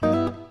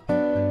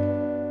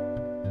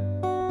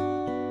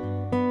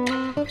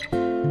Back,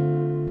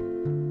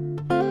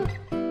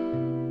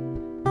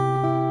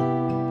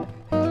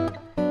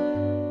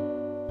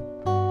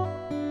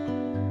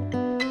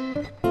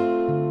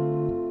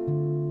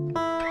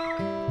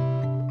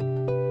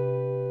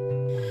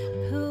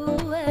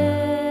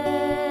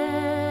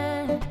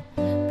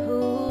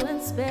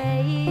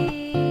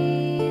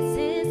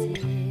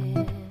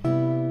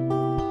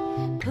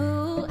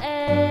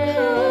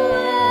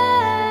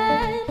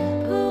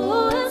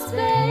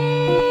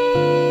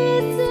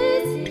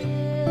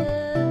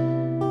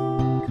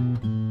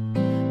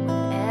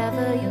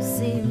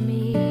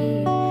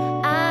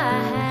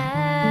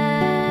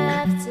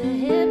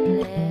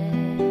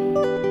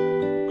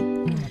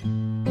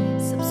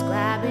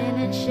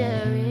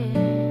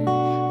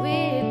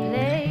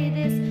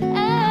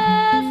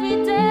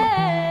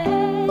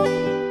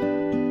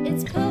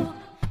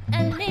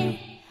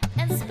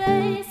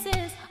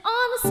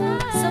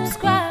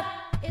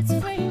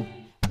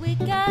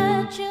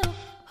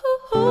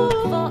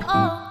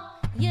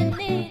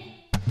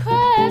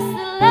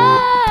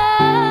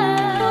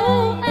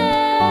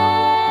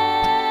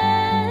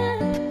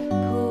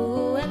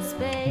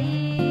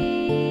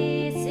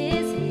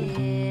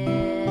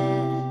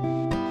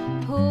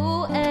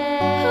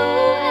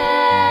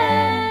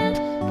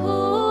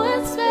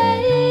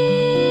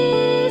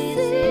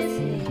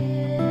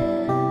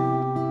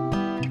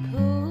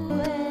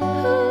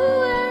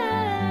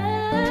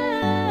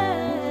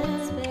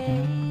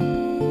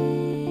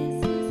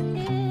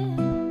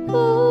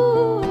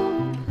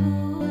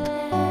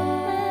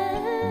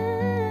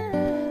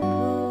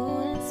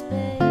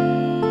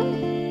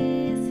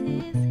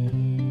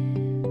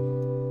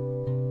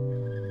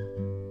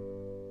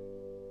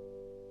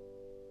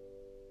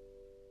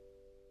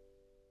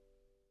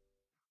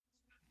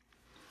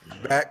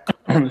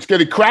 Let's get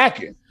it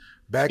cracking.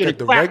 back at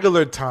the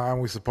regular time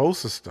we're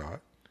supposed to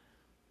start.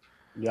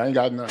 Yeah, I ain't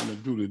got nothing to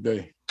do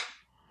today.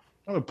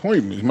 What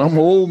appointments? I'm an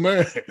old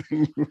man.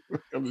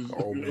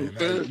 Oh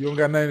man, you don't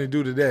got nothing to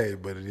do today,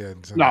 but yeah.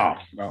 No.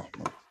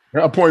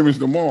 Appointments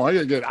tomorrow. I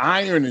gotta get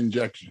iron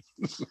injection.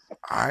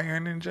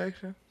 Iron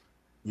injection?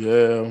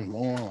 Yeah,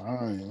 more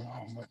iron.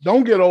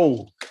 Don't get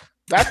old.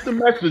 That's the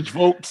message,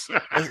 folks.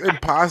 It's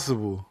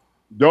impossible.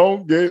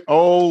 Don't get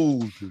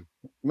old.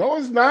 No,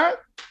 it's not.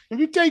 If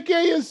you take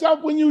care of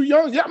yourself when you're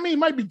young, I mean, it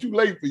might be too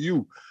late for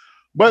you.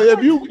 But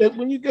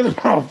when you get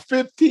about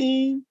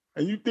 15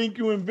 and you think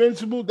you're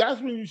invincible,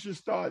 that's when you should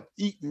start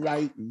eating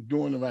right and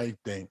doing the right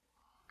thing.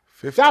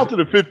 15. Shout out to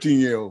the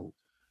 15-year-old.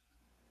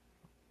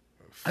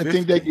 I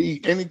think they can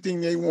eat anything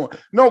they want.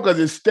 No, because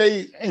it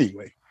stays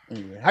anyway.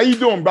 How you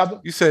doing,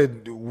 brother? You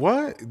said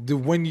what?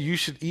 When you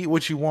should eat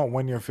what you want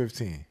when you're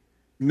 15?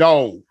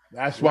 No,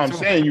 that's what I'm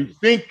saying. You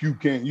think you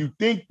can. You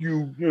think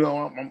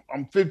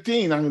I'm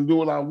 15. I can do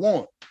what I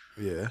want.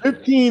 Yeah.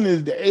 15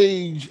 is the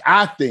age,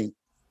 I think,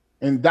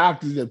 and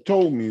doctors have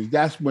told me,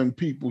 that's when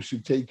people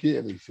should take care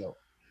of themselves.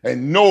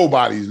 And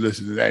nobody's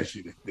listening to that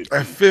shit.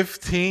 At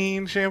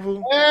 15,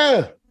 Shampoo?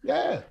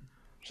 Yeah.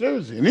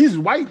 Seriously. And these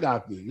are white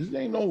doctors. This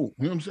ain't no, you know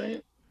what I'm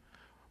saying?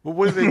 But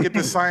where did they get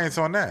the science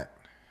on that?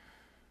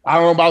 I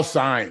don't know about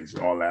science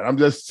and all that. I'm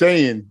just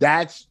saying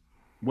that's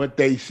what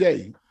they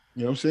say. You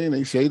know what I'm saying?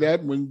 They say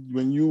that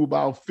when you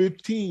about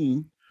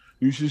 15,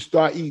 you should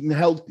start eating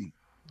healthy.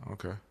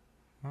 Okay.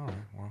 All right.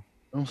 Well.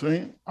 You know what I'm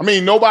saying? I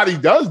mean, nobody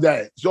does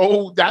that.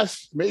 So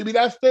maybe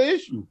that's the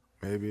issue.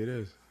 Maybe it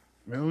is.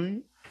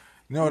 Really?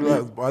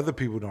 Other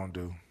people don't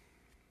do.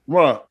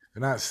 What?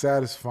 They're not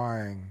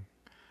satisfying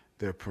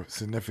their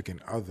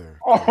significant other.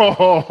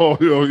 Oh,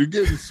 you're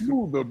getting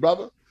smoother,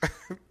 brother.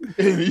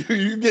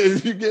 you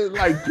get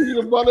like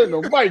peanut butter in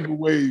a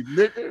microwave,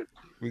 nigga.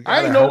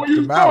 I didn't know where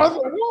you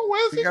going.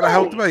 You gotta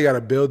help them out. You gotta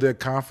build their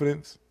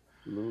confidence.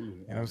 Absolutely.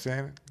 You know what I'm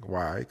saying?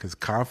 Why? Because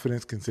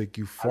confidence can take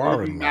you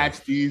far in life.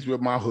 Match these with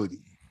my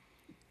hoodie.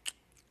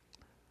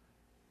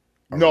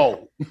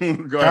 No.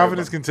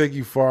 Confidence can take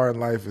you far in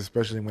life,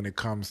 especially when it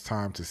comes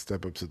time to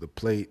step up to the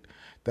plate.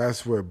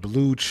 That's where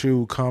Blue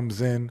Chew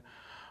comes in.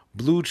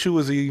 Blue Chew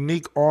is a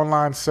unique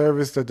online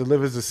service that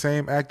delivers the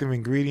same active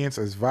ingredients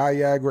as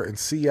Viagra and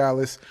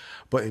Cialis,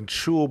 but in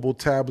chewable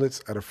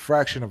tablets at a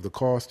fraction of the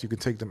cost. You can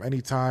take them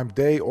anytime,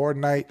 day or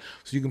night,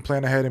 so you can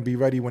plan ahead and be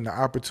ready when the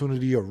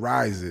opportunity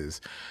arises.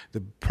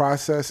 The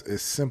process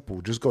is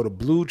simple. Just go to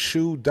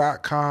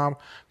bluechew.com,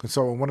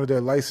 consult with one of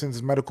their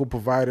licensed medical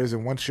providers,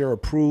 and once you're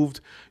approved,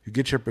 you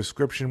get your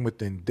prescription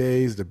within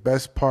days. The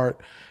best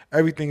part,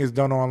 everything is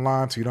done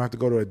online, so you don't have to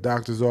go to a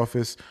doctor's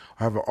office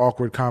or have an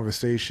awkward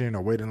conversation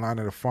or wait in line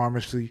at a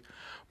pharmacy.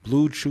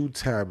 Blue Chew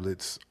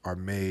tablets are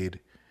made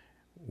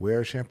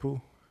where,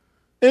 Shampoo?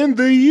 In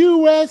the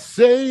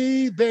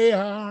USA, they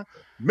are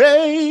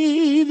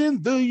made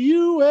in the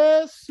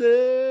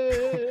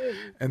USA.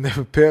 And they're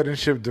prepared and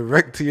shipped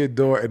direct to your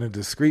door in a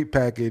discreet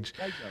package.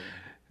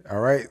 All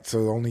right,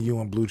 so only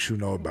you and Blue Chew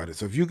know about it.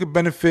 So if you could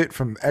benefit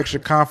from extra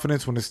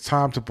confidence when it's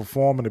time to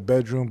perform in the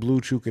bedroom, Blue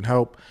Chew can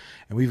help.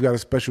 And we've got a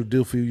special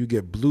deal for you. You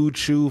get Blue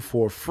Chew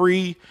for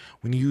free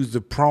when you use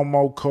the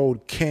promo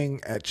code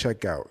KING at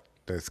checkout.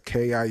 That's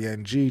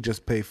KING.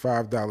 Just pay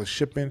 $5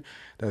 shipping.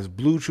 That's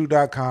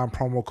BlueChew.com,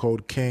 promo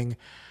code KING.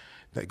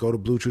 Go to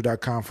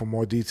BlueChew.com for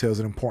more details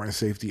and important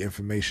safety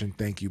information.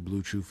 Thank you,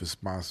 Blue Chew, for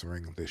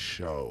sponsoring the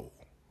show.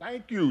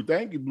 Thank you,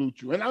 Blue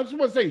Chew. And I just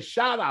want to say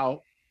shout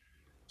out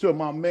to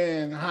my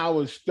man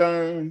Howard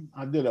Stern.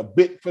 I did a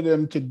bit for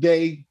them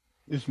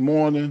this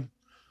morning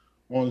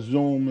on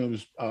Zoom. It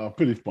was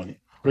pretty funny.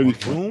 Pretty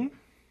funny. Zoom?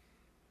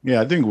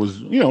 Yeah, I think it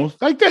was,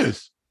 like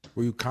this.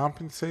 Were you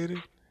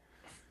compensated?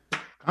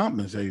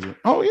 Compensated?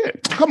 Oh, yeah.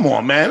 Come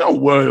on, man.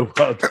 Don't worry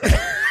about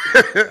that.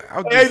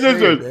 Hey,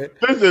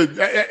 listen.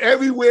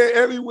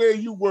 Everywhere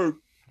you work,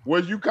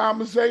 was you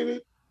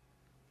compensated?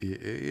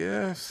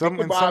 Yeah, in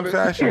some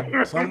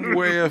fashion. Some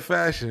way of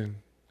fashion.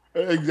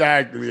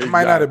 Exactly. It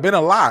might not have been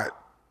a lot,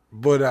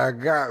 but I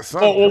got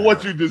something. Or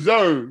what you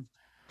deserve.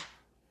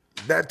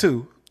 That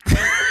too.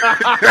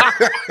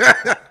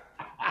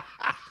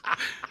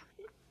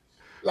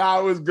 Nah,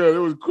 it was good. It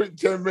was quick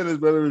 10 minutes,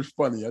 but it was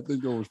funny. I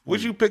think it was funny.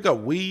 Would you pick up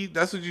weed?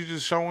 That's what you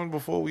just showing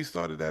before we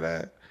started that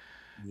ad?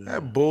 Yeah.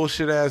 That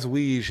bullshit ass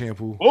weed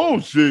shampoo.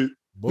 Bullshit.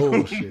 What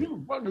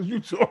the fuck is you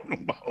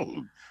talking about?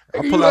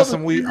 I pull out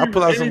some weed. I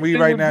pull out some weed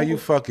right now. You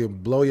fucking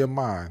blow your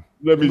mind.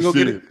 Let me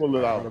see it. Pull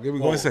it out. Give me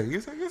 1 second.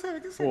 Give me a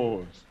second.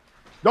 Pause.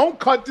 Don't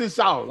cut this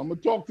out. I'm gonna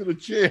talk to the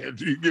chair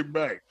until you get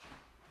back.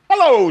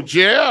 Hello,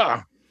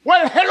 chair.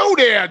 Well, hello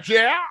there,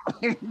 chair.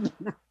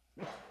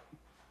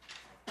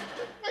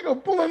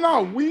 Nigga pulling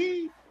out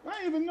weed.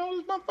 I didn't even know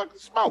this motherfucker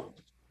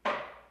smoked.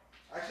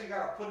 Actually,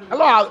 gotta put it.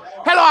 Hello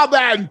out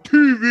there in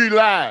TV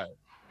Live.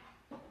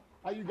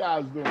 How you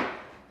guys doing?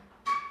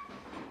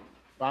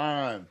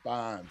 Fine.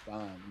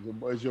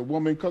 Is your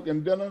woman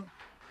cooking dinner?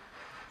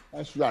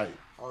 That's right.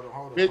 Hold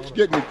on. Bitch,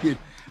 get in the kitchen.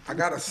 I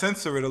gotta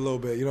censor it a little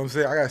bit. You know what I'm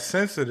saying? I gotta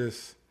censor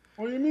this.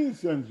 What do you mean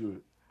censor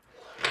it?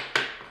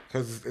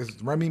 Because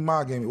it's Remy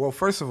Ma gave me. Well,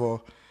 first of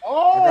all.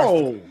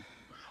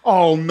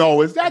 Oh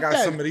no! Is that? I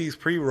got some of these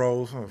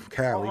pre-rolls from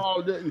Cali.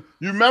 Oh, you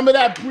remember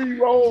that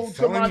pre-roll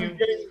somebody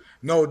gave?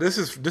 No, this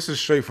is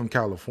straight from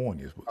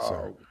California.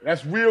 So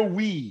that's real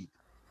weed.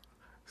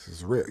 This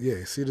is real.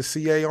 Yeah, see the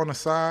CA on the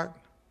side?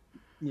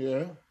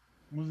 Yeah.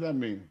 What does that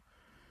mean?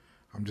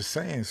 I'm just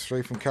saying,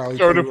 straight from Cali.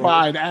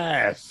 Certified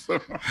ass.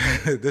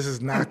 This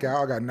is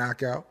knockout. I got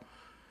knockout.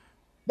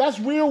 That's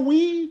real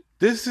weed?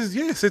 This is,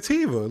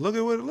 sativa. Look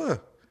at what it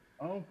look.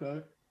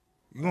 Okay.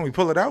 You want me to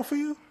pull it out for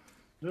you?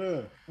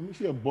 Yeah. Let me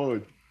see a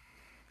bud.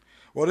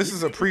 Well, this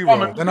is a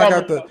pre-roll. Then I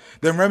got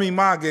then Remy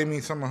Ma gave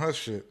me some of her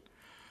shit.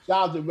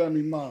 Shout out to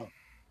Remy Ma.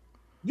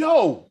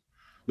 Yo.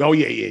 Oh,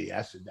 yeah.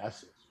 That's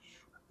it.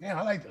 Man,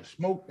 I like to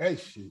smoke that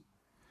shit.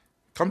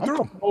 Come through.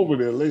 Come over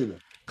there later.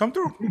 Come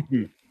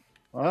through.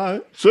 All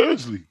right.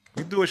 Seriously.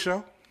 You do a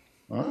show.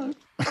 All right.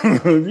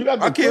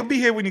 It'll be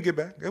here when you get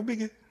back. It'll be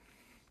here.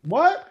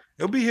 What?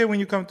 It'll be here when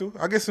you come through.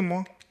 I'll get some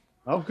more.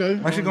 Okay.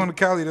 I'm actually going to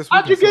Cali this week.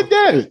 How'd you get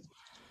that?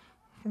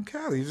 From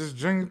Cali. You just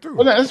drinking through.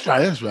 Well, that's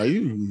right.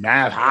 You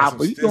mad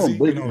hopper. You doing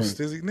big,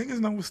 Stizzy. Niggas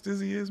know what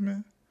Stizzy is,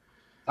 man.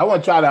 I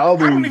want to try the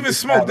other. I don't even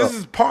smoke. This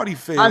is party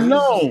phase. I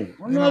know.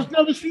 I've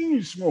never seen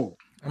you smoke.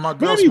 And my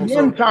girl maybe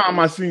one time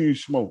I seen you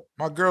smoke.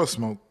 My girl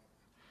smoke.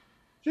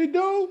 She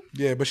do?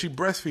 Yeah, but she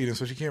breastfeeding,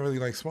 so she can't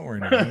really smoke right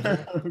now.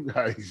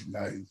 Nice.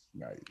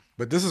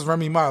 But this is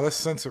Remy Ma. Let's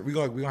censor. We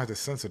gonna have to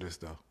censor this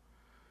though.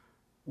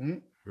 Mm-hmm.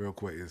 Real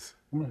quick.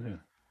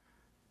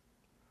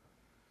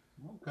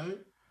 Okay.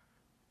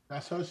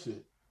 That's her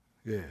shit.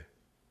 Yeah.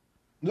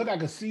 Look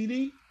like a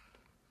CD?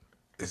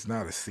 It's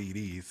not a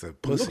CD. It's a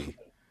pussy.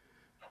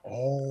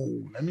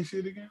 Oh, let me see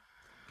it again.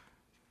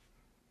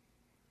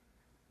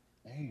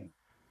 Damn.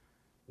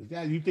 Is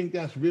that, you think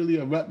that's really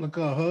a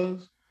replica of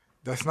hers?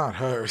 That's not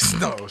hers.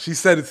 No, she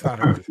said it's not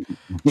hers.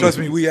 Trust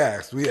me, we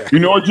asked. You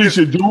know what you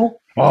should do?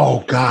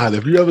 Oh, God,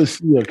 if you ever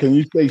see her, can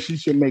you say she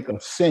should make a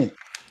scent?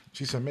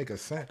 She should make a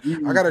scent.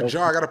 I got a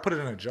jar. I got to put it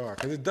in a jar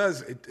because it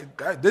does.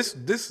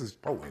 This is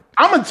potent.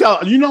 I'm gonna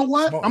tell. You know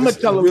what? I'm gonna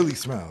tell her. It really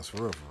smells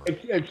for real.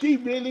 If she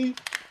really,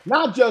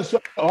 not just.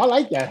 Oh, I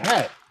like that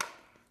hat.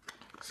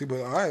 See,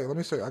 but all right. Let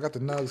me show you. I got the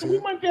nugs here. We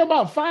went there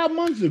about 5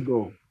 months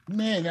ago.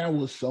 Man, that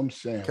was some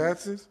sandwich.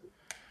 Katz's.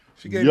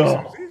 She gave me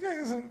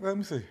some. Let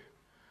me see.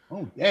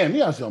 Oh damn,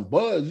 you got some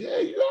buzz. Yeah,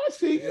 you gotta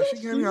see. Yeah, she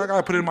gave me. I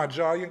gotta put it in my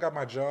jar. You ain't got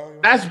my jar.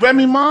 That's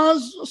Remy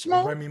Ma's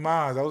smoke. Remy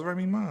Ma's. That was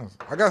Remy Ma's.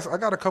 I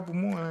got a couple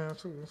more in there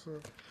too.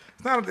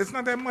 It's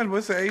not that much, but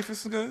it's an eighth.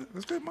 It's good.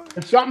 It's good money.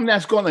 It's something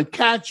that's gonna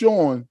catch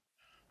on.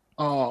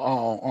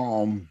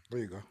 There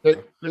you go.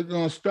 They're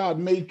gonna start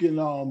making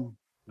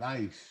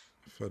nice.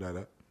 Fill that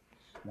up.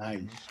 Nice.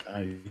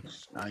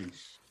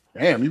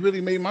 Damn, you really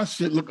made my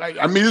shit look like.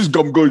 I mean, this is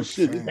some good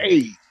shit. It's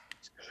haze.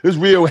 It's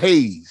real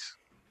haze.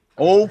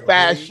 Old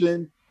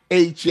fashioned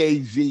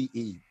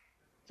HAZE.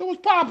 So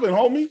what's popping,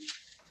 homie?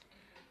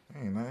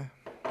 Hey man,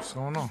 what's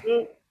going on?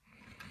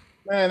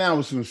 Man, that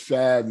was some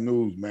sad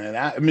news, man.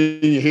 I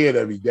mean, you hear it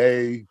every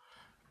day.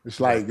 It's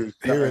like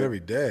hear it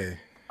every day.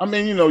 I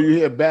mean, you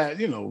hear bad,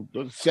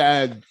 the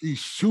sad these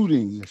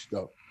shootings and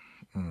stuff.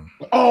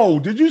 Oh,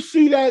 did you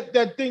see that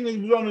thing that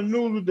was on the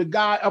news with the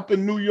guy up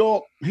in New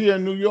York, here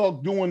in New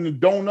York, doing the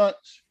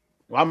donuts?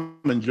 Well, I'm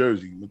in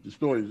Jersey, but the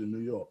story's in New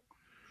York.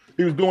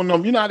 He was doing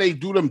them. You know how they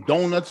do them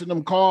donuts in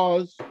them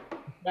cars,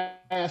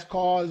 fast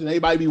cars, and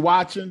everybody be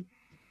watching.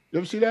 You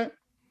ever see that?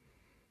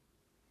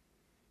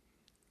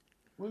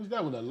 What is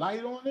that with a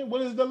light on it?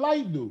 What does the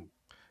light do?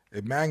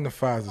 It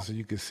magnifies it so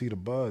you can see the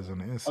buzz on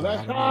the Oh, inside.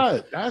 that's hot.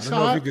 I That's don't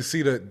know if you hot. can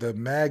see the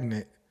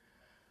magnet.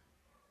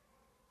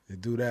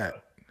 It do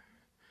that.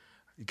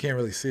 You can't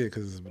really see it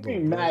because it's a What little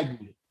do you mean blurry.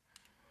 magnet?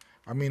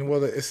 I mean,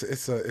 well, it's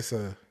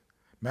a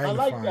I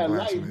magnifying like that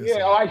glass light. on the Yeah.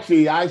 inside. Oh, I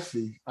see. I see.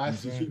 You I know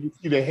see. what I'm So you can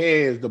see the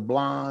hairs, the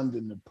blonde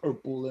and the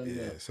purple and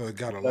Yeah, the so it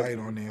got a light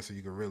on there so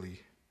you can really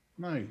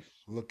nice.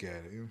 look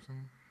at it. You know what I'm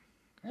saying?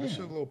 That Yeah. shit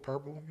a little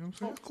purple. You know what I'm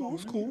saying? It's cool.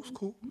 It's cool. It's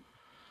cool.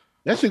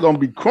 That shit gonna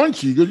be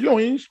crunchy because you don't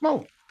even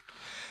smoke.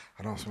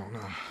 I don't smoke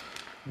now.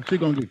 That shit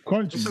gonna get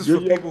crunchy. This is for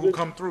people who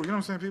come through. You know what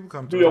I'm saying? People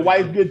come Do through. your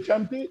wife get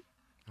tempted?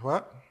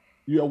 What?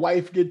 Your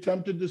wife get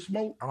tempted to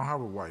smoke? I don't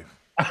have a wife.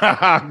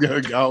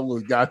 I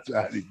almost got you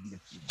out of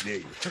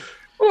here.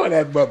 Oh,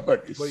 that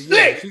motherfucker But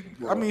yeah,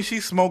 sick. she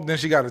smoked. Then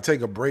she got to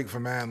take a break for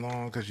mad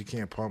long because she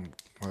can't pump.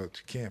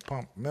 She can't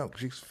pump milk.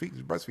 She's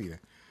breastfeeding.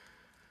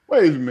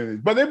 Wait a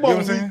minute. But they what I'm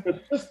both saying? leave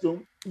the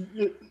system.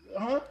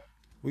 Huh?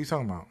 What you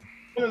talking about?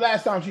 When the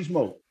last time she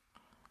smoked?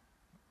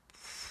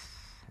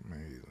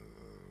 Maybe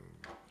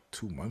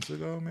 2 months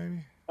ago,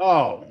 maybe.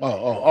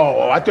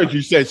 Oh. I thought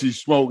you said she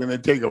smoked and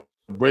then take a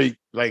break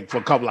like for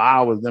a couple of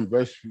hours, then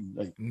breastfeed.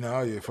 Like,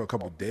 No, yeah, for a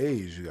couple of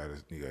days you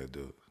gotta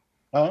do it.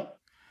 huh?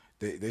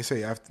 They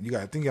say after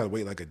I think you gotta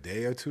wait like a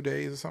day or 2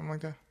 days or something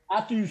like that.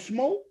 After you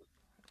smoke?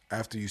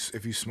 After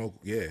if you smoke,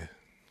 yeah.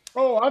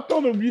 Oh, I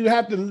thought you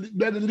have to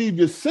let it leave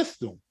your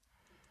system.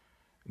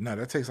 No,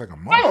 that takes like a I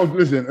month. don't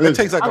listen. It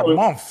takes like I a don't-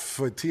 month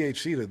for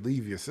THC to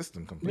leave your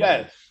system completely.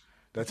 Yes.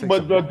 That takes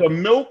But a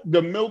month.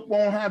 the milk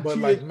won't have But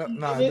THC like, in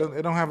nah, it?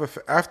 it don't have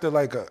after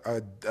like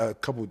a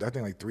couple. I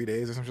think like 3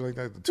 days or something like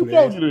that. Who 2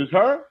 told days. you this?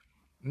 Her?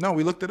 No,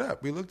 we looked it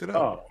up.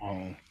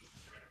 Oh,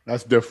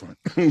 that's different.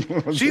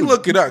 She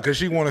looked it up because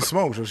she want to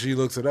smoke, so she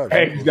looks it up.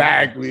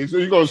 Exactly. So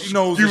you go. She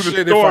knows the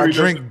shit. If I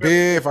drink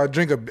beer,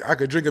 I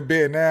could drink a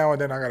beer now,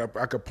 and then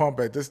I could pump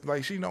at this.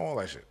 Like she know all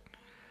that shit.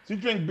 She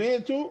drink beer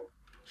too.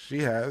 She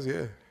has,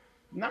 yeah.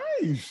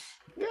 Nice.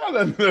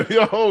 Yeah,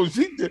 yo,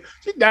 she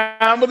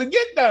down with the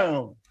get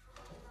down.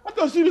 I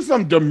thought she was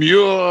some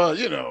demure,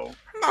 No,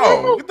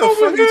 what the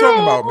fuck you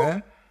talking about,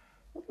 man?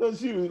 I thought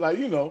she was like,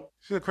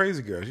 She's a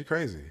crazy girl. She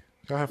crazy.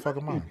 Tell her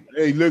fucking mom.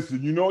 Hey,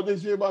 listen, you know what they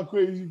say about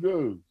crazy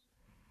girls?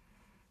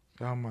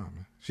 Tell her mom,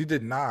 man. She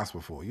did Nas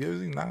before. You ever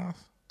seen Nas?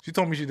 She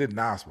told me she did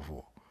Nas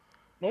before.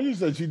 No, you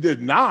said she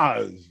did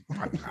Nas.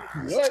 Nas.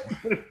 What?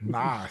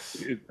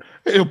 Nas.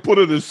 He'll put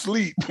her to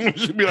sleep.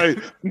 She'll be like,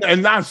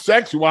 and not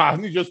sexual,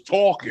 he's just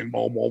talking.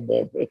 Bo, bo,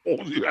 bo, bo.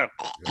 You're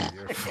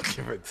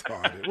fucking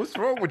retarded. What's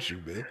wrong with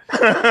you, man?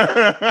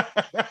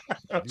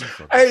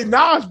 Hey,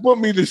 Nas put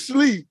me to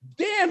sleep.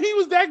 Damn, he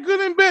was that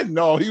good in bed.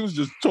 No, he was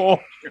just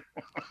talking.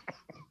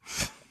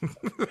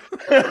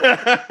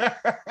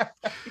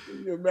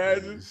 Can you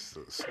imagine? So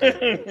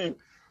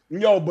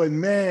Yo, but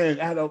man,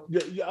 at a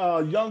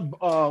young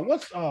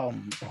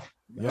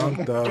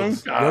Young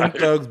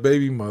Thug's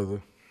baby mother.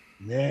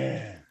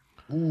 Man.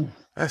 Ooh.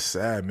 That's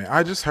sad, man.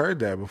 I just heard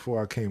that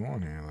before I came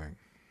on here. Like,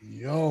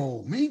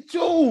 yo, me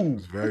too.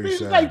 It's very It was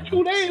sad, like man.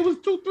 2 days. It was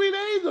 2-3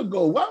 days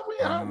ago.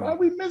 Why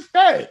we missed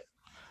that?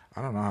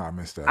 I don't know how I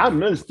missed that. I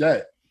missed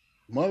that.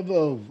 Mother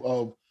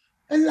of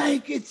and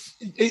like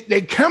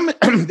they come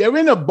they're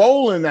in a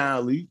bowling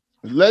alley.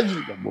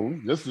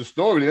 Legendable. That's the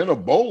story. They're in a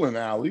bowling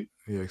alley.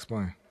 Yeah,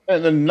 explain.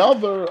 And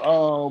another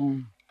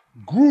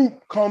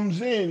group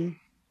comes in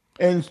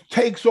and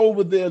takes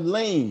over their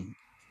lane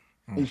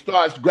and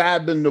starts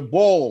grabbing the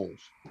balls.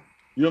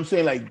 You know what I'm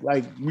saying?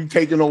 Like we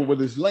taking over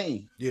this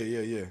lane.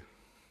 Yeah.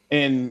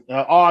 And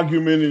an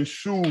argument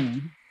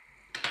ensued.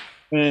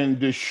 And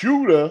the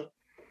shooter,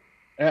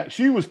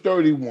 she was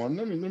 31.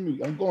 Let me.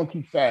 I'm going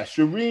too fast.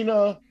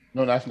 Sharina,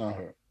 no, that's not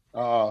her.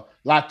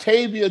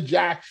 Latavia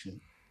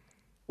Jackson,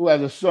 who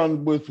has a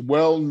son with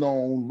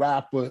well-known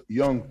rapper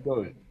Young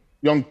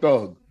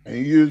Thug, and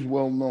he is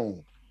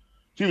well-known.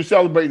 She was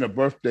celebrating a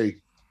birthday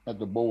at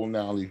the bowling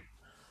alley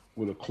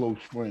with a close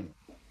friend.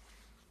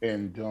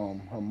 And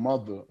her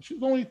mother,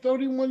 she's only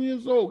 31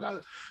 years old.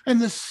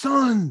 And the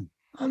son,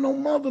 I no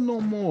mother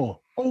no more,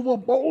 over a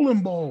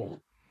bowling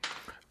ball.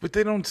 But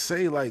they don't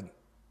say like.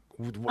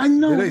 I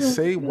know. Did they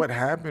say what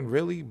happened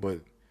really? But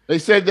they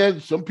said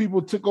that some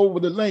people took over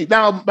the lane.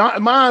 Now,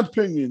 my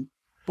opinion.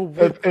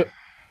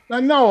 I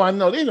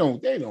know. They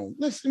don't.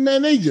 Listen,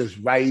 man, they just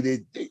write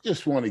it. They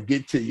just want to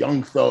get to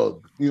Young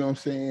Thug. You know what I'm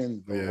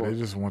saying? Yeah, they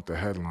just want the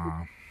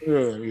headline.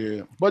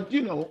 Yeah. But,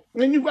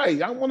 and you're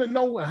right. I want to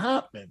know what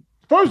happened.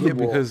 First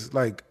of all. Because,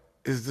 like,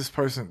 is this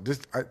person,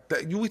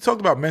 we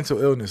talked about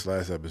mental illness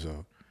last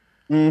episode.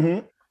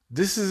 Mm-hmm.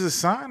 This is a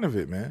sign of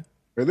it, man.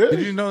 It is. Did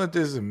you know that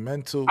there's a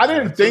mental? I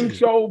didn't think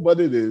so, but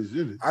it is.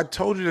 It is. I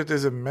told you that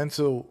there's a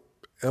mental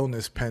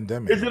illness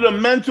pandemic. Is it a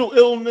mental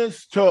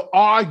illness to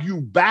argue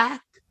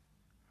back?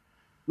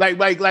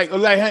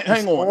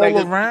 Hang on. All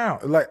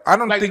around. Like, I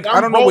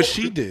don't know what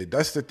she did.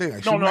 That's the thing.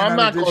 Like, no, I'm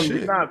not going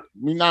to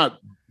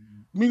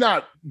me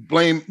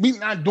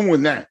not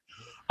doing that.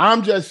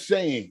 I'm just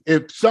saying,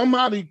 if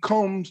somebody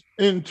comes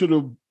into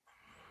the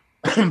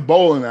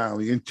bowling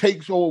alley and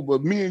takes over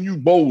me and you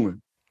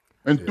bowling,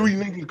 and three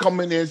niggas come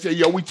in there and say,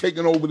 yo, we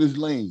taking over this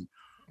lane.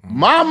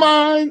 My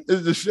mind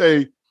is to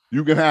say,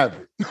 you can have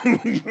it.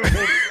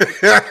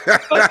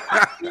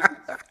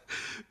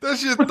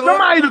 That's your For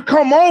somebody to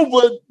come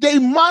over, they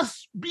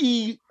must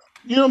be,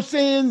 you know what I'm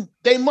saying?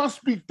 They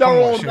must be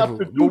thorough enough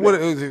to do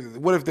But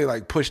what if they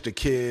like push the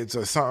kids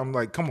or something?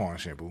 Like, come on,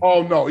 Shampoo.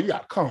 Oh no,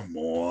 yeah, come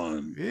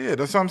on. Yeah,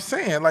 that's what I'm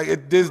saying.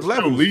 Like, there's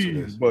levels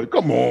to this. But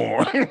come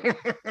on.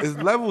 There's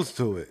levels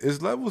to it.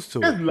 There's levels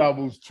to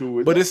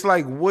it. But it's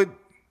like,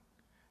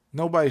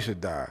 nobody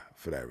should die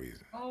for that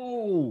reason.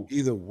 Oh.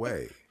 Either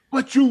way.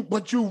 But you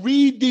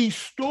read these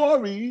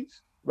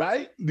stories,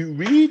 right? You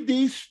read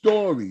these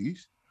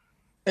stories,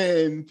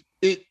 and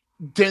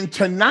then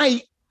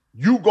tonight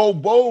you go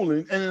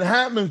bowling and it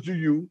happens to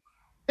you,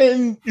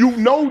 and you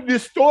know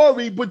this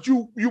story, but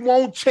you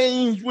won't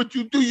change what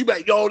you do. You be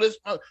like, yo,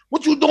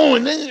 what you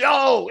doing?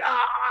 Yo,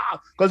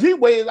 because he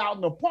waited out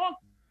in the park.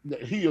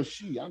 He or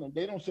she,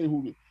 they don't say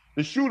who.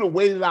 The shooter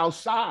waited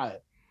outside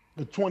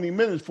for 20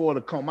 minutes for her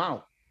to come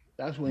out.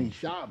 That's when he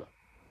shot her.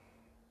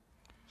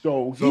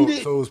 So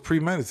it was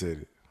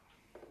premeditated.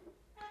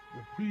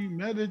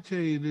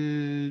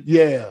 Premeditated,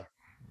 yeah.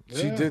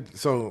 She did.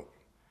 So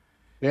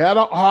they had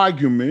an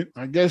argument.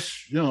 I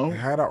guess They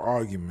had an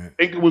argument.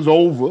 I think it was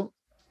over,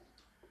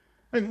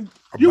 and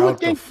you would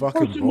think the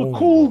person would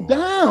cool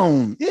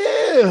down.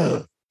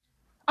 Yeah,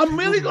 I'm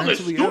really gonna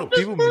shoot this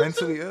people person?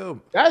 mentally ill.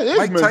 That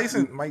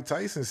is Mike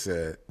Tyson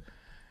said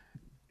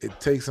it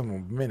takes him a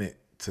minute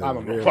to I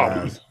don't know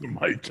realize.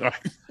 Mike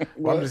Tyson.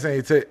 I'm just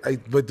saying,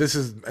 but this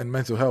is a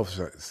mental health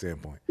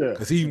standpoint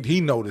because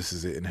he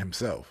notices it in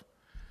himself.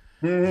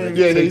 Mm-hmm.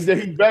 He's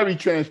very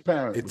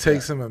transparent. It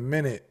takes him a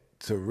minute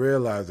to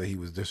realize that he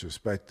was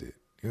disrespected.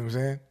 You know what I'm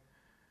saying?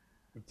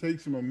 It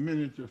takes him a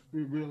minute to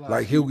realize.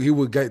 Like he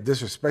would get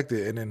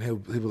disrespected, and then he'll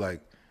be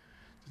like,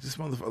 "This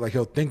motherfucker." Like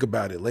he'll think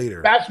about it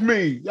later. That's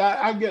me.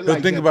 I get.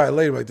 He'll think about it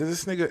later. Like,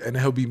 this nigga, and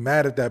then he'll be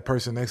mad at that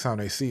person next time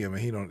they see him,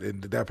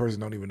 and that person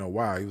don't even know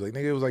why. He was like,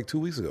 "Nigga, it was like 2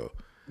 weeks ago."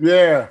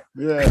 Yeah.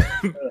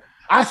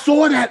 I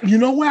saw that. You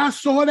know where I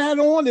saw that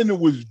on, and it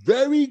was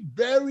very,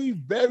 very,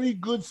 very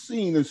good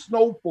scene in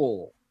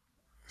Snowfall.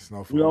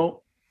 You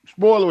know,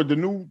 spoiler, the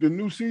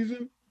new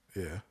season.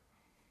 Yeah.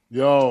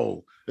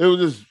 Yo, it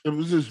was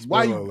this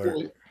white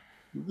boy.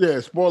 Yeah,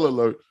 spoiler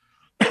alert.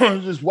 It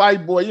was this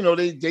white boy. You know,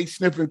 they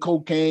sniffing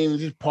cocaine,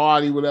 just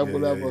party, whatever.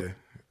 Yeah.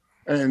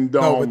 And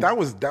no, but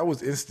that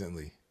was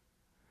instantly.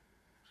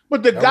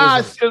 But the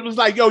guy said it was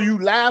like, yo, you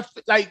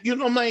laughed, like, you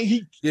know what I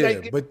mean?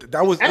 But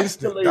that was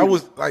instant. That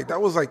was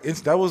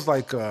instant.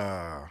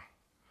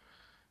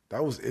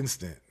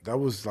 That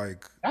was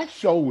like, that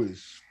show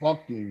is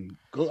fucking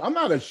good. I'm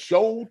not a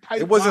show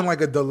type. It wasn't like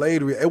a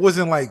delayed. It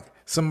wasn't like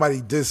somebody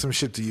did some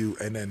shit to you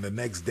and then the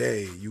next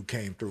day you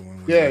came through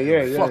and was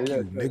fuck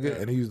you, nigga.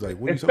 Yeah. And he was like,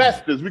 what are you talking about?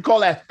 Festers. We call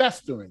that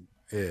festering.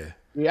 Yeah.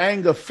 The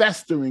anger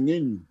festering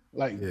in you.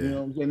 Like, you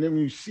know what I'm saying? And then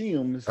when you see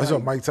him, that's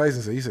what Mike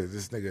Tyson said. He said,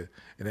 this nigga,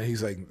 and then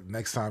he's like,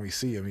 next time you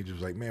see him, he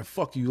just like, man,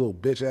 fuck you, little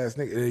bitch ass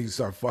nigga. And then you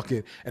start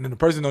fucking, and then the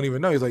person don't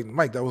even know. He's like,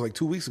 Mike, that was like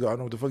 2 weeks ago. I don't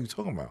know what the fuck you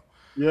talking about.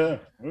 Yeah.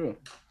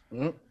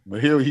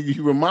 But here he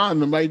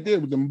reminded them right there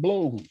with them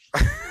blows.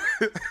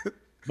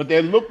 But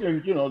they're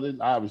looking, you know, they're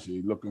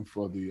obviously looking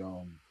for the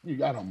you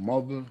got a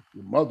mother.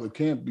 Your mother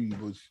can't be,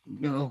 but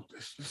you know,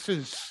 this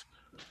is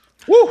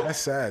woo. That's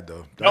sad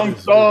though. Young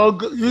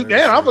Thug.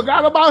 Damn, I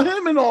forgot about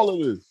him in all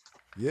of this.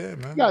 Yeah,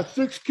 man. He got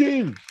 6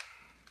 kids.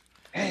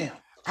 Damn.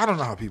 I don't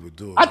know how people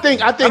do it. I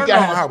think I don't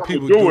know how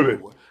people do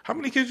it. How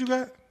many kids you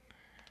got?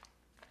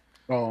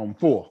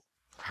 4.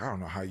 I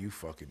don't know how you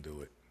fucking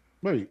do it.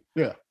 Wait,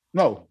 yeah.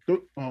 No, 3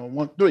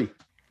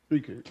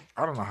 kids.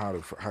 I don't know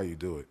how you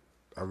do it.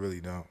 I really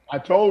don't. I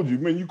told you,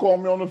 man. You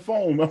called me on the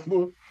phone.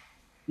 Remember?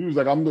 He was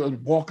like, "I'm just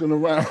walking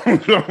around trying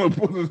to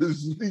put her to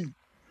sleep."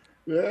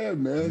 Yeah,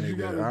 man.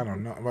 Nigga, I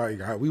don't know.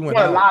 Like, we went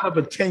out, a lot of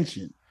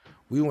attention.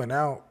 We went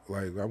out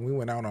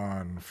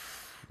on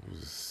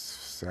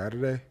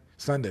Sunday.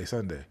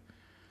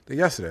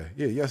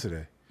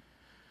 Yesterday.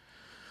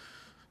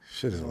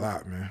 Shit is a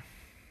lot, man.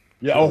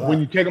 Yeah. When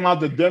you take them out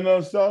to dinner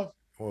and stuff.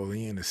 Well,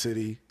 we in the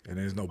city and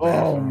there's no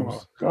bathrooms. Oh my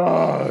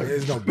god!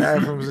 There's no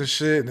bathrooms and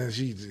shit. And then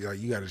she like,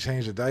 you got to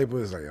change the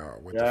diaper. It's like, oh,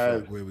 what the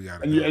fuck? Where we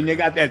got? And they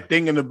got that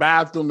thing in the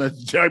bathroom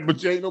that's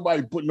but ain't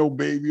nobody put no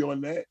baby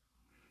on that.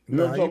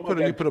 You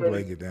put a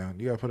blanket down.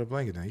 You gotta put a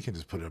blanket down. You can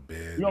just put a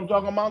bed. You know what I'm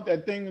talking about?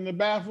 That thing in the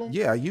bathroom?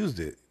 Yeah, I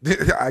used it.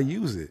 I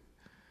use it.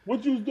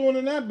 What you was doing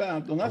in that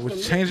bathroom? I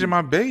was changing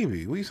my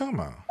baby. What are you talking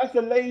about? That's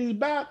the ladies'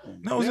 bathroom.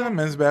 No, it's in a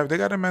men's bathroom. They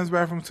got a men's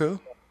bathroom too.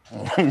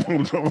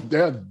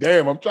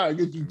 Damn, I'm trying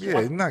to get you.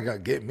 Yeah, you're not gonna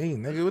get me,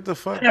 nigga. What the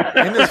fuck?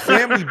 And there's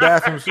family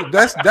bathrooms.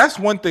 That's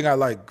one thing I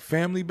like.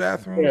 Family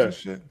bathrooms and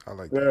shit. I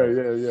like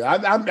that. Yeah.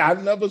 I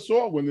never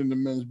saw one in the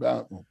men's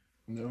bathroom.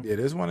 No. Yeah,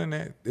 there's one in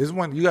there. There's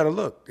one. You got to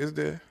look. It's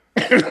there.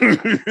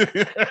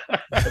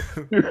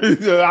 You're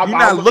You're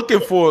not looking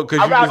for it because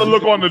I'd rather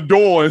look on the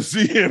door and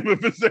see him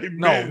if it's a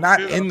No,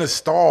 not in the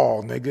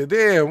stall, nigga.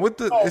 Damn, what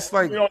the? No, It's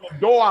like on the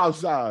door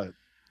outside.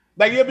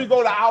 Like you ever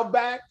go to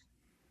Outback?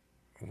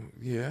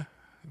 yeah.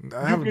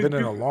 I haven't been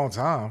in a long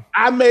time.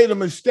 I made a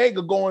mistake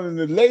of going in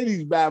the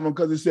ladies' bathroom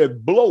because it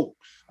said blokes.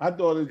 I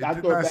thought It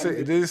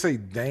didn't say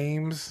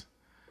dames.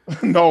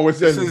 No, it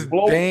says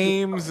blokes.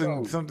 Dames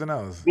and something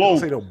else. Bloats. It don't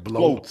say no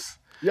bloats.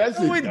 Yes,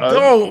 no, it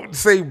don't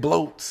say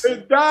bloats.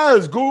 It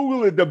does.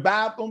 Google it. The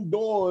bathroom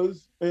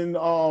doors in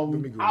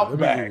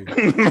Outback.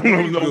 Let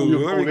me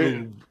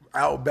Google.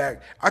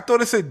 Outback. I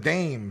thought it said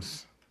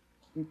dames.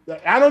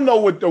 I don't know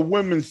what the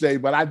women say,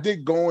 but I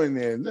did go in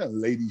there and the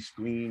lady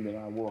screamed and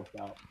I walked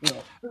out.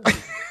 Well,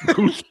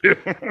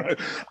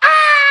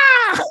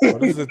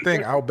 this is the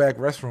thing. Outback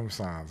restroom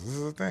signs. This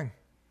is the thing.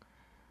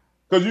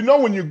 Because you know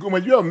when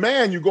you're a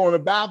man, you go in the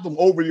bathroom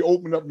you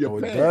open up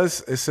your pants. It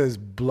does. It says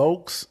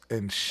blokes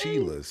and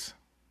Sheila's.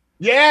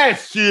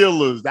 Yes,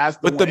 Sheila's. That's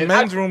the one. But the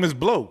men's room is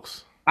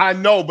blokes. I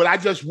know, but I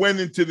just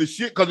went into the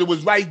shit because it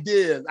was right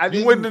there.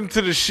 You went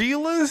into the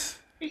Sheila's?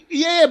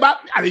 Yeah, but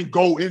I didn't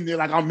go in there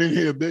like I'm in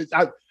here, bitch.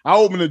 I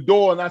opened the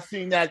door and I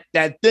seen that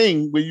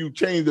thing where you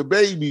change the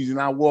babies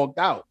and I walked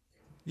out.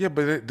 Yeah,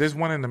 but there's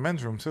one in the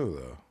men's room too,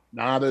 though.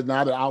 Not an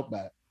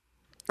Outback.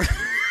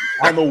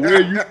 I don't know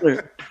where you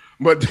went,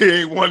 but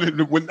there ain't one in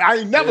the. I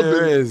ain't never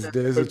been.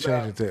 There's a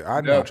change in tape.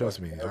 I know.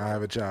 Trust me. I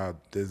have a child.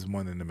 There's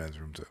one in the men's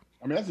room too.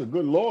 I mean, that's a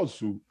good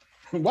lawsuit.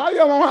 Why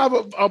y'all don't have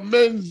a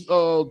men's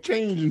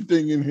changing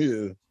thing in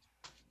here?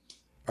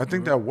 I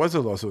think that was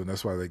a lawsuit, and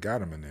that's why they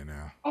got him in there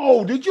now.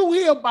 Oh, did you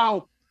hear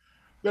about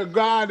the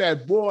guy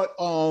that bought?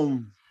 I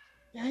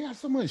got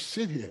so much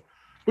shit here,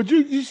 but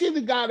you see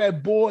the guy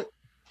that bought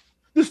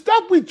the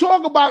stuff we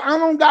talk about. I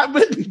don't got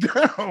written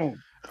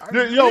down.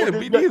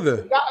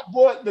 The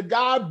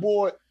guy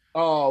bought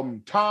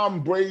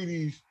Tom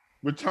Brady's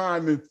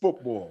retirement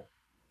football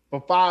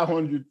for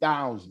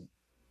 $500,000,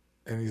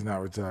 and he's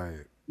not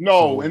retired.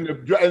 No, and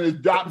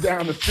it dropped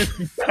down to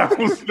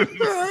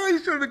 $50,000. He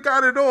should have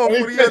got it off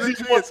when he had a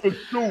chance.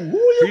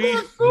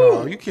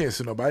 No, you can't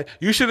sue nobody.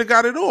 You should have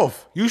got it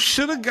off. You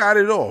should have got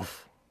it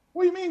off.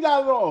 What do you mean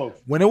got it off?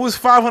 When it was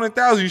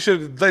 $500,000, you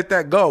should have let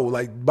that go.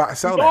 Like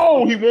sell that.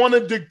 No, he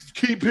wanted to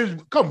keep his.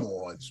 Come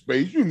on,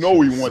 Space. You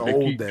know he wanted to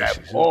keep that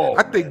ball.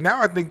 I think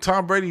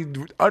Tom Brady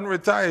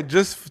unretired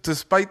just to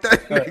spite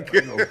that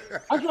nigga.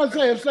 I was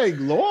trying to say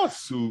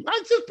lawsuit.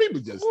 I just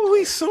people just. Who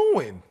he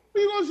suing?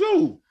 Who you gonna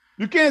sue?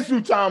 You can't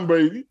sue Tom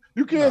Brady.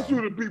 You can't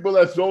sue the people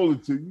that sold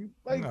it to you.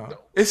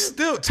 It's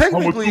still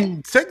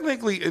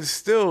technically it's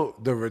still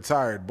the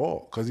retired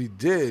ball because he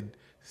did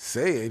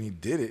say it and he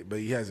did it, but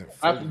he hasn't.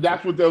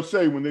 That's what they'll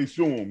say when they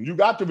sue him. You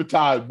got the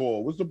retired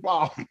ball. What's the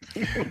problem?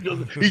 He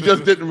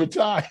just didn't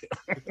retire.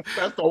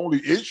 That's the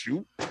only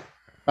issue.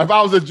 If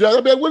I was a judge,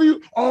 I'd be like, what do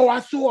you? Oh,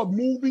 I saw a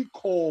movie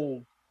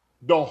called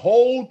The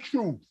Whole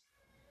Truth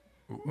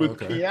with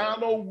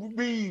Keanu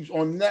Reeves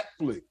on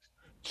Netflix.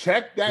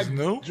 Check that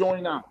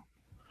joint out.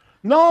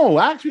 No,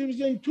 actually, it was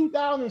in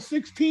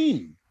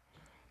 2016.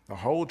 The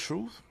Whole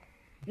Truth?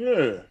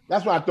 Yeah,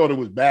 that's why I thought it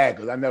was bad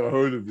because I never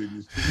heard of it. It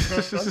was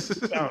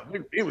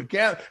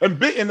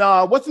and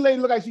what's the lady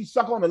look like? She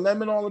suck on the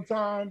lemon all the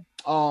time.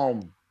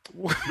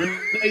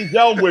 Renee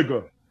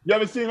Zellweger. You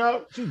ever seen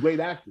her? She's a great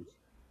actress.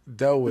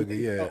 Zellweger,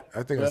 yeah.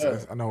 I think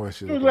I know where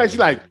she looks like. She's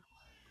like,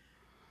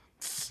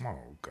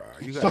 oh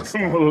God, you gotta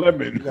stop.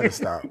 Lemon. You gotta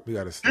stop. We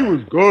gotta stop. She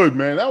was good,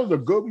 man. That was a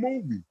good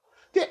movie.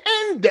 The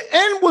end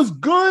was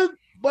good.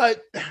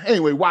 But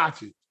anyway,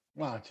 watch it.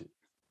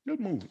 Good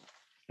movie.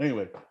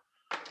 Anyway.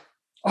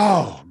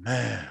 Oh,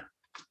 man.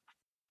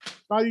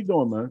 How you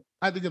doing, man?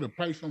 I had to get a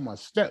price on my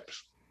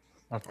steps.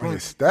 On your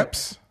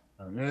steps?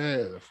 Yeah,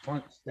 the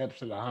front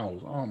steps of the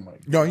house. Oh, my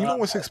God. Yo, you know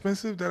what's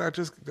expensive that I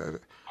just...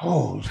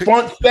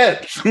 front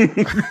steps.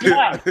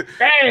 God,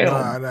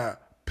 damn. Nah.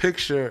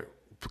 Picture,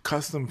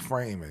 custom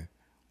framing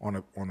on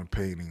a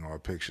painting or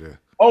a picture.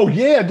 Oh,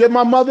 yeah. Did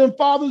my mother and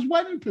father's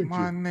wedding picture.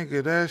 My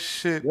nigga, that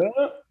shit...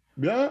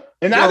 Yeah,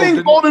 and I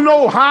didn't go to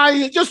no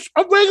high, just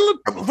a regular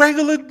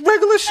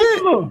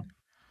shit.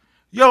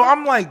 Yo,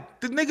 I'm like,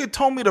 the nigga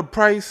told me the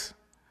price.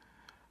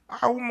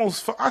 I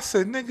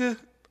said, nigga,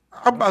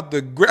 I'm about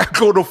to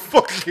go to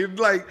fucking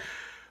like.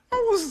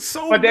 I was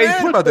so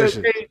mad about that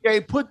shit. They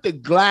put the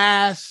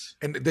glass,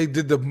 and they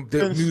did the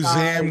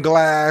museum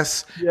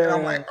glass. Yeah. And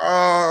I'm like,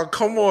 oh,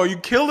 come on, you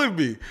killing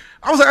me.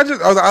 I was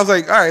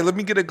like, all right, let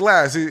me get a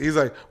glass. He's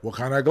like, what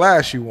kind of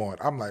glass you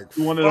want? I'm like,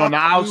 you want it on the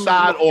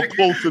outside or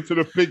closer to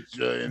the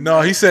picture?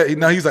 No, he said,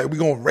 he's like, we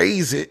gonna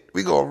raise it.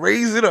 We gonna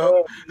raise it up.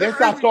 They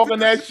stop talking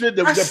that shit.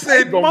 I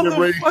said,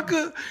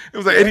 motherfucker. It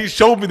was like, and he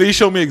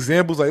showed me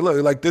examples like,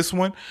 look, like this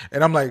one,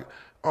 and I'm like,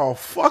 oh,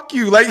 fuck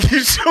you. Like,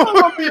 you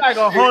showed me like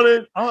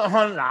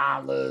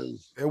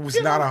 $100. It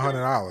was not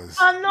 $100.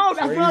 I know.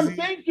 That's what I'm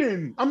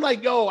thinking. I'm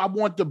like, yo, I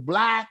want the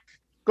black.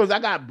 Because I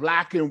got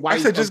black and white.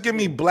 I said, just give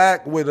me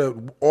black with a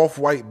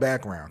off-white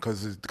background,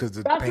 because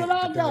the That's paint. what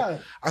I got.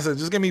 I said,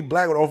 just give me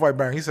black with off-white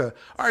background. He said,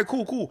 all right,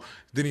 cool.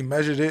 Then he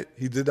measured it.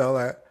 He did all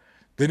that.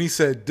 Then he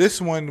said, this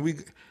one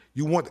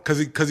you want, because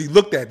he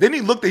looked at. Then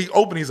he looked at. He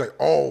opened. He's like,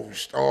 oh,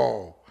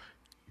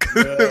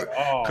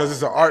 because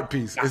it's an art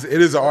piece.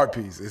 It is an art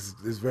piece. It's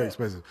very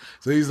expensive.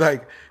 So he's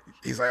like,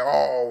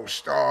 oh,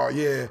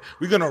 yeah.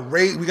 We're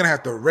gonna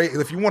have to raise.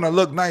 If you want to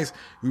look nice,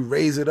 we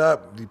raise it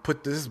up. We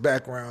put this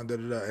background,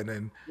 and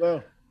then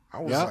I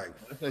was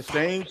like, that's the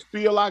same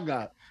spiel I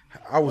got.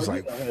 I was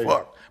like,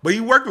 fuck. But he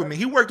worked with me.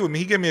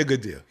 He gave me a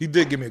good deal. He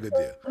did give me a good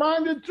deal.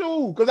 Mine did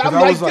too. Because I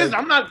was like this.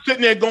 I'm not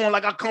sitting there going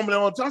like I come in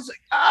on time. I was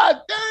like,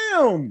 God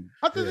damn.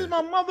 I think this is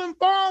my mother and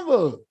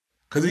father.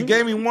 Because he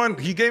gave me one.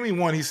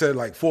 He said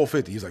like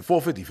 $450. He's like,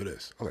 $450 for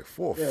this. I was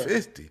like,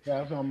 $450.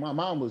 Yeah, my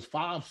mom was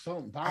 $5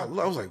 something. I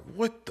was like,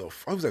 what the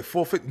fuck? I was like,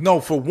 $450. No,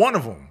 for one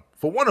of them.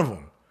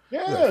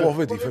 Yeah.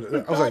 Like $450 for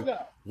the, I was like,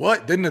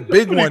 what? Then the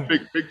big one.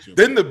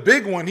 Then the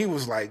big one, he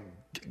was like,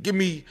 give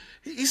me.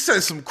 He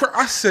said some crap.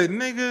 I said,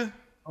 nigga.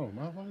 Oh,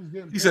 motherfucker's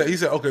getting. He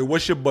said, okay,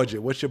 what's your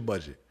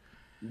budget?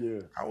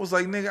 Yeah. I was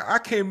like, nigga, I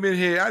came in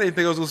here. I didn't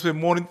think I was gonna spend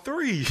more than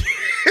 $3.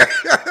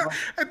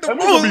 At the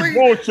most, be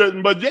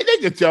bullshitting, but they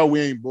can tell we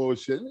ain't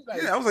bullshitting.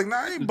 Like, yeah, I was like, nah,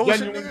 I ain't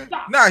bullshitting.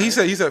 Nah, he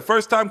said,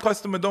 first time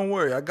customer, don't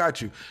worry, I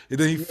got you. And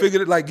then he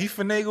figured it, like he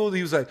finagled.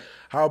 He was like,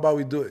 how about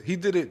we do it? He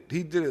did it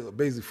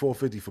basically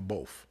 $450 for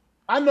both.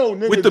 I know,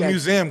 nigga, with the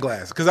museum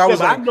glass, because I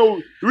was like,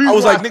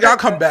 nigga, I'll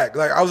come back.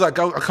 Like I was like,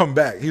 I'll come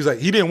back. He was like,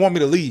 he didn't want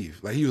me to leave.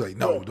 Like he was like,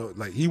 no,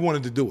 like he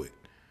wanted to do it.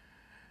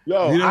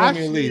 Yo, he didn't want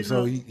me to leave,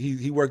 so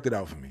he worked it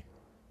out for me.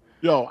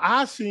 Yo,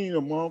 I seen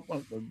a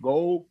motherfucker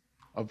go,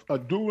 a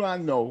dude I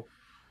know,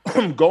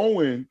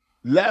 go in,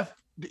 left.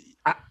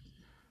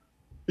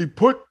 He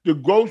put the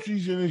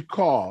groceries in his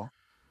car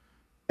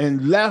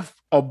and left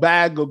a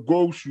bag of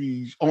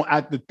groceries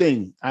at the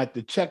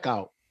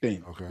checkout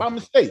thing. Okay. By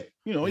mistake.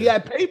 You know, he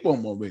had paid for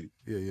them already.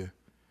 Yeah.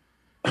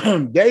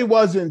 They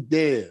wasn't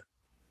there.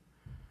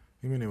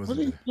 You mean it wasn't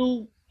there?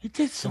 Do? He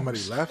did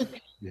somebody left?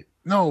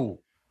 No.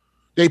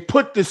 They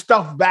put the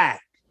stuff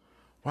back.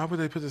 Why would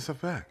they put the stuff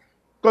back?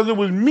 Because it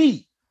was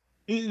meat.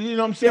 You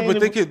know what I'm saying? Yeah,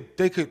 but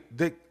they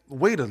could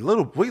wait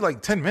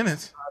like 10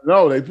 minutes.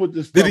 No, they put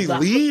the stuff back.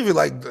 Did he leave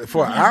like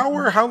for an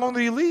hour? How long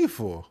did he leave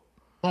for?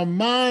 My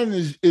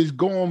mind is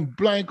going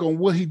blank on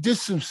what he did,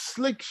 some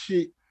slick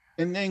shit,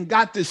 and then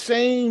got the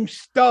same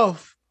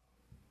stuff,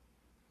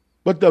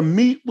 but the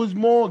meat was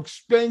more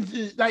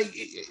expensive. Like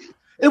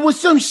it was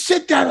some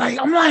shit that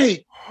I'm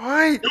like,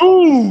 what?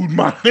 Dude,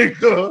 my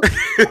nigga.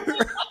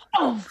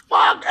 Oh,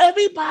 fuck,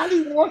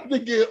 everybody wants to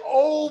get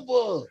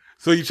over.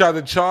 So he tried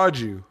to charge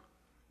you?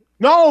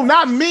 No,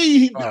 not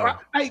me.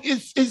 Like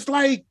it's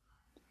like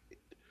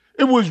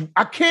it was.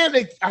 I can't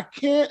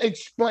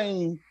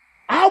explain.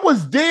 I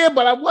was there,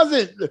 but I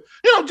wasn't.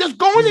 Just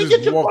going and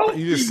get your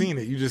groceries. You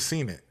just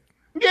seen it.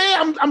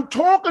 Yeah, I'm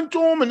talking to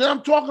him, and then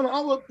I'm talking to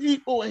other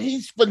people, and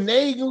he's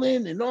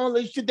finagling and all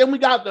this shit. Then we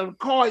got the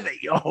car. He's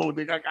like, yo,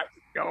 nigga,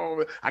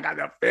 I got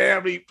the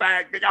family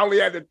pack. Nigga, I only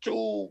had the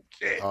tube.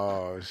 Shit.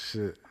 Oh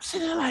shit.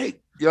 Sitting like,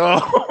 yo,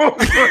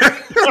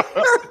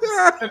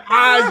 and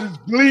eyes is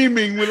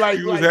gleaming with like.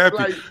 He was happy.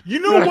 Like, you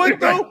know what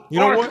though? You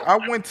know what? I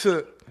went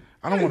to.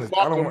 I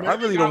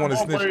really don't want to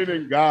snitch.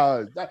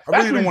 I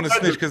really don't want to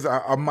snitch because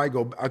I might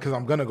go, because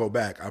I'm gonna go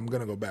back. I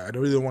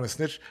really don't want to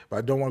snitch, but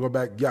I don't want to go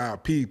back. Y'all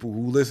people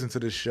who listen to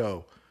this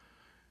show,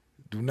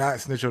 do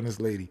not snitch on this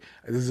lady.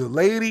 There's a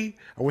lady.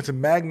 I went to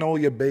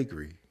Magnolia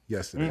Bakery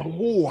yesterday.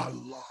 Oh, I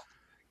love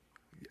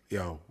it.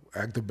 Yo,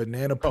 the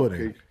banana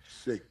pudding. Okay,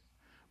 sick.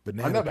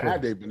 I never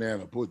had that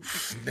banana pudding.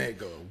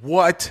 Nigga,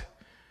 what?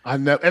 I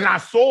never, and I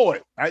saw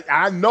it.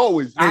 I know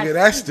it's. Nigga,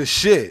 that's the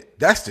shit.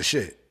 That's the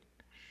shit.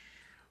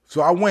 So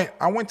I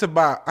went to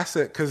buy. I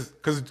said, because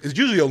it's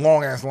usually a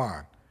long ass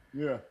line.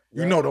 Yeah.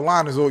 You know the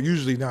line is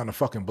usually down the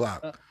fucking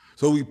block.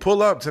 So we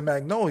pull up to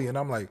Magnolia, and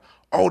I'm like,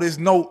 oh, there's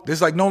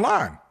like no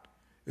line.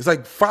 It's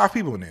like 5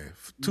 people in there,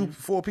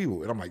 4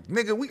 people, and I'm like,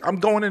 nigga, I'm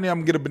going in there. I'm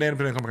gonna get a banana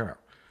pudding. Come out.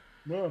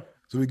 Yeah.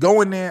 So we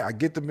go in there. I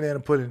get the banana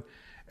pudding,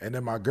 and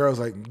then my girl's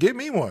like, get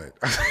me one.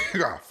 I was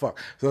like, oh fuck.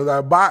 So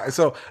I buy.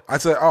 So I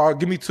said, oh,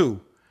 give me 2.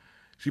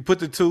 She put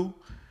the 2.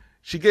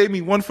 She gave me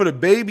one for the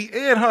baby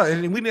and her,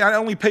 and I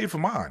only paid for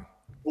mine.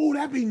 Oh,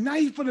 that'd be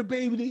nice for the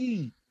baby to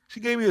eat. She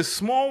gave me a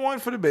small one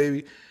for the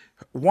baby,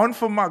 one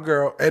for my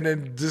girl, and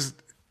then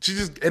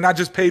I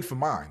just paid for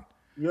mine.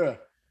 Yeah.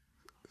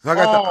 So I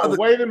got the other.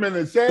 Wait a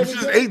minute. It's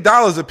just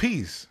 $8 a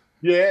piece.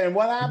 Yeah, and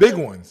what happened? Big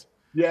ones.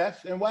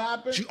 Yes, and what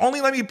happened? She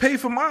only let me pay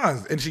for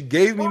mine, and she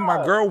gave me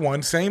my girl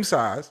one, same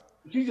size.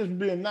 She just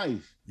being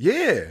nice.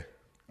 Yeah.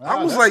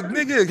 I was like,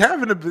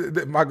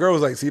 nigga, my girl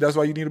was like, see, that's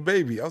why you need a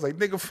baby. I was like,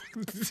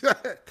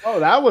 nigga. Oh,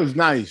 that was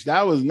nice.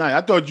 That was nice.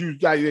 I thought you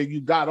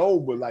got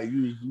over, like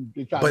you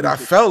but I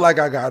felt like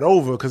I got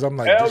over because I'm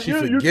like, did she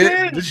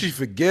forget? Did she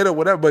forget or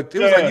whatever? But it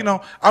was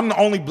like, I'm the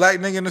only black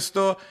nigga in the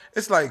store.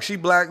 It's like she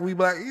black, we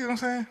black. You know what I'm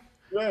saying?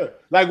 Yeah.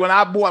 Like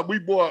when we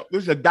bought.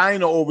 There's a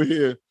diner over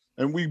here,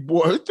 and we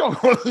bought. It's all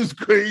this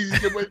crazy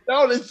shit. But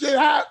all this shit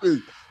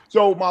happened.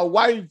 So my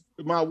wife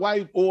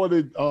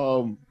ordered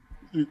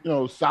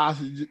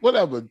sausage,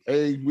 whatever,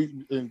 eggs,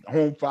 and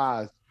home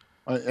fries,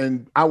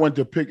 and I went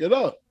to pick it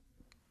up.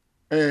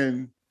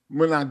 And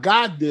when I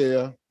got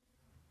there,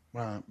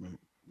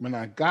 when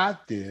I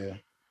got there,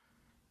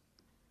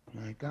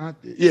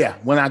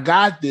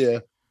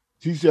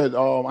 she said,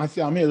 I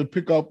said, I'm here to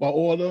pick up an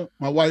order.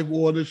 My wife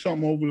ordered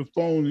something over the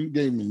phone. He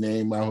gave me the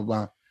name, blah, blah,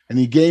 blah. And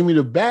he gave me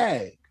the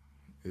bag.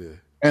 Yeah.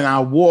 And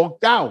I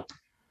walked out.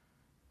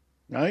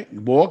 Right?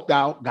 Walked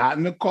out, got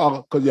in the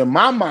car. Because in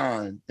my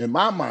mind,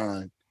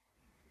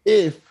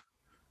 if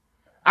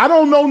I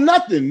don't know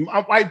nothing,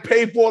 I might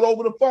pay for it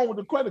over the phone with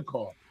a credit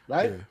card.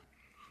 Right? Yeah.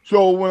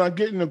 So when I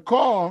get in the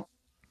car,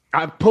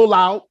 I pull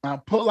out.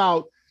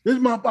 This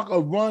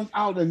motherfucker runs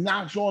out and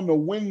knocks on the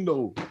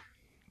window.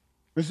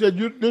 I said,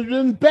 you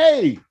didn't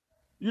pay.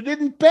 You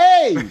didn't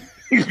pay.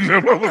 You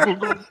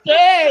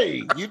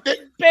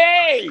didn't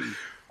pay.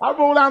 I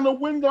rolled down the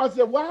window. I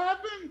said, what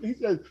happened? He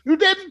said, you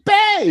didn't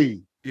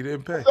pay. You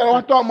didn't pay.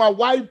 I thought my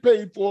wife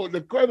paid for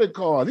the credit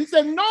card. He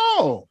said,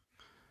 no.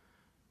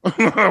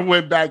 I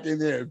went back in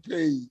there and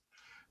paid.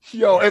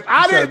 Yo, if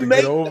I didn't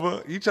make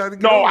over, you tried to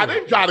get over. No, I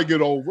didn't try to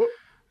get over.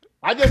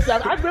 I just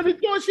said, I really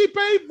thought she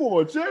paid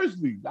for it.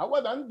 Seriously.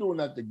 I'm doing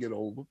that to get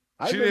over.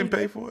 She didn't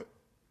pay for it?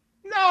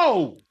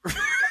 No.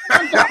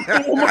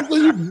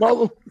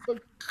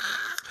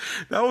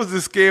 That was the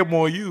scam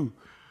on you.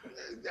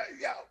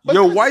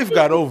 Your wife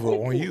got over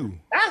on you.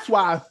 That's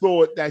why I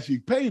thought that she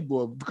paid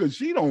for it, because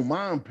she don't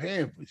mind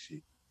paying for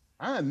shit.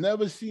 I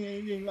never seen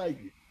anything like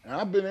it. And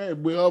I've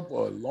been with her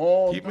for a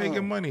long Keep time.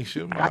 making money.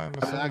 She'll mind.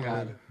 I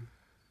got it.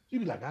 She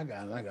be like, I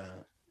got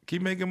it.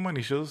 Keep making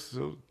money.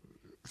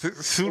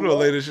 Sooner or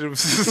later, she'll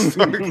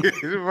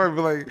might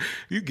be like,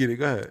 you get it.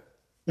 Go ahead.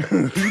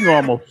 You know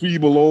I'm a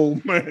feeble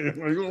old man.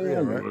 Like,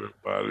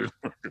 right.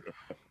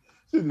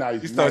 She's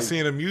nice. You start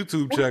seeing them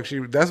YouTube checks.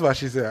 That's why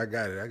she said, I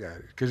got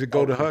it. Because it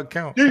go to her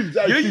account. Your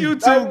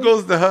YouTube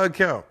goes to her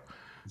account.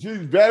 She's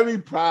very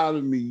proud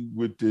of me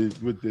with the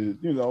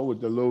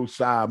little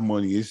side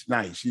money. It's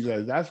nice. She's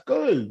like, that's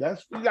good.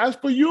 That's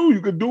for you.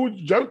 You can do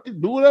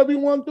whatever you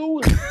want to do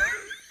with it.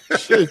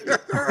 Shit.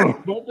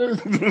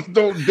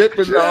 Don't dip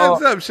in Shit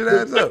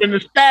adds up. In the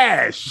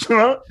stash.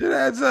 Huh? Shit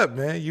adds up,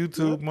 man.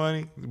 YouTube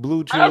money,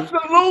 Blue Chew.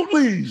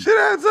 Absolutely. Shit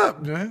adds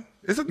up, man.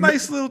 It's a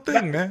nice little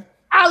thing, man.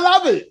 I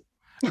love it.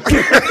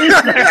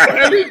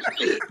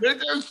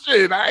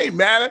 Shit, I ain't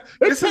mad.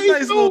 It's a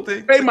nice little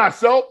thing. Pay my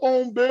cell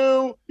phone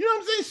bill. You know what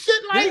I'm saying?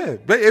 Shit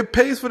like but it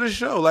pays for the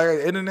show, like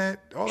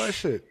internet, all that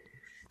shit.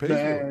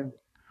 Man,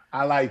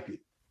 I like it.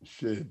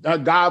 Shit.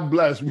 God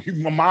bless. We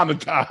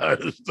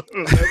monetized.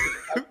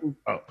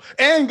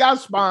 And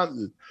got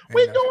sponsors.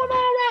 We doing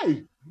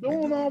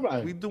all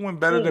right. We doing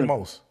better than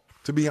most,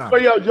 to be honest.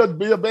 But yo, just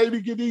be a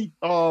baby can eat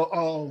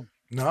no.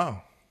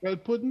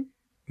 Red pudding?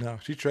 No,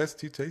 she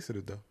tasted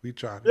it though. We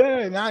tried it.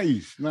 Yeah,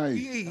 nice.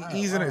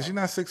 Easing it. She's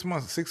not 6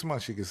 months. 6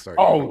 months she can start.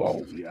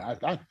 Oh yeah.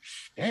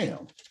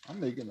 Damn. I'm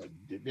making a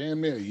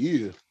damn near a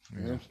year. You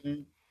know what I'm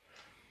saying?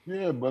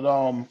 Yeah, but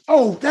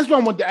that's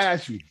what I want to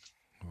ask you.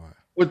 What?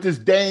 With this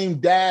Dame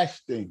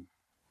Dash thing.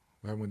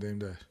 What happened with Dame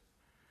Dash?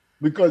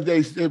 Because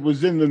it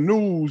was in the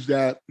news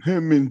that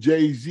him and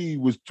Jay-Z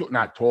was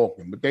not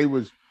talking, but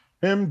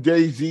him,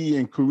 Jay-Z,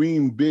 and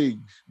Kareem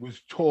Biggs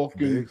was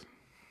talking. Biggs?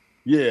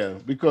 Yeah,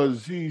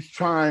 because he's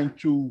trying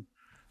to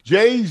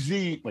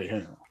Jay-Z. Wait,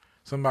 hang on.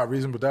 Something about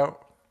Reasonable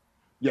Doubt?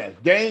 Yes,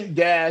 Dame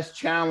Dash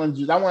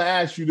challenges. I want to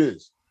ask you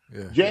this.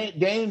 Yeah.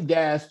 Dame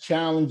Dash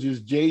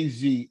challenges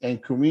Jay-Z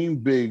and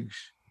Kareem Biggs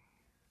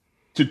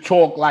to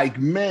talk like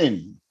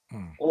men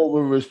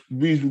over a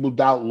Reasonable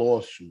Doubt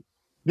lawsuit.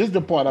 This is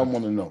the part I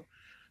want to know.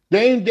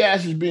 Dame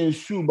Dash is being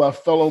sued by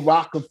fellow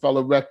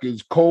Rockefeller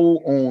Records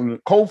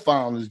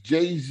co-founders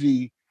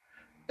Jay-Z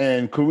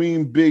and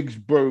Kareem Biggs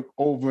Burke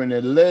over an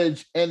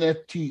alleged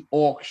NFT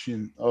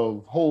auction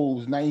of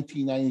Ho's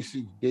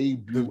 1996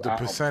 debut the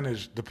album.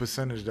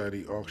 percentage that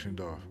he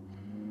auctioned off.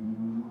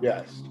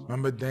 Yes.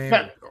 Remember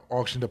Dame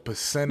auctioned a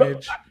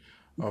percentage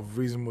of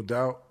Reasonable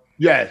Doubt?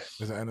 Yes.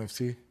 As an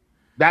NFT?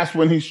 That's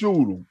when he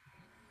sued him.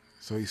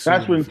 So he sued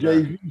That's when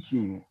Jay-Z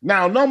sued him.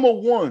 Now, number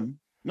one,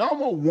 not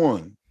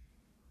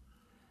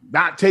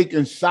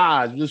taking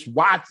sides, just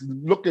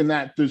looking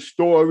at the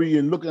story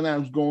and looking at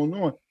what's going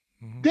on.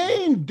 Mm-hmm.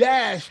 Dame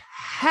Dash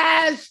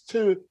has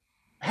to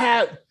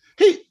have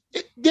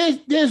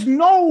there's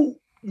no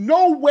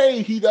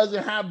way he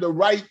doesn't have the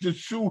right to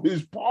sue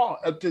his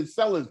part, to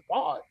sell his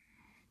part.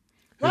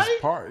 His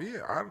part,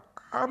 yeah.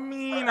 I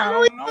mean, I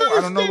don't know. I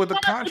don't know what the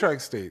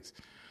contract states.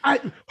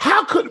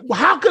 How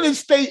could it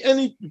state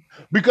anything?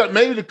 Because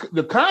maybe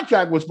the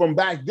contract was from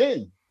back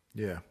then.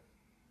 Yeah.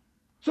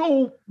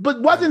 So,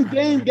 but wasn't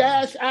Dame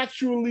Dash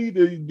actually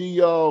the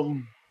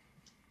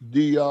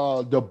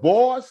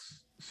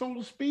boss, so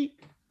to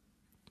speak,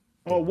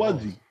 or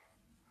was he?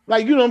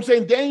 Like, you know what I'm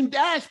saying? Dame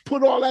Dash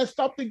put all that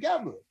stuff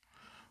together.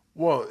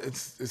 Well,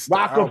 it's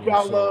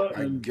Rockefeller. Album,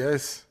 so I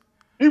guess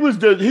he was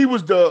the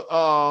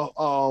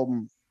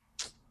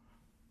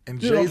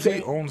and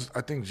Jay-Z owns. I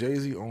think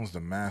Jay-Z owns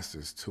the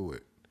masters to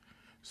it.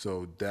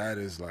 So that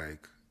is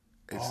like,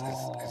 it's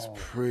Oh.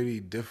 pretty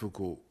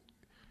difficult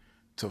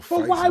to But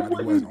fight why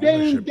somebody who has wouldn't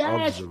Dame ownership of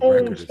Dash the own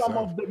record some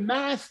itself. of the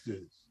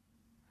masters?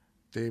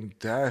 Dame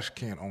Dash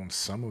can't own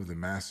some of the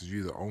masters. You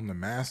either own the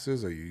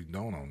masters or you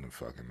don't own the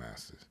fucking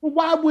masters. But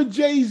why would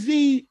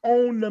Jay-Z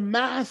own the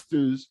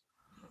masters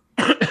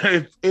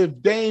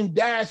if Dame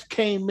Dash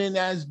came in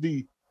as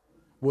the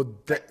Well,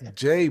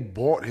 Jay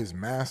bought his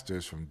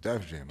masters from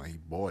Def Jam. Like he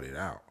bought it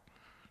out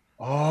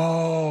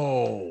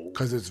oh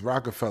because it's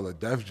Rockefeller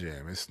Def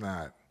Jam. It's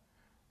not.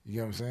 You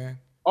know what I'm saying?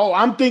 oh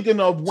I'm thinking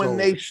of when So-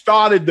 they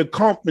started the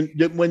company.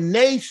 When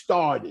they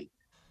started,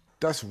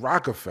 That's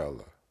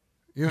Rockefeller.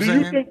 You know what do I'm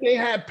you saying? think they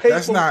had paper?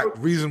 That's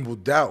not Reasonable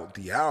Doubt,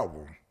 the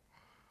album.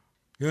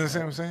 You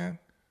understand what I'm saying?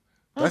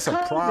 That's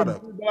a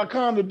product. But I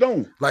kind of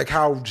don't. Like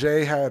how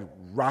Jay had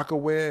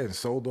Rockaware and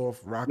sold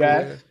off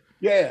Rockaware.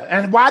 Yeah.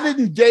 And why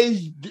didn't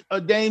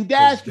Dame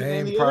Dash get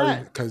any of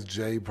that? Because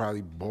Jay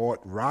probably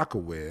bought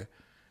Rockaware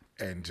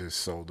and just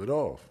sold it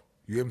off.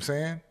 You know what I'm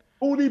saying?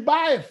 Who did he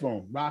buy it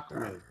from?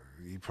 Rockaway.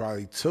 He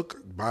probably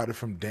bought it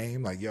from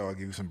Dame. Like, yo, I'll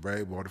give you some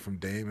bread. Bought it from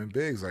Dame and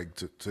Biggs. Like,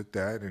 took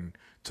that and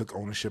took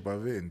ownership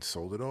of it and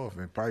sold it off.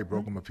 And probably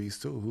broke him a piece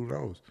too. Who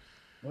knows?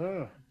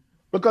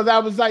 Because I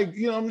was like,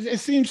 it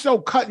seems so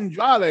cut and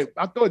dry. Like,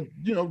 I thought,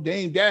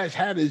 Dame Dash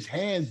had his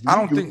hands. I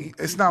don't think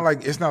it's not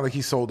like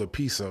he sold a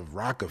piece of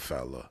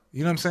Rockefeller.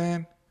 You know what I'm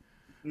saying?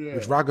 Yeah.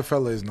 Which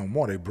Rockefeller is no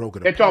more. They broke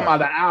it They're apart. talking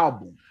about the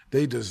album.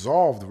 They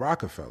dissolved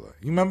Rockefeller.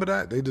 You remember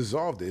that? They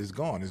dissolved it. It's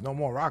gone. There's no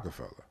more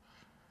Rockefeller.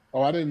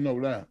 Oh, I didn't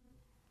know that.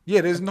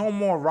 Yeah, there's no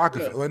more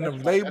Rockefeller. Yeah, When the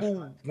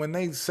label, when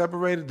they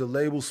separated, the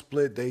label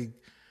split. They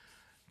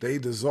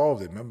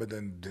dissolved it. Remember?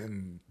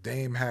 Then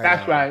Dame had.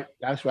 That's right.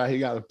 That's right. He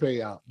got a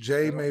payout.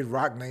 Jay made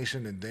Rock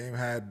Nation, and Dame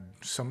had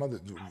some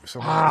other.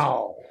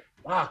 Wow,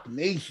 Rock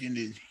Nation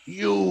is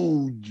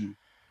huge.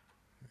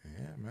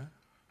 Yeah, man.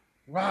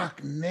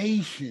 Rock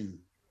Nation.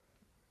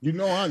 I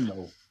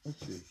know.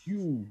 That's a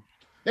huge.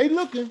 They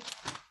looking.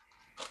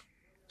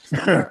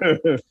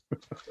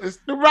 It's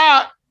the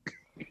Rock.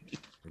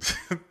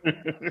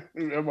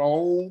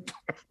 Oh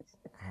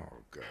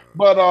God.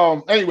 But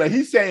anyway,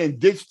 he's saying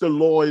ditch the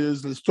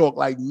lawyers. Let's talk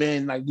like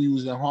men, like we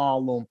was in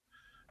Harlem.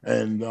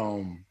 And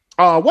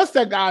what's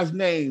that guy's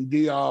name?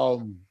 The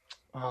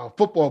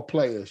football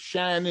player,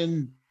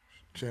 Shannon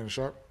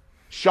Sharp.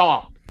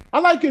 I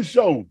like his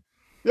show.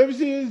 You ever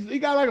see his? He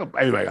got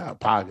like anyway, got a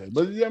podcast.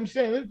 But you know what I'm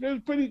saying?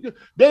 It's pretty good.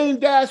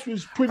 Dame Dash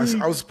was pretty.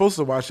 I was supposed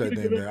to watch that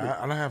Dame Dash.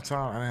 I don't have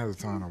time. I didn't have the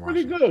time to watch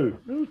pretty it. good.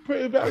 It was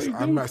pretty very good.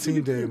 I'm not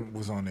seeing Dame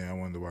was on there. I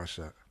wanted to watch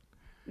that.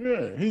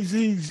 Yeah, he's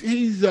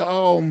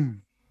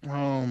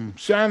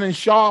Shannon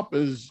Sharp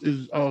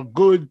is a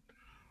good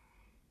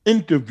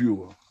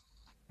interviewer.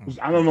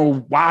 I don't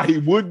know why he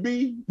would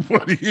be,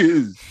 but he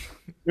is.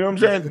 You know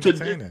what I'm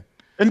saying?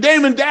 And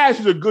Damon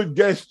Dash is a good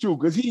guest too,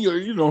 because he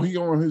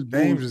on his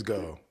Dame just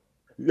go.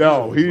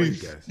 Yo,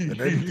 he's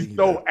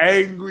so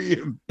angry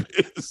and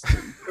pissed.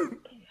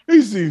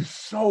 He seems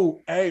so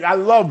angry. I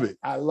love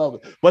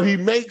it. But he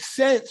makes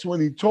sense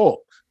when he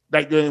talks.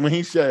 Like when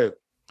he said,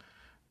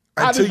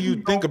 until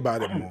you think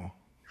about it more.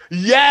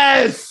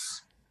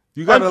 Yes.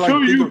 You gotta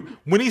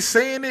when he's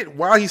saying it,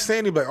 while he's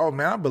saying it, like, oh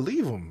man, I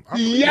believe him.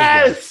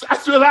 Yes,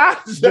 that's what I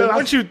said. But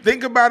once you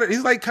think about it,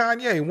 he's like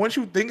Kanye. Once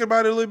you think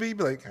about it a little bit, you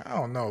be like, I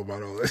don't know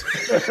about all this.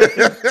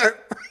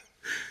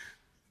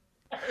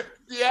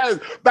 Yes,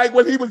 like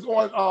when he was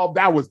on,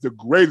 that was the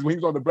greatest. When he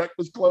was on the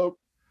Breakfast Club,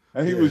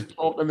 and he was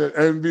talking to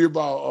Envy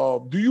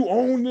about, do you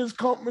own this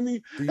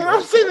company? And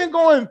I'm sitting there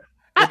going,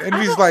 and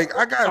he's like,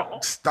 I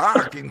got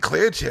stock in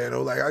Clear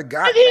Channel. Like I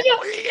got, and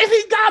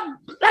he got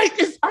like,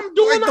 I'm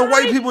doing like the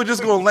white people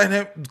just gonna let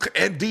him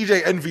and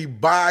DJ Envy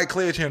buy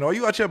Clear Channel. Are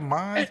you out your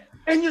mind?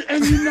 And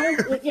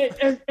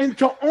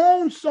to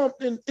own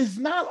something is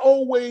not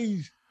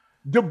always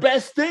the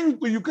best thing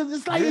for you, because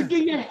it's like it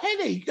gives you a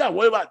headache. You gotta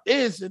worry about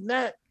this and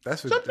that.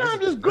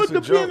 Sometimes it's good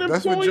to be an employee.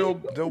 That's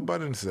what Joe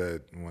Budden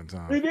said one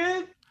time. He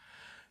did?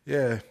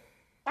 Yeah.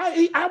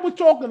 I was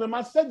talking to him.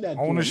 I said that.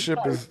 Ownership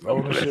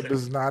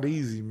is not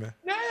easy, man.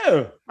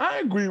 Yeah, I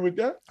agree with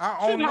that. I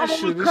own this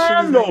shit. This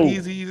shit isn't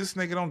easy. This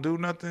nigga don't do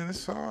nothing.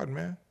 It's hard,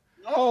 man.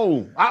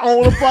 Oh, I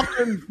own a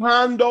fucking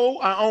condo.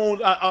 I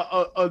own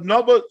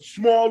another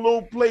small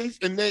little place,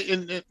 it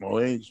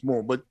ain't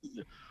small, but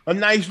a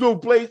nice little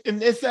place,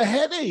 and it's a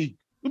headache.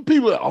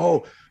 People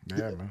are,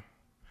 yeah, man.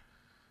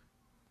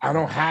 I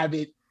don't have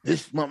it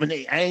this month, and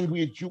they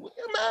angry at you. What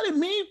you mad at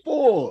me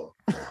for?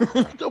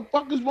 What the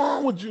fuck is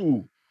wrong with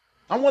you?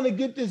 I want to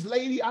get this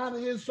lady out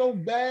of here so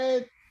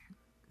bad.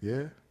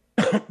 Yeah.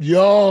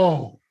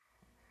 Yo.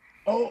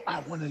 Oh, I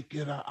want to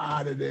get her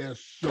out of there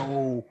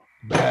so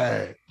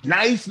bad.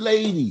 Nice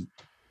lady.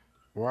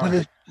 Wow.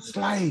 But it's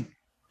like,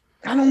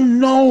 I don't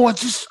know. I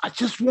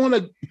just want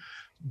to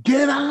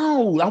get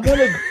out. I want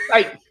to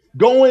like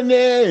go in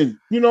there and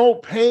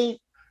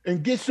paint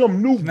and get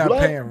some new blood. Not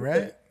paying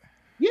rent.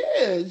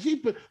 Yeah,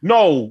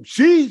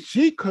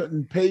 she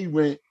couldn't pay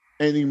rent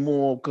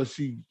anymore because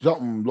she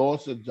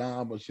lost her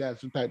job or she had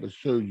some type of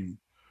surgery.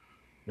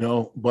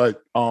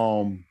 But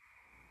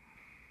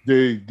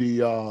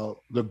the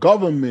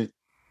government,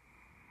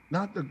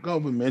 not the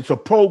government, it's a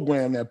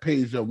program that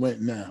pays their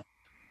rent now.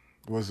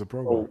 What's the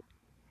program? So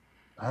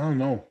I don't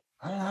know.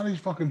 I don't know how these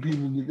fucking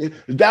people get.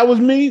 If that was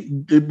me,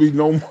 there'd be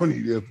no money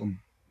there for me.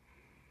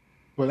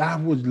 But I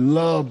would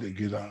love to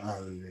get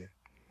out of there.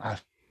 I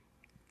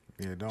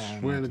Don't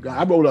swear to God,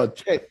 I wrote a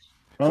check.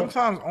 Huh?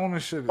 Sometimes owning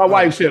shit. My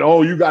wife said,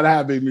 "Oh, you gotta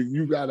have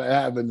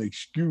an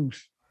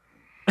excuse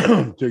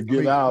to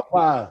get out."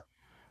 Why?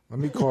 Let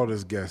me call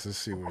this guest. Let's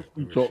see what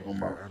you talking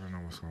about. I don't know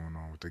what's going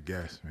on with the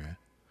guest, man.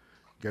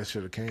 Guest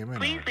should have came in.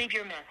 Please leave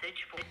your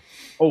message.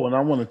 Oh, and I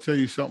want to tell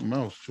you something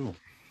else too.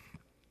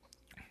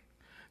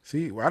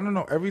 See, I don't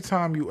know. Every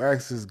time you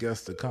ask this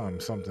guest to come,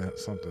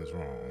 something's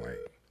wrong.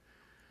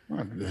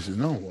 Like, this is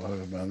no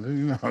water about it.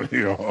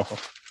 You know.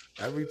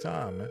 Every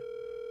time, man.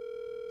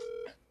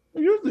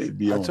 Usually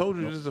be I told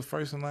you this is the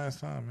first and last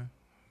time, man.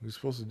 We're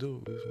supposed to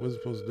do. We're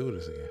supposed to do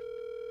this again.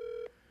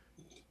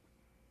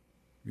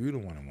 You the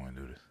one that want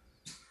to do this.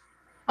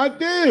 I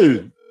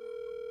did.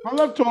 I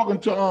love talking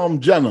to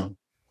Jenna.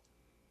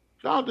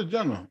 Shout out to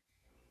Jenna.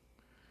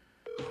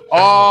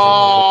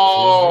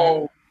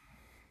 Oh.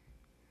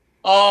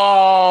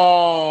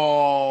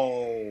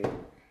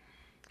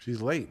 She's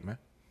late, man.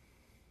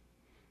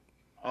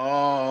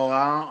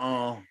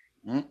 I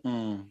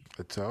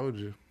told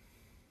you.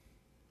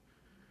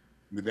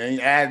 It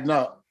ain't adding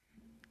up.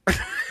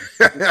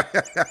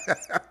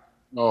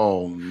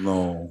 Oh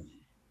no.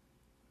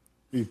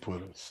 He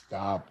put a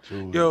stop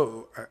to it.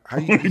 Yo,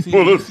 he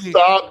put a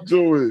stop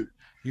to it.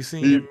 You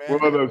seen him, man? He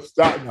put a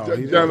stop. No,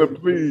 Jenna,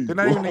 please. They're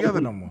not even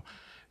together no more.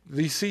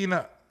 You seen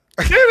her?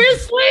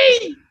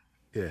 Seriously?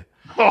 Yeah.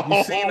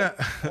 You seen her?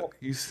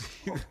 You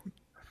seen?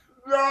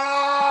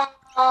 No.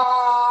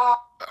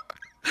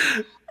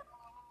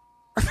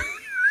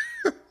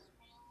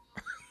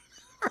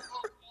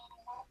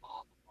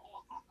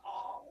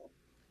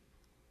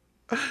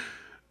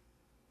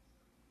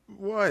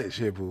 What,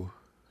 Shibu?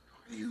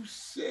 Are you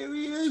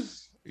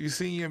serious? You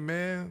seen your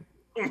man?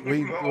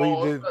 We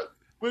did.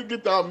 We'll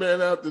get that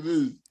man after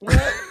this. What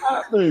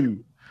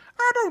happened?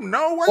 I don't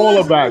know.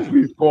 Call her back,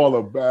 please. Call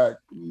her back,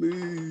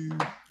 please.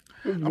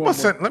 I'm gonna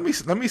send. Let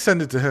me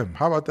send it to him.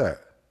 How about that?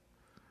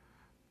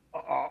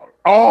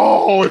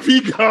 Oh, if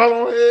he got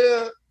on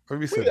here, let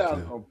me send it to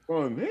him.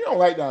 Fun. He don't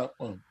like that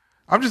fun.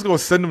 I'm just gonna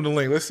send him the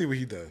link. Let's see what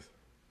he does.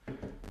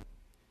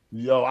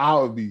 Yo, I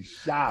would be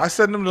shocked. I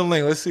send him the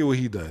link. Let's see what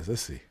he does.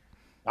 Let's see.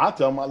 I'll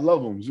tell him I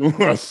love him. Soon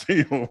as I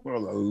see him, I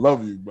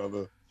love you,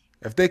 brother.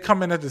 If they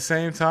come in at the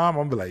same time,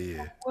 I'm gonna be like,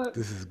 yeah,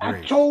 this is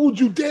great. I told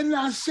you, didn't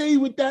I say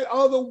with that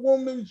other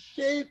woman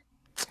shit?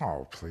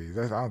 Oh, please.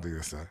 I don't think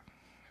that's that.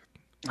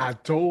 I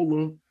told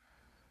him.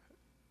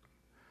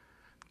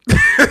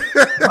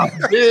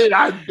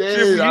 I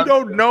did. You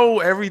don't know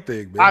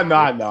everything, man.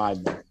 I know.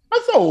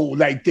 That's all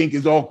think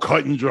it's all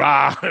cut and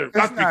dry.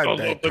 That's not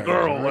that the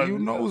girl. Who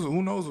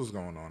knows what's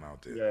going on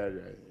out there? Yeah.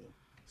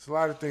 It's a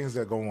lot of things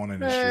that go on in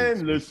the streets.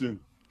 Man, listen.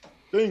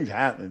 Things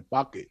happen.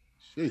 Fuck it.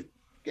 Shit.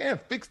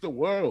 Can't fix the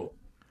world.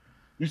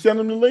 You send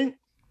him the link?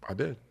 I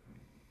did.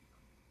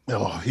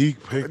 Oh, he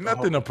picked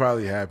nothing will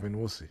probably happen.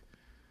 We'll see.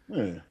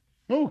 Yeah.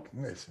 Oh,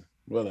 listen.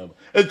 Whatever.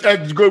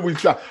 It's good we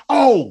try.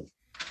 Oh,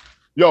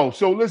 yo,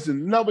 so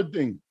listen, another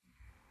thing.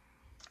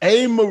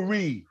 A.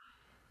 Marie,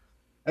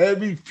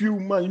 every few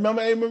months, you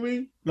remember A.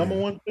 Marie? Number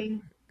one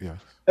thing? Yeah.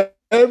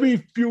 Every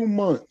few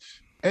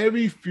months,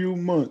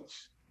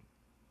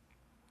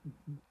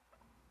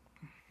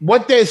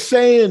 what they're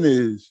saying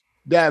is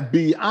that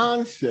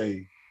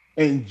Beyonce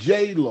and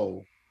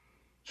J-Lo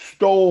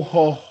stole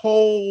her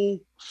whole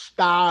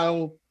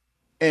style,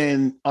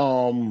 and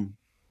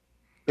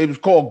it was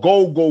called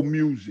Go-Go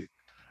Music.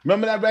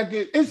 Remember that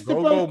record? It's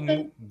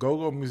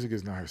Go-Go music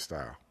is not her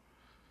style.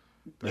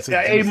 That's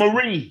A.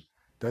 Marie.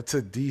 That's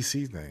a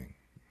DC thing.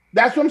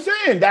 That's what I'm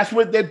saying. That's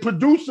what the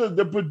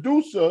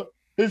producer,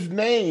 his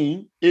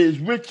name is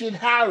Richard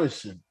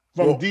Harrison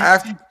from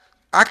DC.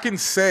 I can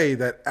say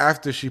that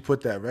after she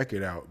put that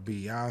record out,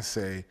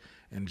 Beyonce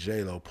and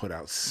J-Lo put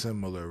out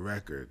similar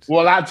records.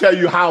 Well, I'll tell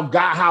you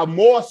how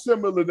more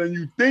similar than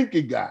you think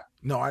it got.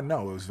 No, I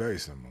know. It was very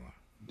similar.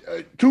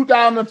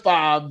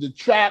 2005, the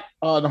track,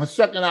 her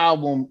second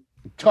album,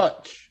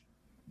 Touch.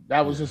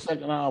 That was her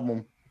second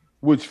album,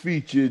 which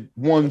featured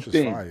One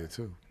Thing. Fire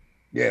too.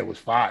 Yeah, it was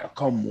fire.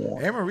 Come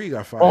on. Anne Marie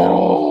got fired.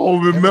 Oh,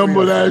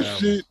 remember that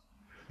shit?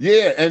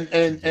 Yeah, and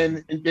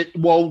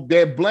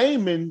they're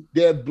blaming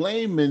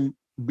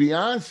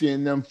Beyonce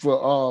and them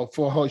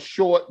for her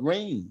short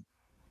reign.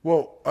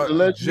 Well,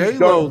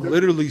 J-Lo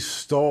literally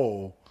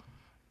stole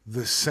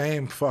the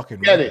same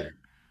fucking record. It.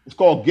 It's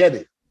called Get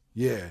It.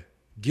 Yeah.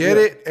 Get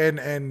It and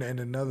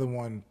another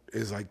one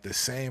is like the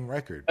same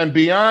record. And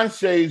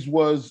Beyonce's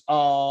was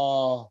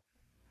the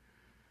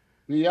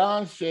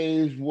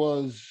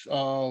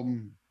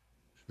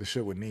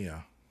shit with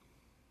Nia.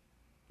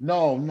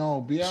 No,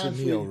 Beyonce.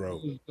 Nia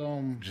wrote.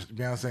 Just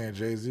Beyonce and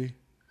Jay-Z.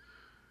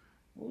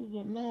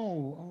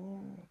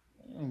 No.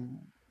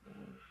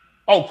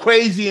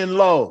 Crazy in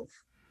Love.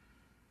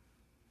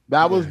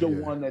 That was the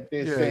one that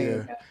they're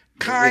saying.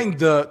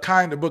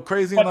 Kinda, but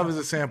Crazy in Love is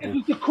a sample.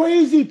 It's the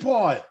crazy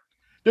part.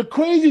 The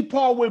crazy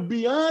part with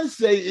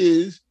Beyonce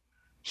is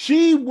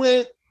she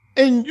went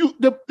and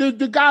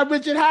the guy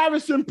Richard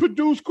Harrison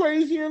produced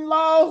Crazy in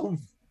Love.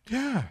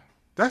 Yeah.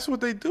 That's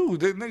what they do.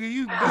 This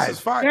is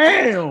fine.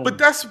 Damn. But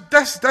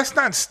that's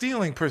not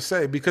stealing per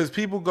se, because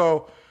people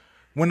go,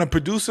 when a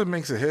producer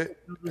makes a hit,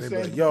 they be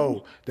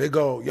like, they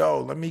go,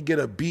 let me get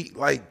a beat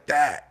like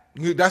that.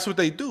 That's what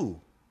they do.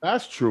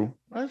 That's true.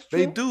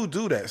 They do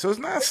that. So it's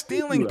not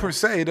stealing per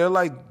se. They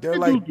like do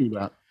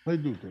that. They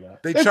do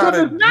that. They try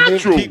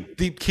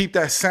to keep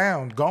that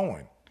sound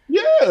going.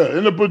 Yeah,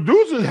 and the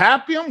producer's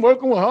happy. I'm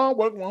working with her,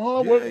 working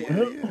with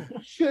him.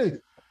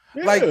 Shit.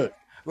 Yeah.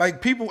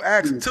 Like people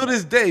ask, to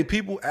this day,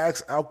 people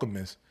ask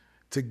Alchemist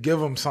to give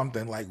them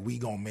something like "We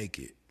Gonna Make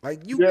It."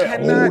 Like you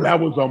cannot. Oh, that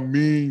was a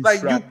mean.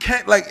 Like track. You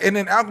can't and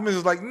then Alchemist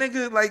is like,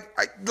 nigga, like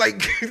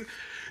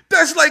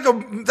that's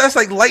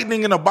like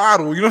lightning in a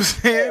bottle. You know what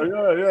I'm saying?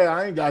 Yeah.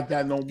 I ain't got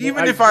that no more.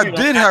 Even if I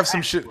did have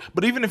some shit,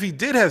 but even if he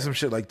did have some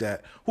shit like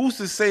that, who's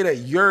to say that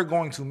you're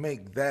going to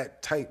make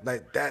that type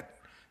that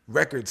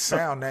record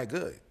sound that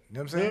good? You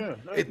know what I'm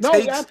saying? Yeah. It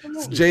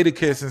takes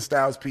Jadakiss and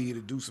Styles P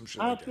to do some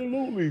shit.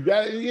 Absolutely.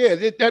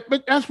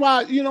 But that's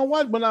why, you know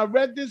what? When I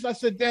read this, I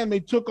said, damn, they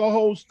took a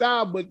whole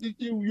style, but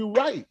you're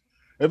right.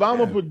 If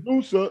I'm a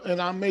producer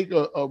and I make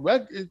a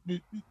record,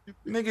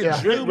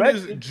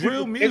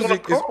 drill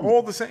music is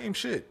all the same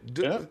shit.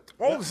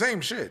 All the same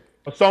shit.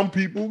 Some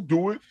people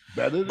do it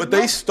better than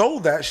they stole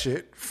that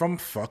shit from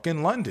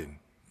fucking London.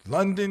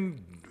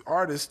 London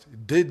artists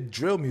did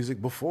drill music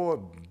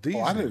before these.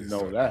 I didn't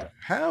know that.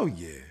 Hell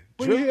yeah.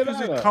 Drill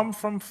music come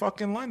from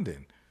fucking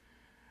London.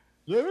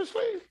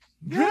 Seriously?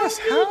 Yes,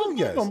 hell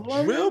yes.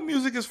 Drill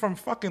music is from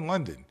fucking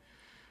London.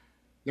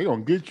 They're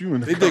gonna get you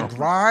in the They did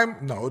grime.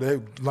 No,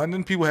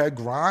 London people had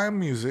grime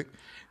music.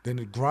 Then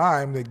the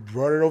grime, they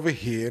brought it over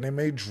here and they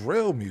made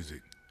drill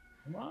music.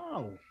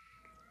 Wow.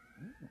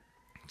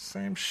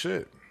 Same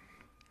shit.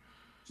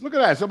 Look at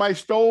that. Somebody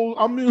stole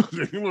our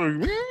music.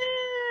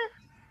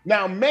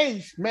 Now,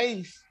 Mace.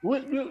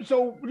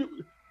 So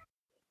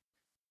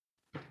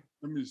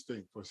let me just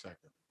think for a second.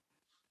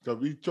 So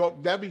we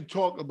talked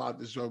about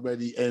this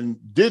already, and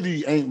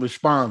Diddy ain't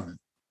responding.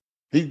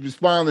 He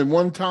responded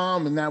one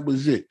time, and that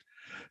was it.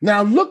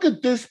 Now look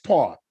at this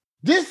part.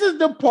 This is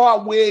the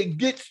part where it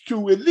gets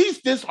to, at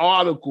least this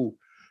article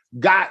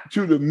got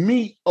to the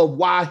meat of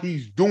why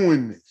he's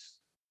doing this.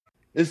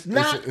 It's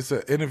not. It's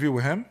an interview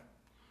with him.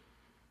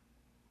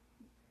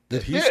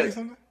 Did he say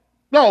something?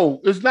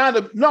 No, it's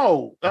not.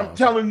 No, I'm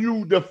telling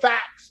you the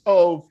facts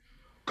of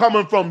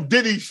coming from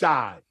Diddy's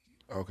side.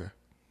 Okay.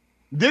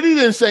 Diddy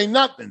didn't say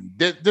nothing.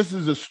 This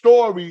is a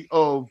story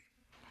of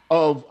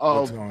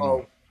what's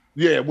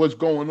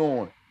going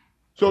on.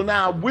 So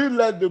now we're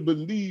led to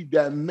believe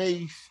that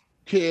Mace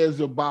cares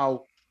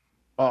about.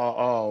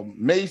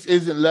 Mace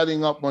isn't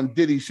letting up on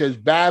Diddy. Says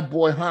Bad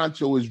Boy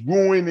Honcho is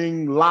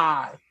ruining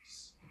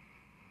lives,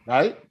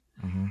 right?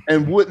 Mm-hmm.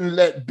 And wouldn't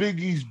let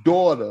Biggie's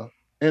daughter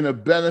in a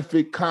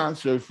benefit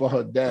concert for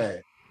her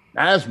dad.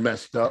 That's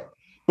messed up.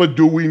 But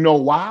do we know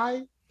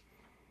why?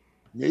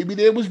 Maybe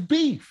there was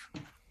beef.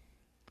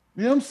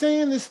 You know what I'm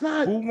saying? It's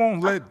not. Who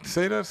won't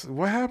say that?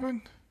 What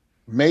happened?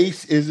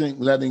 Mace isn't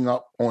letting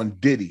up on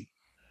Diddy.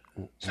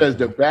 Says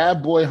the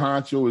Bad Boy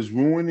Honcho is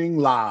ruining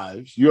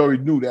lives. You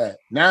already knew that.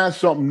 Now it's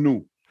something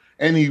new.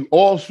 And he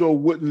also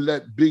wouldn't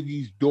let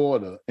Biggie's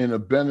daughter in a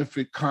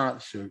benefit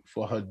concert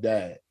for her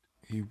dad.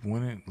 He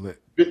wouldn't let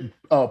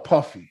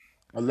Puffy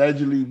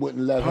allegedly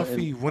wouldn't let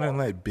Puffy wouldn't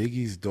let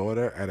Biggie's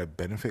daughter at a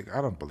benefit.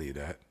 I don't believe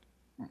that.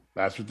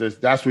 That's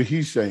what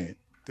he's saying.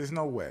 There's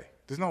no way.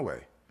 It's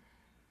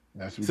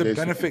a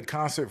benefit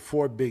concert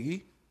for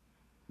Biggie.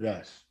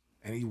 Yes.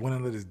 And he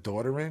wouldn't let his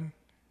daughter in.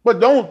 But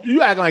don't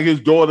you act like his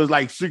daughter's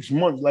like 6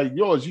 months like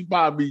yours. She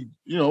probably,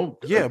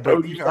 Yeah,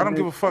 but I don't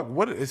give a fuck.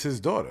 What is his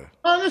daughter?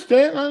 I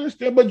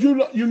understand. But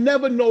you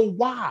never know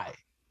why.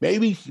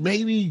 Maybe,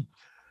 you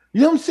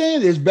know what I'm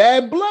saying? There's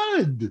bad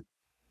blood.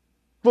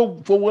 For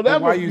whatever.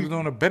 But why are you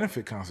doing a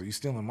benefit concert? You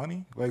stealing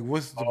money? Like,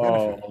 what's the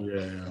benefit? Oh,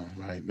 yeah,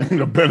 right.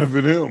 The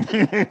benefit him.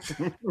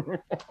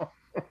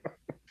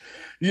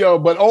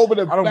 But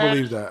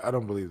I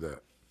don't believe that.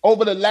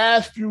 Over the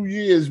last few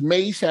years,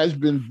 Mace has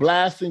been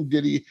blasting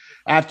Diddy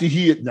after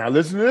now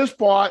listen to this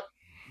part.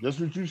 That's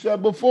what you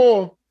said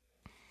before.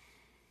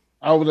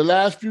 Over the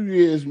last few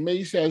years,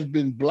 Mace has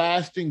been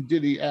blasting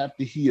Diddy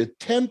after he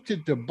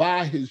attempted to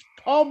buy his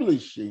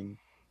publishing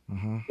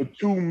for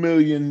 $2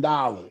 million.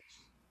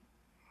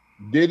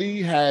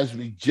 Diddy has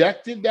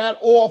rejected that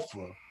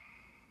offer,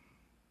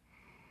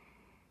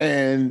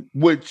 and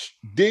which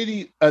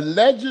Diddy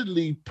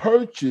allegedly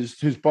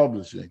purchased his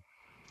publishing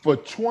for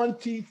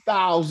 $20,000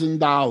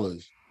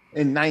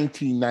 in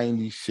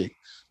 1996.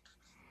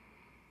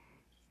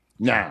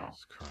 Now,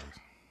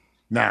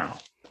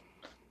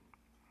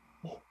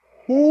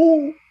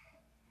 who?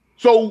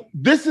 So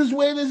this is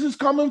where this is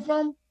coming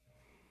from?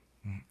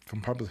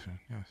 From publishing,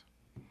 yes.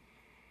 You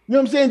know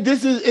what I'm saying?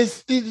 This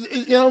is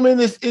you know what I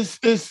mean?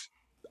 It's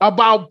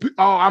about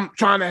I'm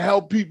trying to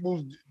help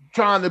people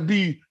trying to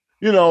be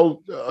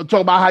talk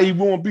about how he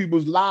ruined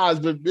people's lives,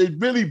 but it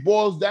really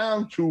boils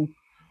down to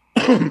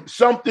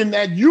something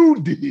that you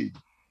did.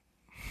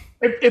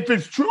 If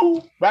it's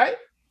true, right?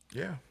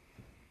 Yeah.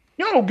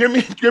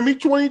 Give me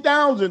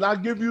 20,000. I'll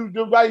give you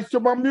the rights to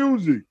my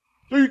music.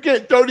 So you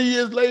get 30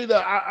 years later,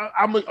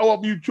 I'm gonna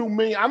owe you $2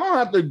 million. I don't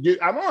have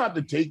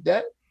to take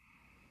that.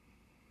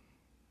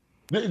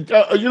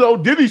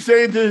 Diddy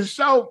saying to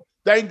himself,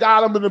 thank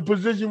God I'm in a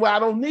position where I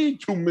don't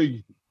need $2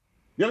 million.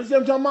 You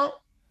understand what I'm talking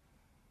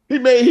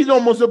about? He's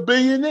almost a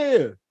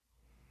billionaire.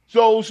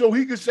 So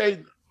he could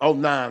say, oh,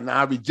 nah,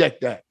 I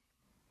reject that.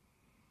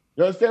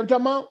 You understand what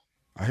I'm talking about?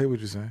 I hear what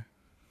you're saying.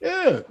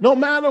 Yeah. No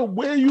matter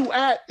where you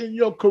at in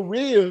your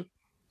career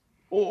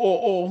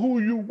or who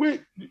you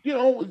with,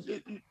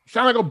 it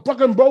sound like a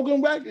fucking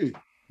broken record.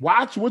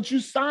 Watch what you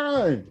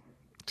sign.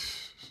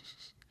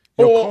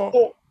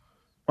 Huh?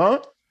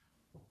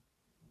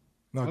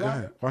 No, go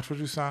ahead. Watch what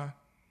you sign.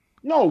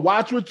 No,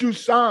 watch what you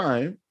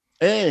sign,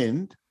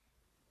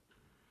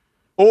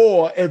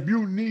 or if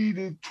you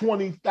needed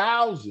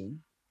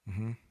 20,000,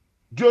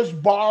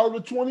 just borrow the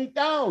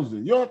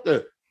 20,000. You don't have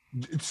to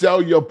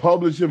sell your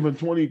publishing for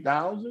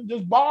 20,000.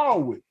 Just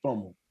borrow it from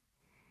them.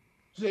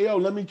 Say, yo,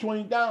 let me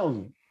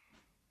 20,000.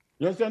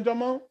 You understand what I'm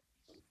talking about?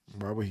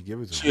 Why would he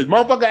give it to Shit,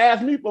 motherfucker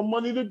asked me for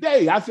money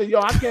today. I said,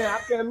 yo, I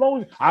can't loan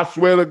you. I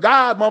swear to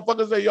God,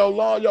 motherfucker say, yo,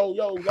 Lord,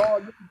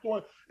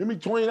 give me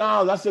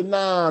 $20. I said,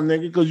 nah,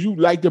 nigga, because you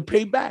like to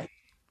pay back.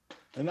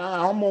 And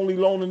I'm only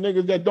loaning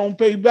niggas that don't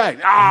pay back.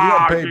 You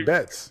don't pay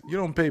bets. You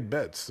don't pay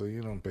bets, so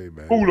you don't pay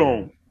back. Who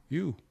don't?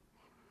 You.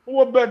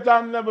 What bets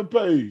I never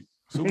paid?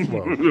 Super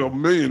Bowl. $1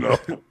 million.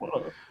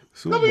 Because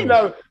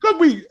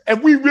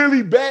if we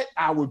really bet,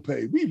 I would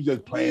pay. We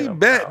just playing. We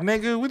bet,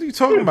 nigga. What are you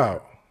talking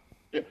about?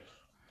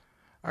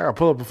 I gotta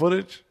pull up the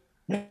footage.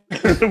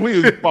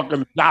 We was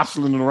fucking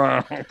jostling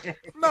around.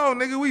 No,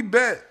 nigga, we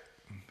bet.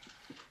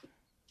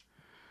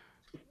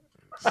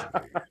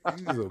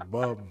 He's a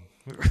bum.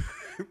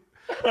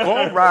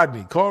 Call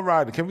Rodney.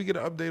 Can we get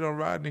an update on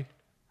Rodney?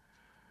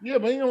 Yeah,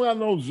 but he don't got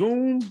no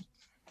Zoom.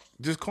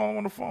 Just call him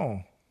on the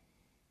phone.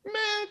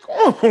 Man,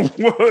 come on.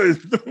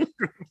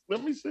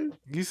 Let me see.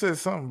 He said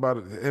something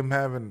about him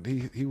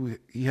having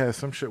he had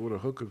some shit with a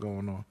hooker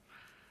going on.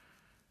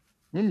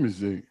 Let me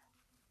see.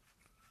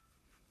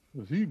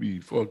 Cause he be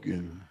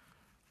fucking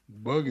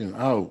bugging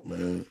out,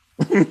 man.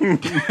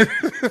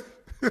 The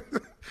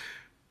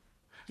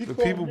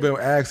people been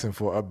asking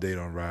for an update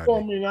on Rodney.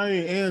 Called me and I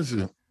ain't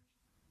answer.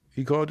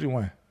 He called you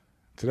when?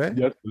 Today?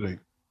 Yesterday.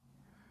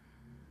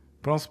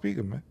 Put on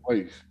speaker, man.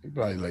 Wait, he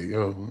probably like,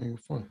 yo, ain't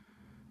fun.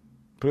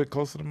 Put it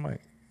close to the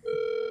mic.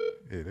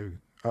 Yeah, there we go.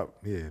 Up.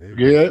 Yeah, there we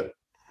go.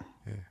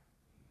 Yeah.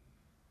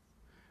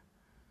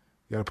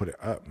 You gotta put it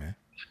up, man.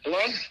 Hello?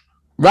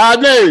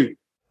 Rodney.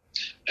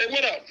 Hey,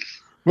 what up?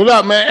 What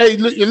up, man? Hey,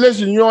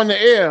 listen, you're on the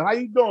air. How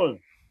you doing?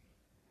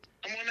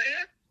 I'm on the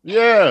air?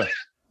 Yeah.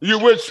 You're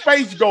with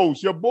Space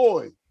Ghost, your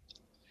boy.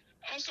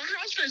 Oh, so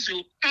how's Space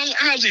Ghost?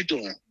 How's he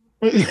doing?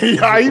 He's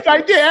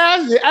right there.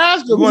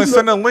 Ask him. You want to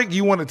send a link?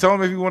 You want to tell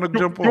him if you want to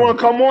jump on? You want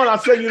to come on? I'll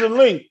send you the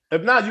link.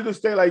 If not, you can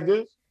stay like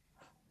this.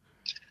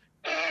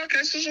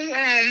 Okay, so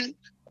I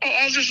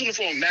was just on the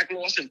phone, Mac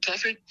Lost and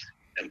Tuffy.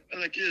 And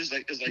it's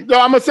like.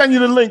 No, I'm gonna send you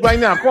the link right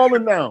now. Call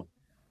it now.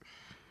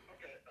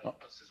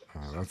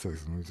 I'll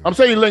text him. I'm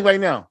sending you the link right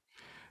now.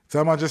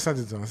 Tell him I just sent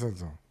it to him.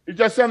 He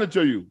just sent it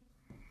to you.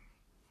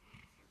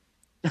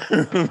 He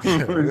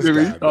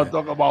start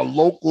talking about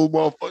local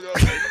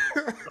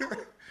motherfucker.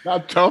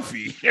 Not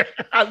Tuffy.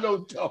 I know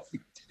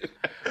Tuffy.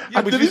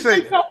 Yeah, but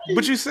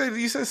you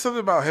said something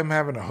about him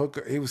having a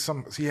hooker. He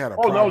had a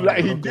problem. Oh no,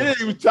 he did.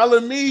 He was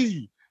telling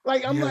me.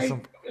 Like I'm like,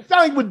 it's not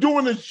like we're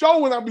doing a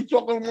show and I'll be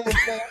talking on the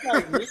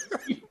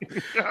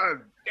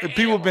phone. If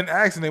people have been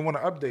asking, they want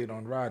an update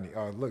on Rodney.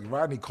 Look,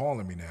 Rodney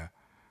calling me now.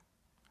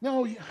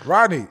 No, yeah.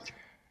 Rodney.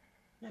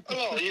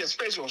 Oh yeah,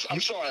 Space Ghost.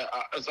 I'm sorry.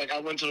 It's like I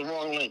went to the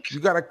wrong link. You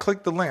gotta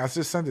click the link. I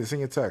just sent it.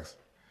 Send your text.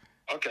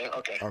 Okay.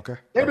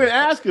 They've been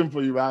asking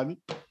for you, Rodney.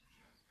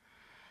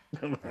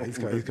 He's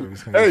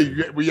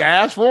hey, we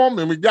asked for him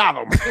and we got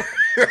him.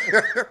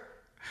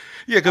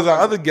 Yeah, because our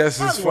other guest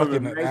is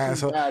fucking an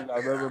asshole.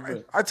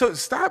 I told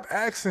stop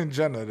asking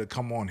Jenna to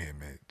come on here,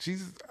 man.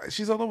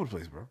 She's all over the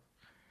place, bro.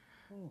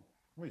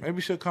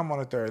 Maybe she'll come on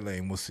the third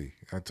lane. We'll see.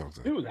 I talk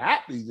to her. He was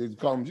happy to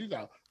come. She's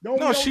out.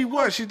 No, she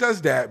was. She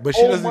does that, but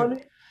she doesn't.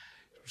 Money?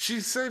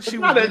 She said she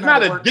was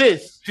not a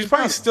diss. She's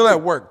probably still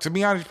at work. To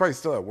be honest, she's probably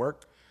still at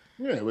work.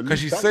 Yeah, because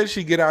she said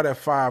she'd get out at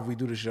 5. We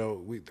do the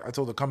show. I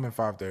told her come in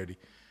 5:30.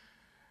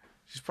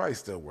 She's probably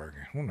still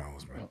working. Who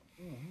knows, man?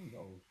 Who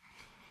knows?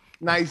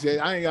 Nice.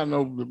 I ain't got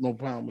no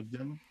problem with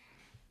them.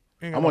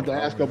 I want to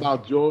ask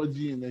about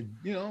Georgie and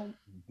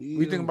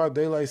We think about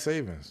daylight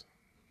savings.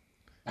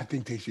 I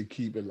think they should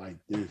keep it like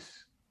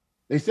this.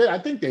 They said I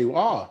think they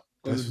are.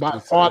 It's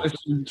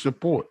bipartisan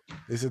support.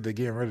 They said they're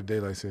getting rid of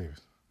daylight savings.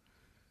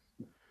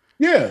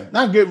 Yeah,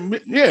 not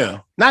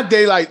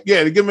daylight.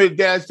 Yeah, they're getting rid of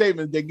daylight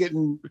savings. They're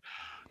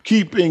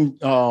keeping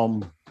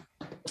what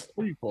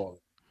do you call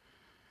it?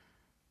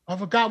 I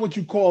forgot what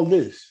you call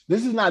this.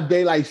 This is not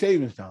daylight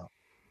savings time.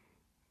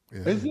 Yeah.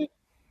 Is it?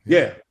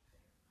 Yeah.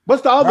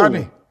 What's the other Rodney.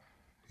 one?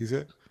 He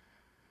said.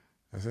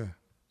 That's it.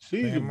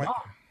 See Damn, you, Mike.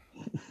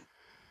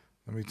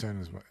 Let me turn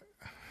this mic.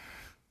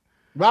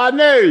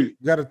 Rodney.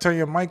 You got to turn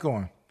your mic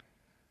on.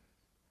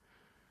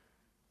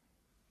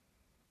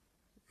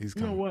 He's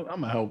You know coming. what?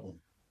 I'm gonna help him.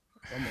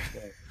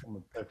 I'm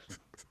gonna text him.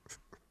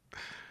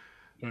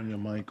 Turn your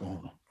mic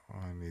on. Oh,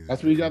 I need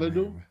That's his what you gotta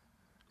information. do?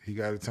 He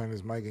got to turn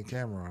his mic and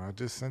camera on. I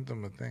just sent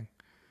him a thing.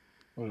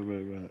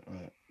 Wait.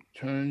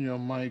 Turn your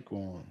mic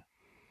on.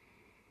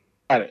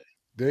 Got it.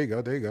 There you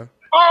go. There you go.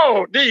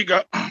 Oh, there you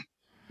go.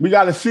 We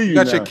gotta see you. You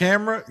got now. your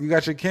camera? You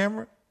got your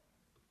camera?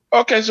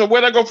 Okay, so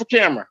where'd I go for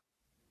camera?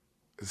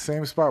 The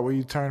same spot where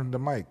you turn the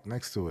mic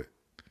next to it.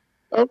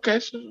 Okay,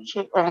 so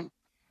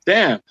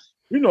damn.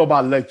 You know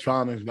about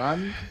electronics,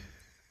 Rodney.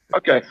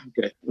 Okay.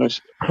 Let me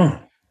see. This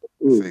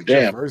Ooh, ain't your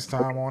damn. first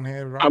time on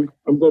here, right?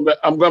 I'm going back.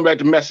 I'm going back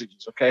to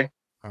messages. Okay,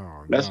 Oh,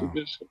 no.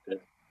 messages.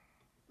 Okay.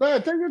 Go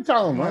ahead, take your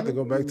time, You have to man.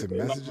 go back to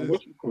messages.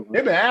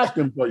 They've been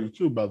asking for you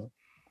too, brother.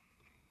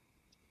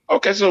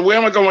 Okay, so where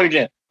am I going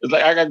again? It's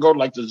like I gotta go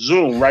like to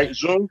Zoom, right?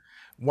 Zoom.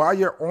 While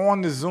you're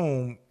on the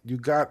Zoom, you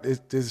got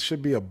it. There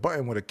should be a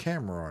button with a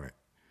camera on it.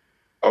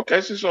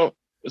 Okay, so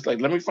it's like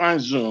let me find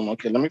Zoom.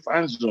 Okay, let me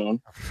find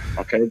Zoom.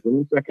 Okay, give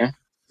me a second.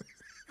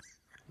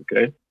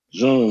 Okay,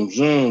 Zoom.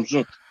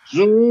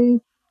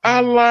 I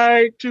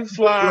like to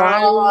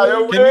fly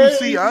away. Can you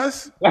see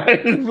us?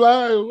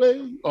 Fly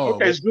away. Oh,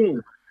 Okay,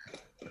 Zoom.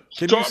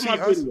 Can you Start see my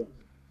us? video.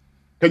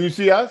 Can you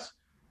see us?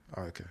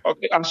 Oh, okay.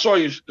 Okay, I saw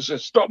you. It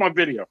says start my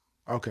video.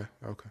 Okay.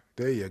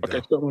 There you go.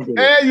 Okay, start my video.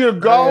 There you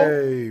go.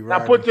 Hey, Now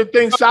Rodney. put your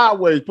thing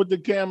sideways. Put the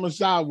camera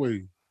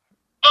sideways.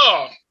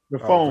 Oh,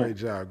 The Oh, phone. great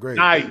job. Great.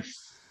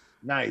 Nice.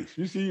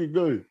 You see, you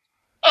good.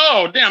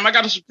 oh, damn! I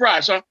got a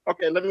surprise, huh?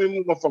 Okay, let me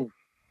move my phone.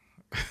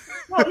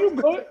 No, you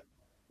good.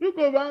 You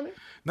good, Rodney.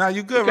 Now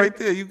you good Okay. right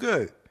there. You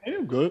good. Hey,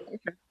 you good.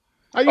 Okay.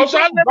 How you Oh, so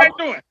how's doing, everybody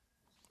brother? doing?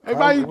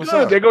 Everybody What's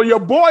good. up? There go your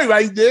boy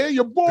right there.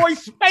 Your boy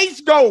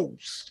Space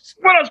Ghost.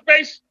 What up,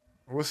 Space?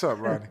 What's up,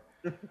 Rodney?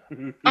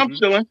 I'm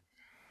chilling.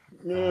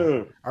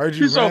 Yeah. I heard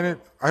you So- ran it.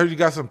 I heard you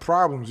got some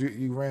problems.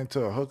 You ran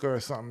to a hooker or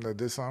something that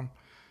did something.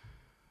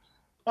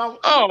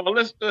 Oh,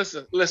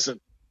 listen.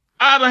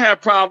 I don't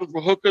have problems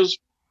with hookers.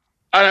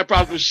 I don't have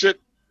problems with shit.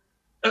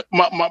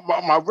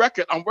 My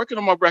record, I'm working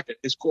on my record.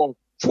 It's called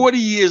 40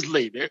 Years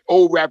Late. An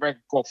old rap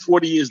record called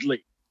 40 Years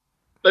Late.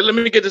 Let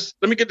me get this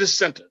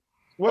center.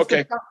 What's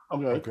Okay.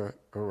 Okay. Okay.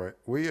 All right.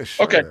 Where your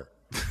shirt Okay. at?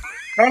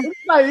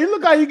 He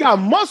look like he got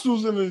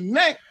muscles in his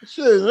neck.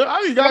 Shit.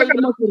 How you got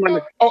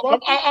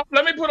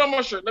Let me put on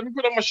my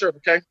shirt.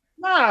 Okay.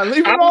 Nah,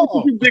 leave it I don't on.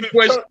 want you big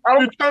boys. I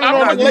don't turn it I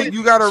on. don't Nah, like-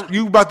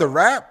 you about to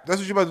rap? That's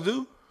what you about to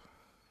do?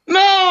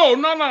 No.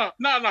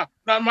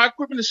 My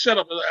equipment is set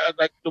up.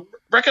 Like the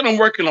record I'm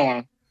working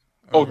on.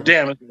 Oh, Okay.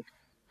 damn it.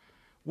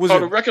 Was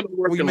The it? record I'm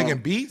Were you working making on.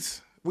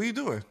 beats? What are you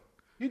doing?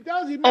 He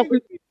does. He Oh,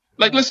 makes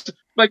like listen,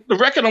 like the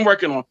record I'm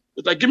working on.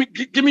 It's like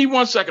give me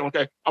 1 second,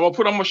 okay? I'm gonna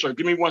put on my shirt.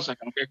 Give me 1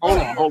 second, okay? Hold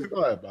on. Go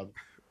ahead, brother.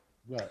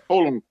 Go ahead.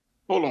 Hold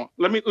on.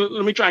 Let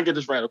me try and get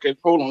this right, okay?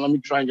 Hold on. Let me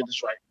try and get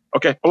this right.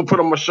 Okay, I'm gonna put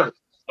on my shirt.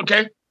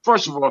 Okay.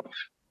 First of all,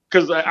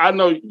 because I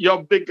know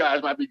y'all big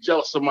guys might be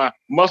jealous of my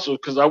muscle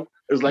because I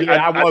was like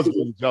I was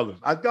getting jealous.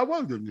 I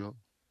was getting jealous.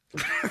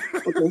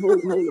 Okay,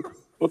 hold on.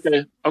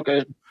 Okay.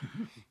 Okay.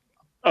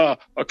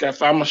 I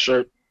found my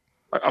shirt.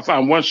 I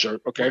found one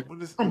shirt. Okay.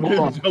 What is, I'm Hold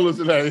on. getting jealous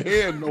of that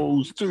hair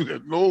nose too.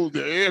 That nose,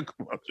 the hair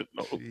come out your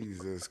nose.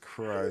 Jesus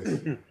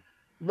Christ.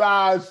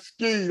 Rod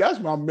Ski, that's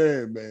my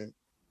man.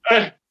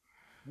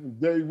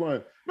 Day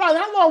one. Rod,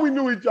 how long we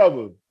knew each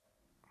other?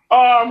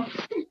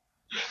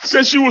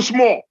 Since you were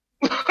small.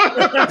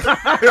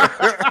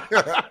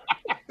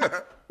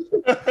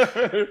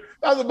 That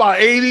was about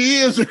 80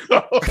 years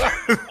ago.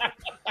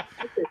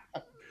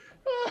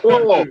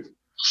 Oh.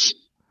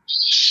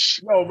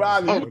 No,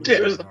 Rodney. Oh,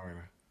 damn.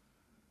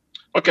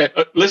 Okay.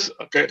 Listen.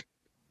 Okay.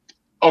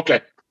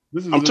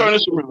 This is I'm turning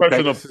this around. pressing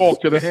Okay? a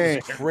fork to the This hand.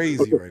 is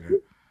crazy right now.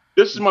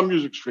 This is my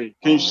music screen.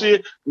 Can you see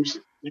it? You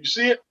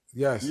see it?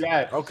 Yes.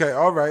 Yes. Okay.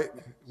 All right.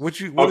 What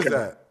is Okay.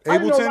 that? I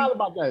know a lot Ableton?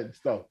 about that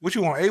stuff. What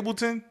you want?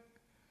 Ableton?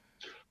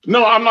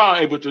 No, I'm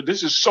not able to.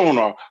 This is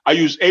Sonar. I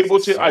use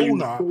Ableton. I use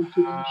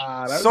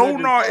Sonar. That's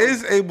Sonar nigga-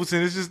 is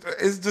Ableton.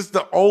 It's just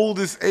the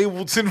oldest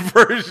Ableton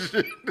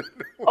version.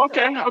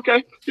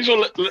 Okay.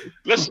 So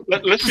let's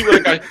see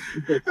what I got.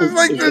 It's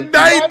like the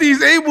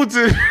 90s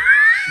Ableton.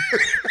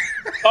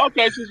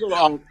 Okay, so it's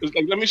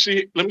like, let me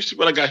see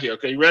what I got here.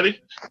 Okay, you ready?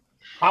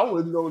 I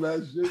wouldn't know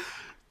that shit.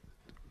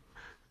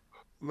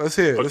 Let's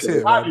hear it. Let's hear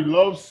it. Rodney Rodney.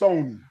 loves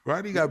Sony.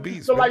 Rodney got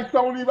beats. So man. like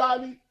Sony,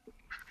 Rodney?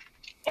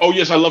 Oh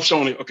yes, I love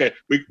Sony. Okay,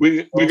 we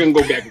can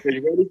go back. Okay,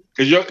 you ready?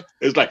 Because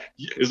it's like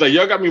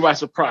y'all got me by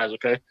surprise.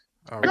 Okay.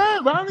 All right. Yeah,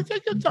 Rodney,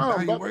 take your Now time.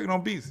 you brother. working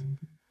on beats.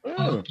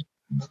 Yeah.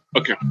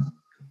 Okay.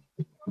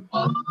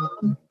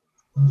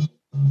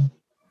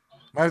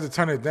 Might have to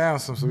turn it down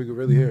some so we can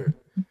really hear it.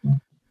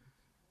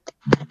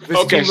 If it's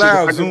Okay, too so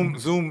loud, I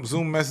can-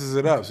 Zoom messes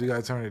it up. So you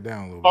gotta turn it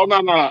down a little bit.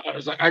 Oh no.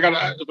 It's like I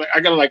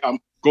gotta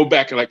go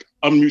back and like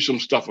unmute some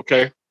stuff.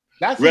 Okay.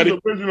 That's Ready? his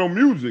original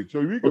music,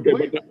 so you can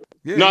play it.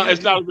 Yeah, No, yeah,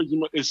 it's not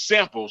original. It's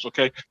samples.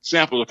 Okay,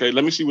 samples. Okay,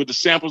 let me see what the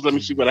samples. Let me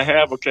see what I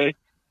have. Okay,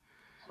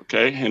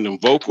 and then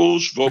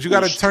vocals. But you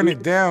got to turn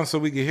it down so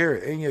we can hear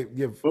it, and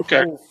your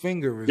Okay. whole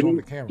finger is on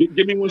the camera.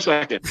 Give me 1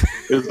 second.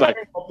 It's like,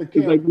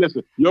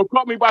 listen, you'll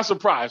caught me by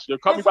surprise. You'll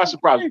caught me by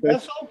surprise. Okay?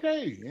 That's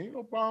okay. Ain't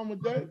no problem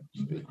with that.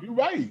 You're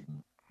right.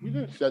 We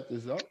didn't set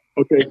this up.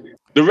 Okay.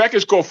 The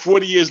record's called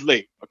 40 Years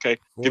Late. Okay.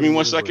 40 Give me 1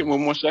 years second. late.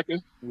 1 more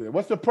second. Yeah.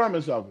 What's the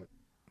premise of it?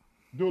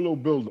 Do a little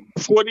build-up.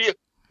 40.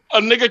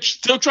 A nigga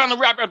still trying to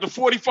rap after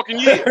 40 fucking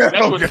years.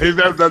 That's what. Okay,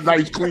 that's a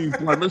nice, clean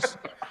premise.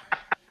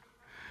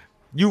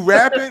 You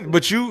rapping,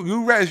 but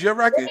you rap. Is your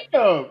record?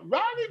 Yeah,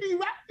 Ronnie be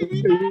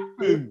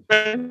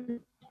rapping.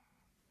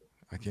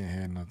 I can't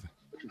hear nothing.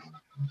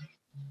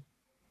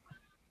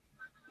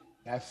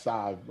 That's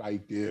side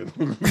right there.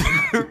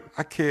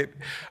 I can't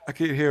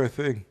hear a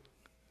thing.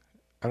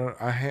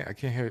 I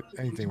can't hear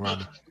anything,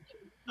 Ronnie.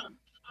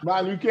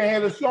 Ronnie, you can't hear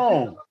the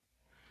song.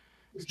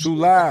 It's too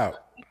loud.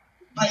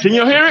 Can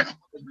you hear it?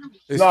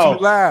 It's No. too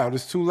loud.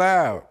 It's too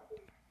loud.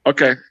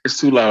 Okay. It's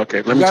too loud. Okay.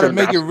 Let You me gotta turn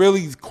make it down.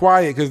 really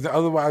quiet because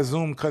otherwise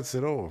Zoom cuts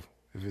it off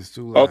if it's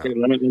too loud. Okay.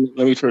 Let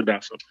me turn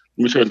down some.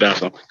 Let me turn down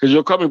some. Because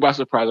you'll caught me by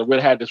surprise. I would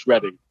have had this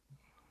ready.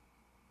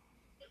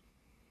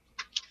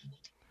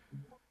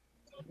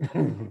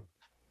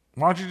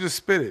 Why don't you just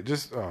spit it?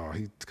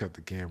 He cut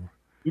the camera.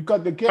 You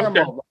cut the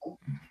camera off.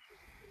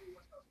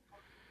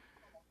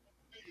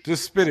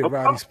 Just spit it,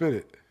 Ronnie. Spit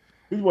it.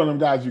 He's one of them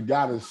guys you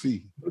gotta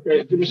see.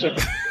 Okay. Give me a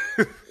second.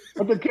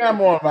 Put the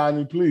camera on,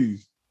 Ronnie,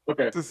 please.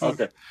 Okay. This is-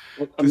 Okay.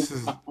 This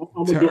is I'm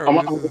gonna do.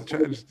 terrible. This is a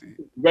tragedy.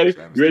 Ready?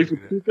 You ready for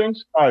 2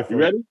 things? All right, You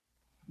ready?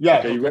 Yeah.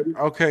 Okay. You ready?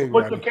 Okay,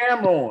 Put the Ronnie.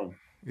 camera on.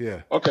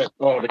 Yeah. Okay.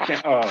 Oh, the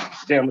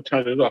camera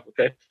turned it off.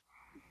 Okay.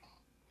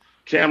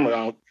 Camera.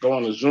 I'll go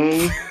on the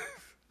Zoom.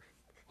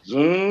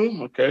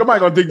 Zoom. Okay. Somebody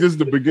gonna think this is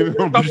the beginning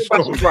of the Caught me by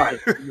show. surprise.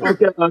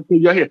 Okay.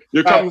 You're here.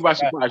 You're caught me by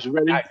surprise. You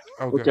ready?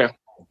 Okay.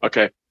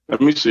 Okay. Let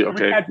me see.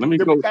 Okay. Let me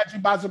Did go. we catch you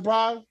by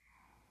surprise?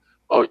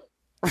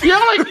 Yeah,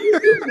 like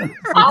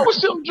I was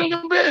still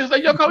drinking beer. It's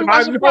like y'all caught me by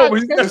I know, surprise.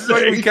 but It's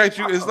like we catch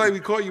you. It's like we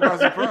caught you by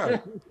surprise.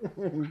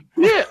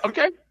 Yeah.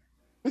 Okay.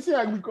 It seems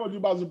like we caught you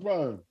by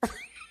surprise.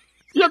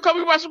 Y'all caught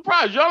me by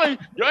surprise. Y'all ain't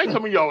tell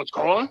me y'all was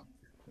calling.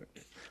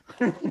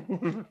 That's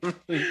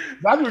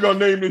what we're gonna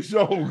name this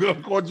show.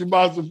 Caught you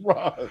by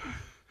surprise.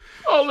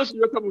 Oh, listen,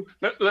 you're coming.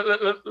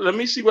 Let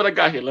me see what I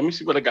got here. Okay,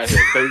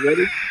 you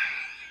ready?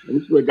 Let me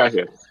see what I got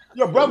here.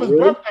 Your brother's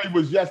birthday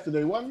was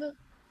yesterday, wasn't it?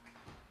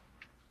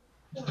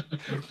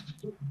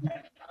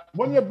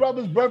 Wasn't your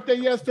brother's birthday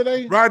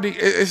yesterday? Rodney,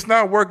 it's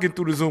not working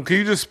through the Zoom. Can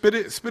you just spit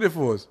it? Spit it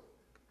for us.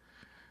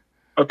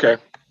 Okay.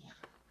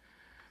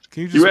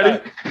 Can you just You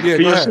ready? Yeah, Can go you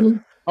ahead.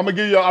 listen? I'm gonna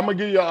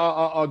give you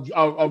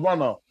a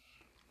runner.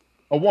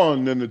 A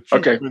 1 and a 2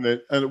 Okay.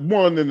 and a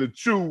 1 and a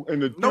 2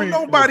 and a 3. No,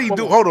 nobody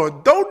do. Hold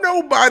on. Don't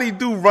nobody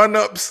do run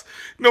ups.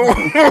 No.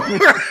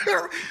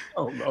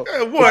 Oh, no.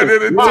 1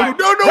 and a 2. Right.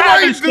 Don't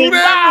nobody do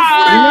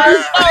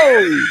that.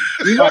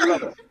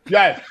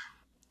 Yes.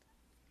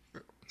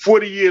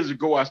 40 years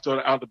ago, I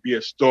started out to be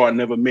a star. I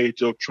never made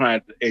joke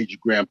trying to age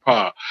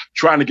grandpa,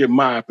 trying to get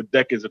mine for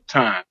decades of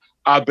time.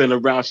 I've been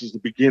around since the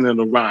beginning of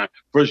the rhyme.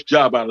 First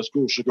job out of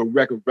school, shook a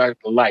record back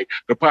to light.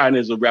 The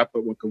pioneers of rap,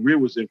 but when career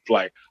was in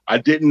flight, I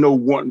didn't know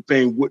one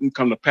thing wouldn't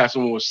come to pass.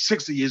 When I was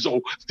 60 years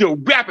old, still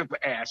rapping for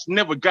ass.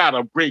 Never got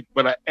a break,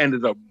 but I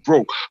ended up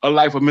broke. A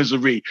life of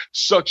misery,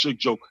 such a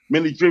joke.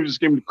 Many dreams just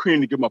gave me the cream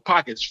to get my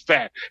pockets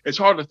fat. It's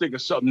hard to think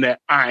of something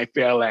that I ain't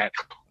fail at.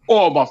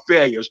 All my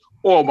failures,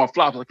 all my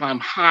flops, I climb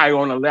high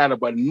on the ladder,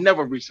 but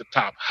never reach the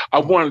top. I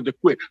wanted to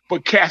quit,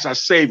 but cash I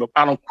save up.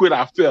 I don't quit,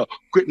 I fail.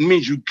 Quitting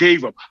means you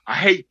gave up. I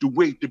hate to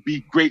wait to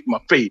be great, my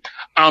fate.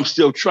 I'm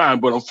still trying,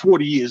 but I'm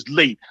 40 years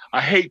late. I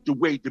hate to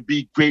wait to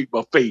be great,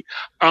 my fate.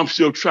 I'm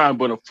still trying,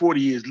 but I'm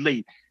 40 years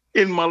late.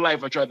 In my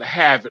life, I tried to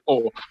have it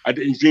all. I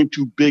didn't dream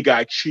too big,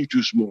 I achieved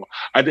too small.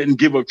 I didn't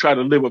give up, try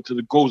to live up to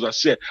the goals I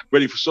set.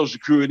 Ready for Social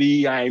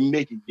Security, I ain't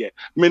making yet.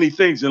 Many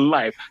things in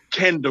life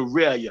can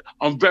derail you.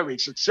 I'm very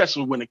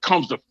successful when it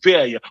comes to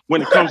failure.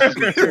 When it comes to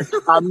success,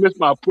 I missed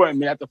my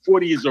appointment after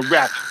 40 years of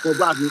rap. For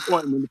rising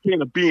ointment, the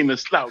pain of being a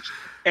slouch.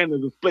 And the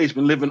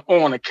displacement, living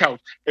on a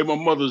couch in my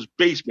mother's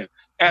basement.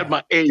 At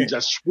my age, I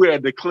swear,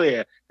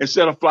 declare,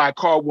 instead of fly a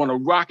car, want a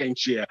rocking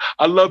chair.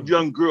 I love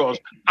young girls,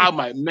 I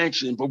might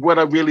mention, but what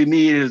I really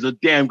need is a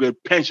damn good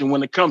pension.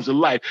 When it comes to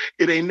life,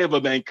 it ain't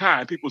never been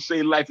kind. People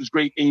say life is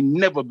great, ain't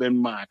never been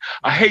mine.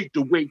 I hate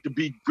to wait to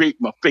be great,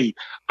 my fate.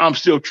 I'm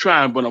still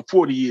trying, but I'm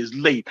 40 years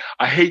late.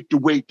 I hate to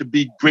wait to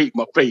be great,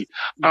 my fate.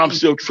 I'm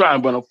still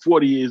trying, but I'm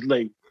 40 years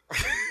late.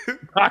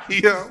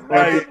 Yeah,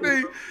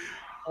 Rodney.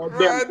 I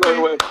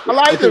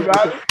like it,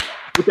 right?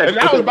 Okay. And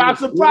that was by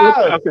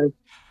surprise. Okay.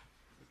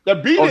 The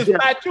beat is yeah.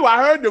 fat too.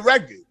 I heard the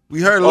record.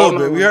 We heard a little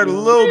bit. We heard a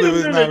little bit.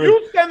 It's not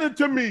You send it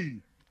to me.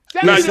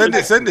 No, it to send me.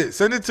 it. Send it.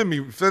 Send it to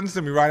me. Send it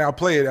to me, Rodney. I'll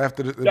play it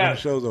after when the Yes.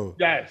 show's over.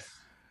 Yes.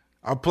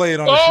 I'll play it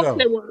on the show.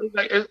 Okay, well,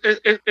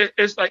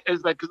 it's like,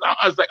 because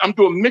I was like, I'm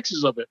doing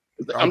mixes of it.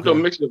 I'm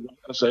doing mixes of it.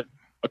 I said,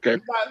 Okay.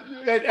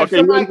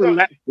 Okay.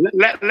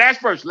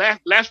 Last verse.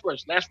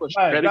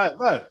 Ready?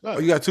 Oh,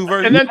 you got two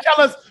verses. And then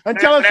tell us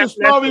the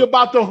story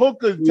about the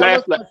hookers. Tell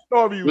us the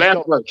story.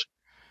 Last verse.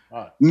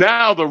 Right.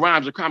 Now the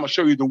rhymes are coming. I'll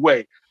show you the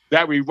way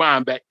that we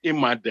rhyme back in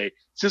my day.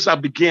 Since I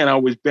began, I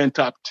always been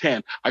top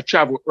 10. I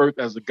travel earth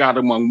as a god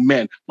among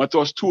men. My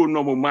thoughts too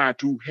normal mind,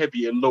 too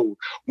heavy and load.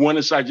 One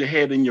inside your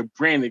head and your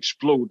brain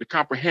explode. To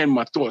comprehend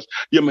my thoughts,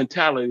 your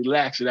mentality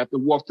lacks it. After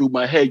walk through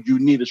my head, you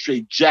need a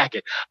straight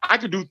jacket. I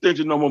can do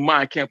things a normal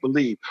mind can't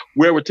believe.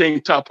 Wear a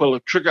tank top, pull a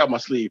trick out my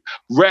sleeve.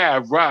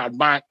 Rad,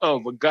 mind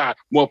of a god.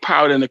 More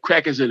power than the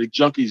crackers and the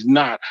junkies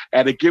not.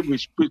 At a get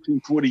rich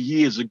 40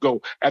 years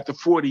ago. After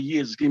 40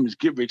 years, the game is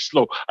get rich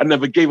slow. I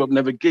never gave up,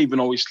 never gave in,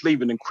 always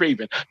slaving and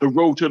craving. The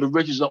road to the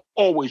riches are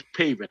always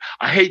paving.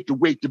 I hate to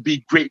wait to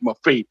be great, my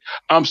fate.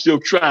 I'm still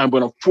trying,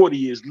 but I'm 40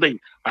 years late.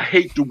 I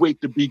hate to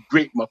wait to be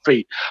great, my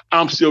fate.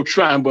 I'm still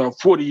trying, but I'm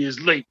 40 years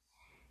late.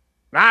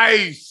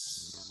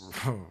 Nice.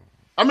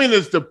 I mean,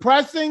 it's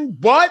depressing,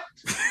 but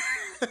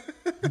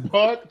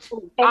wait.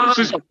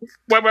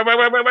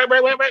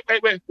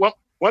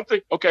 One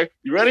thing. Okay,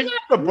 you ready? It's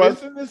not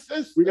depressing.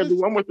 We gotta do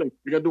one more thing.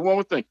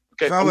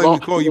 Okay. Sounds like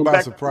we call you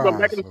by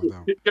surprise.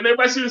 Can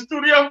everybody see the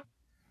studio?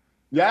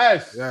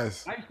 Yes.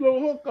 Yes. Nice little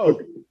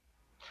hookup.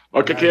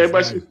 Okay, can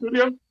everybody see the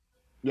studio?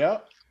 Yeah.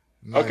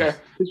 Nice. Okay.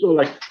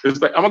 It's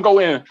like I'm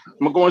gonna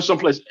go in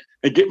someplace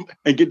and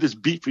get this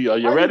beat for y'all.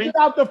 You ready? Get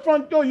out the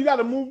front door. You got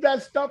to move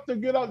that stuff to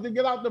get out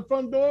the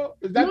front door.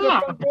 Is that the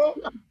front door?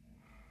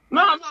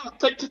 No.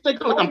 Take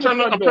a look. I'm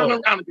turning around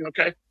again.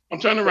 Okay. I'm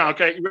turning around.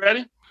 Okay. You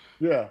ready?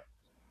 Yeah.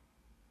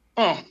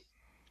 Can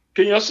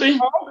y'all see?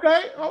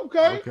 Okay.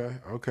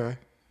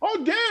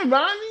 Oh damn,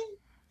 Ronnie.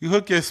 You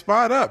hook your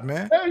spot up,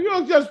 man. Hey, you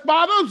hooked your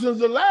spot up since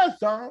the last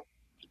time.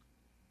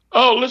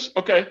 Oh, listen.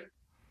 Okay.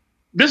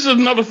 This is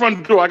another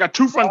front door. I got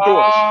two front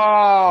doors.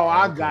 Oh,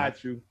 I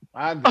got you.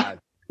 Nice.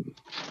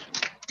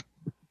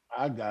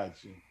 Okay.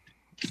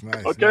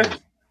 Nice.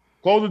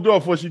 Close the door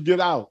before she get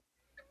out.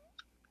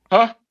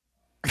 Huh?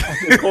 I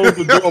said close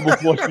the door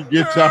before she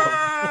gets out.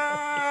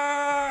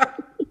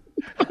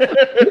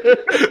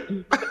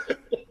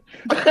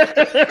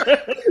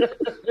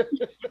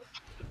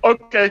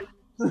 Okay.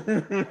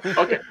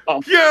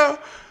 Yeah.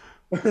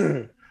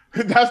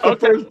 That's the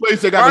first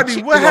place they got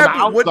to what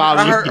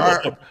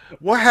happened?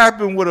 What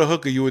happened with a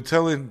hooker? You were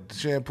telling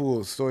Shampoo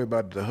a story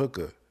about the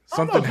hooker.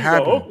 Something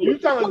happened. You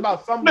telling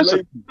about something?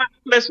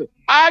 Listen,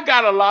 I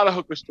got a lot of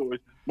hooker stories.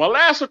 My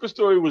last hooker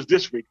story was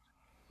this week.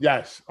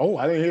 Yes. Oh,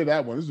 I didn't hear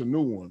that one. This is a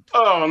new one.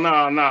 Oh,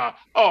 no.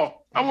 Oh,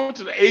 I went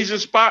to the Asian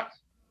spot.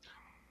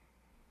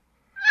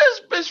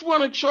 This bitch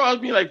want to charge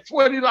me like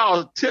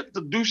 $40 tip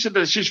to do shit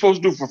that she's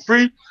supposed to do for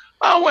free.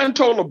 I went and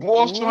told the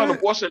boss. The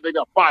boss said they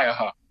got to fire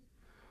her.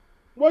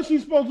 What's she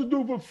supposed to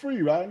do for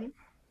free, Rodney?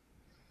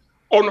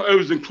 Oh no, it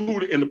was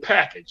included in the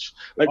package.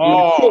 Like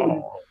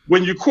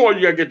when you call,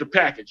 you gotta get the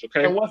package.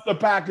 Okay. And what's the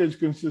package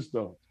consist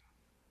of?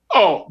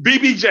 Oh,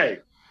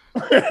 BBJ.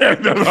 No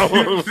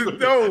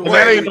way.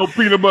 That ain't no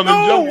peanut butter.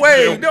 No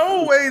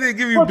way they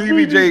give you What's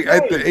BBJ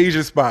at the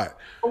Asian spot.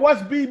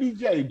 What's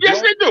BBJ?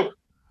 Yes, they do.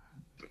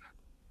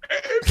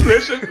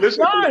 Listen.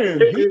 Lying.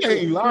 He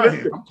ain't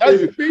lying. I'm telling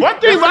you. One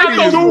thing I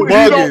know,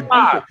 he don't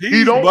lie.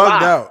 He don't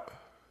bugged out.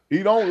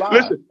 He don't lie.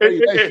 Listen,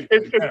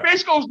 if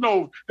Basco's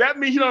knows, that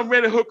means he done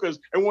rented hookers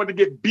and wanted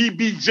to get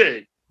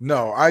BBJ.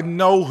 No, I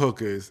know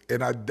hookers,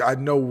 and I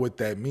know what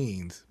that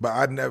means, but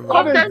I never.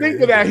 I didn't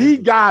think of that. He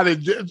got it.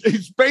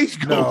 He's Space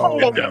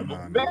Ghost. No.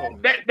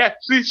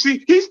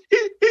 See,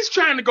 he's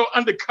trying to go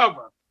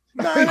undercover.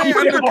 No, I ain't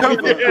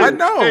undercover. I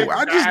know.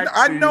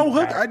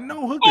 I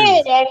know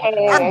hookers.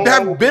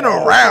 I've been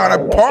around. I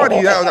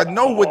party. I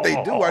know what they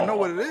do. I know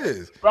what it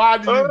is.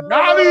 Roddy.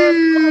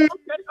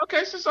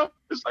 Okay. So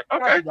it's like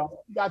okay.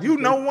 You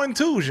know one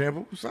too,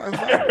 Shampoo.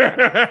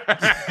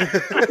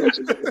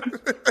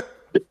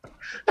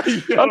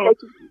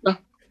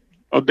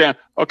 Oh damn.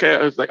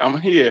 Okay, it's like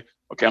I'm here.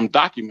 Okay, I'm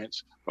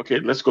documents. Okay,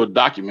 let's go to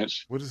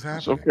documents. What is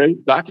happening? It's okay,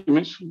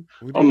 documents.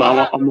 Oh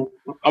no,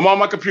 I'm on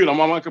my computer.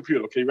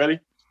 Okay, ready?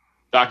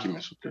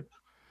 Documents. Okay.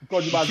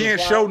 You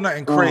can't show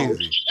nothing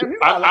crazy.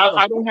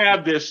 I don't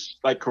have this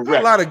like correct. You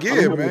got a lot of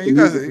gear, man. You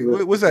guys,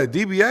 what's that?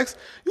 DBX?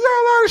 You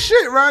got a lot of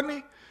shit,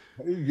 Rodney.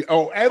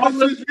 Oh, ever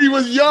since he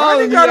was young,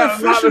 Rodney got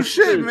official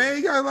shit, man.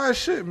 You got a lot of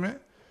shit, man.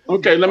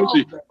 Okay, let me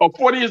see.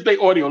 40 is the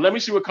audio. Let me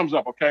see what comes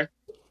up. Okay.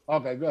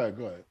 Okay, go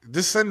ahead.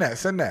 Just send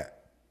that.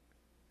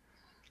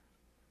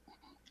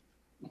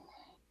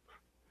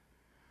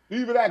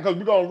 Leave it at because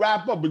we're gonna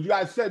wrap up. But you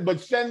guys said,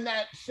 send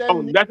that.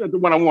 That's not the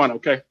one I want.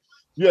 Okay.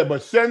 Yeah,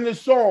 but send the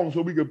song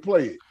so we can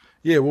play it.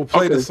 Yeah, we'll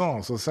play the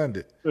song. So send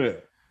it. Yeah,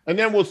 and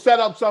then we'll set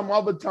up some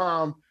other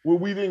time where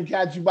we didn't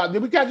catch you by.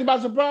 Did we catch you by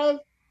surprise?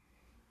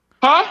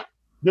 Huh?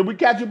 Did we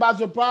catch you by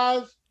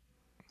surprise?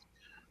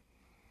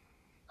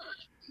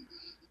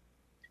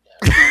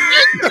 You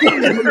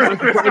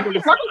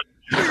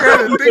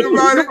gotta think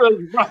about it.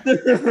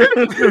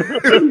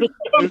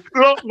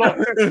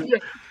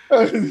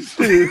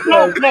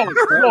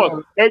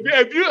 No.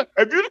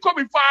 If you call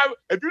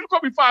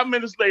me 5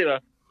 minutes later,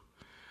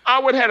 I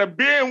would have had a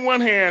beer in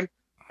one hand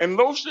and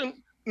lotion.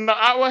 No,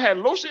 I would have had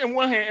lotion in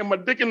one hand and my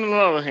dick in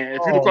another hand.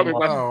 If you'd called me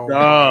by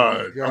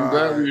God. I'm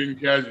glad we didn't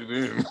catch it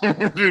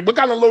in. What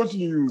kind of lotion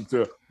you use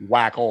to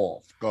whack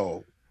off?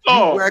 Go.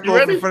 Oh, whack you off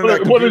ready? in front of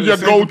that What computer, is your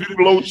the same go-to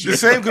computer- lotion? The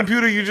same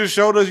computer you just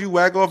showed us, you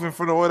whack off in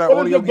front of all that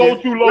What is audio. your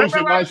go-to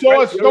lotion? Right, Man?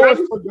 Show us you the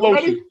lotion.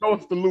 ready? Show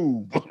us the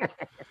lube.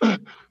 What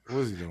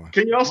is he doing?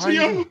 Can y'all see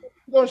you him? doing-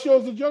 You're gonna show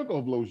us the jerk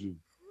off lotion.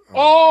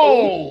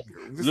 Oh,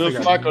 This just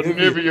nigga like a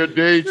Nivea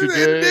day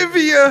today.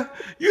 Nivea,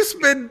 you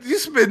spend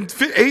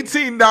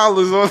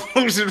 $18 on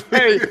lotion.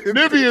 Hey,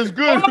 Nivea is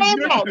good. No.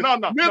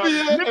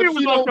 Nivea, Nivea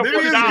was on Nivea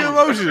is $1. good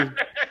lotion.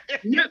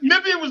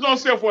 Nivea was on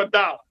sale for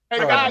 $1. Hey,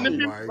 Oh,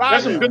 Rodney, my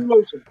That's some God. good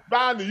lotion.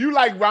 Rodney, you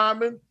like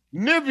rhyming.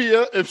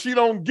 Nivea, if she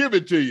don't give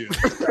it to you.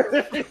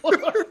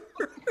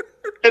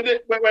 And then,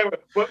 wait.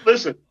 But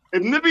listen,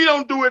 if Nivea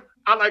don't do it,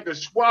 I like a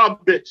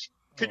Schwab bitch.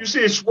 Can you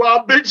see a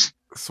Schwab bitch?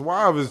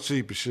 Suave is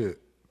cheap as shit.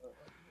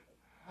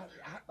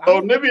 Oh,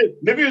 Nivea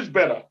is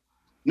better.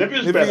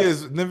 Nivea is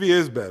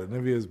better.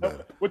 Nivea is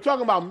better. We're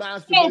talking about Oh,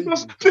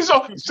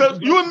 masturbation. so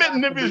you admit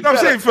Nivea is No, I'm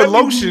better. saying for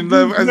lotion,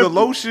 as a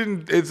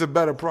lotion, it's a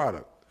better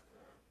product.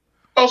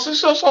 Oh,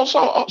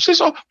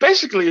 so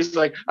basically, it's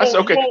like I said,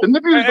 okay, the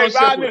Nivea is Hey, on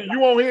sale. Rodney, you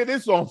won't hear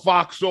this on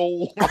Fox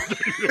Soul.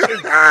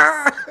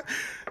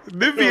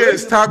 Nivea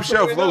is top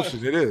shelf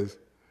lotion. It is.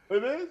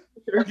 It is?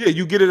 Yeah,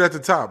 you get it at the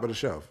top of the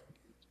shelf.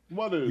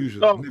 What is?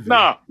 Usually. No, Nivea.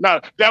 nah.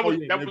 That was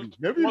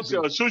Nivea. on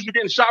sale. As soon as you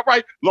get in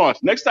ShopRite,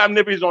 Lawrence, next time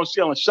Nivea is on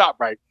sale in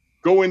ShopRite,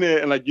 go in there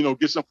and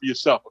get something for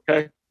yourself,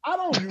 okay? I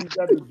don't use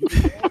that to do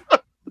that.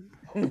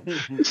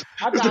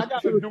 I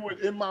got to do it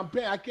in my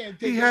pen. I can't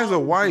take He it has out. a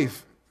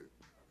wife.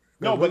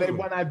 No, but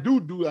when I do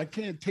it, I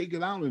can't take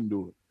it out and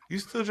do it. You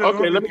still trying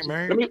Okay, to let get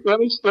married?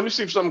 me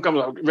see if something comes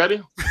out.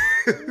 Ready?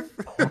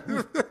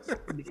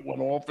 One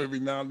off every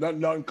now and then,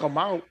 nothing come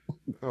out.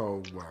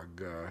 Oh my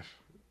gosh.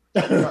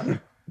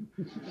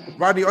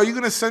 Rodney, are you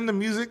gonna send the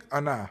music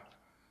or nah?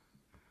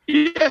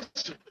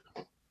 Yes.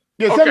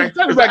 Yeah, Okay.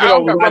 send it back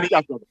over. Rodney.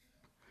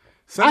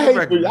 Send I it hate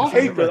back, when, man. I Send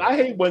hate it back.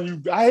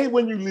 when, I hate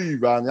when you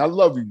leave, Rodney. I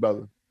love you,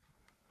 brother.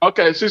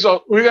 Okay, see,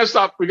 so we're gonna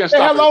stop. We're gonna Say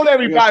stop. hello it. to We're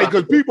everybody gonna stop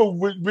because it. people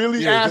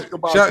really ask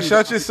about you.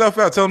 Shout yourself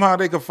out. Tell them how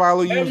they can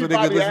follow you so they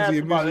can Everybody listen to ask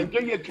your about it. music.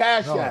 Get your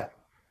cash No. out.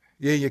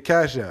 Yeah, your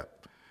Cash App.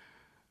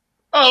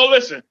 Oh,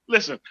 listen.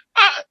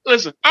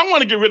 I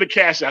want to get rid of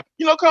Cash App.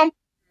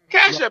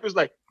 Cash App is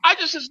like I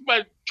just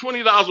spent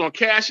 $20 on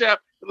Cash App.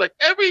 Like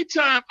every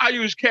time I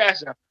use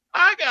Cash App,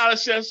 I gotta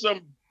send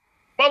some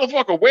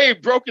motherfucker way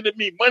broken than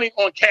me money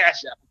on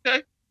Cash App.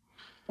 Okay.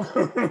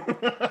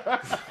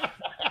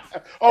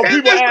 Oh, It's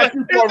people just ask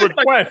you for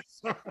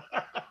requests.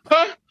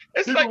 Huh?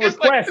 It's People like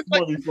request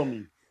money from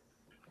you.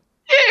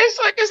 Yeah, it's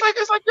like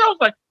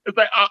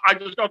I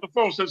just got the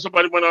phone, said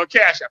somebody went on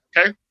Cash App,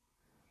 okay?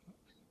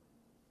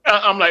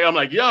 I'm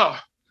like, yo,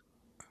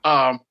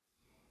 I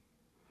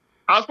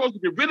was supposed to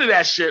get rid of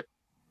that shit,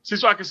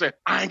 so I can say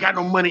I ain't got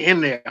no money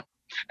in there.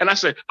 And I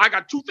said, I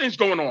got two things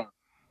going on.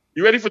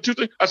 You ready for two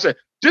things? I said,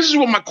 this is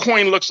what my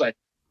coin looks like.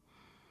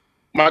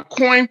 My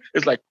coin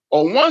is like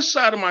on one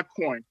side of my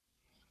coin,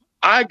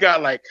 I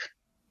got like,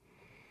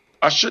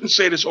 I shouldn't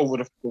say this over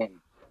the phone.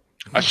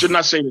 I should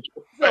not say this.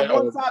 So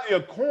one side of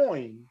your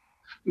coin.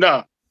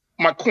 No,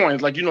 my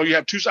coins, like, you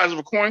have two sides of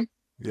a coin.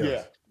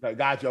 Yeah.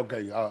 Gotcha.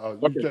 Okay.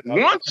 Okay.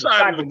 One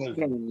side of the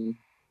coin.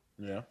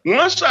 Yeah.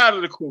 One side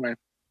of the coin.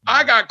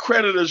 I got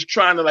creditors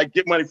trying to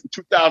get money from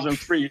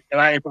 2003,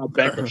 and I ain't filed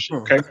bankruptcy.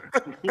 Okay.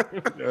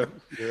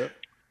 Yeah.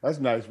 That's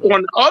nice.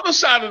 On the other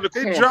side of the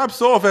coin, It drops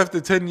off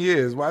after 10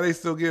 years. Why they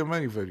still getting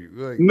money for you?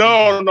 Like,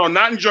 no,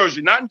 not in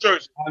Jersey. On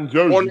Jersey. On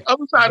the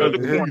other side of the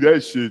Jersey, coin,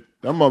 that shit.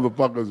 Them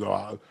motherfuckers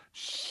are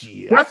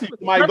shit. I see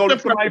somebody go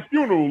to my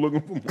funeral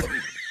looking for money.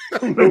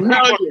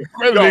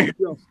 Hell yeah.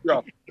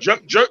 Yo.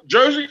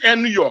 Jersey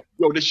and New York.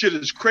 Yo, this shit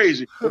is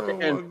crazy.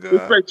 Okay, and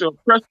it's great to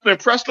Preston and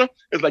Pressler.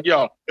 It's like,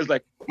 yo, it's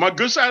like my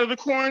good side of the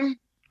coin,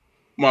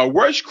 my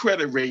worst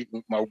credit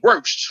rating, my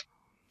worst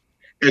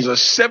is a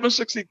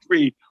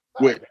 763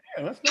 with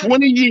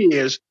 20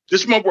 years.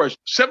 This is my worst.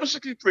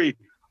 763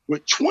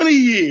 with 20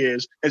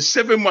 years and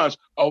 7 months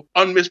of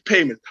unmissed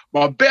payments.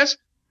 My best,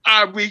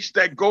 I reached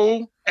that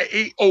goal at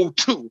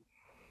 802.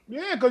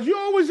 Yeah, because you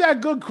always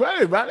had good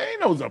credit, right? Ain't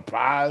no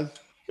surprise.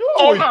 You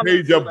always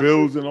paid your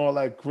bills and all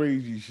that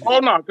crazy shit. Oh,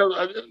 no,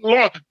 because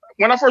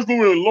when I first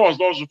moved into Lawrence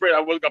was afraid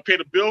I wasn't going to pay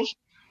the bills.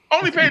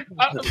 Only paid,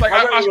 I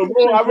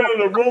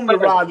rented a room to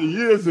Rodney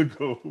years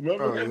ago.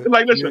 Remember?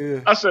 Like, listen,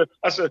 yeah. I said,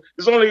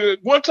 there's only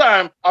one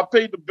time I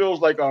paid the bills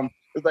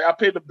it's like I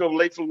paid the bill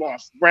late for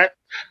Lawrence, right?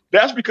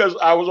 That's because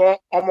I was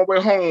on my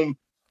way home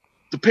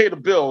to pay the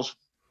bills,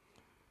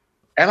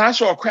 and I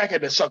saw a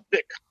crackhead that sucked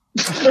dick.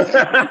 So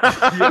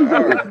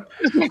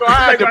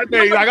I had to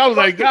pay. I was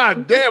like,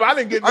 God damn, I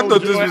didn't get. I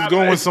thought this was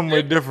going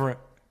somewhere different.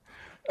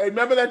 Hey,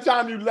 remember that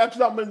time you left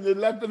something? You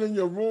left it in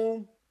your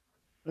room,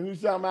 and you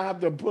said, "I'm gonna have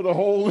to put a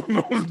hole in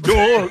those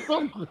doors."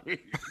 Oh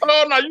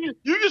no, you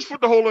just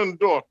put the hole in the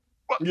door.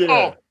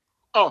 Yeah.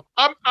 I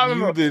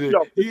remember. You did it.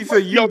 Yo, he said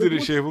you did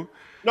it, Shiva.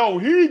 No,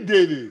 he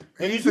did it.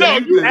 And he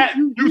said,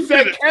 no, you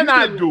said, "Can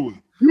I do it?"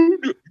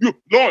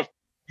 Lawrence,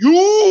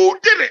 you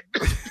did it.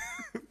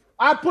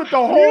 I put the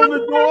hole in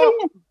the door.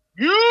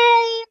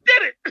 You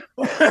did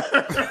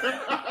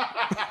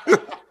it.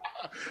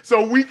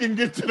 So we can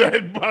get to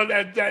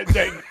that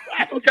thing.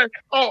 Okay.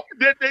 Oh,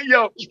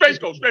 yo, Space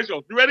Ghost.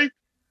 You ready?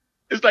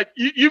 It's like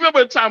you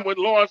remember the time when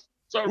Lawrence.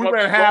 We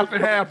went half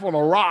and half on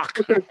a rock.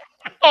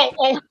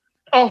 I'm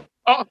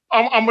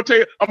gonna tell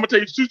you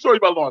 2 stories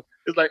about Lawrence.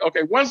 It's like,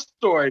 okay, one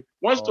story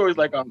is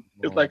like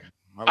it's like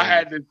I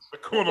had this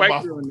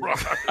white girl in there.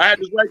 I had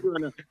this white girl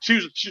in there. She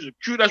was a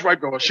cute ass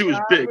white girl. She was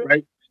big,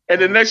 right? And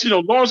then next,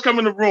 Lawrence come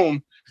in the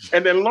room,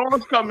 and then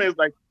Lawrence come in,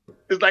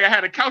 it's like I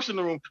had a couch in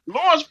the room.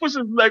 Lawrence puts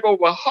his leg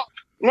over her.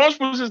 Lawrence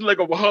puts his leg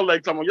over her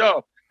leg, talking,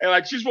 yo, and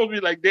like she's supposed to be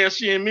like there,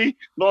 she and me.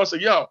 Lawrence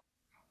said, yo,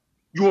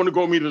 you want to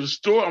go with me to the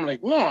store? I'm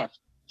like, Lawrence,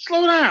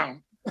 slow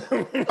down. I'm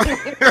like,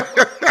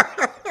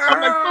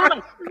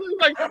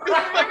 slow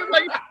down.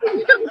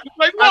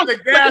 Like at the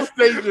gas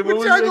station.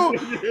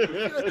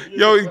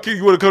 Yo,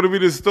 you want to come to me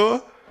to the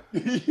store?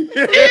 He's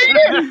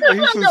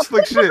some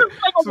slick shit.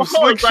 Some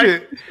slick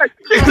shit.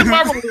 She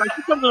comes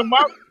in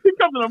my room. He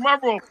comes into my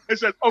room and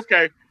says,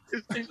 "Okay."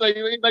 He's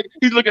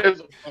looking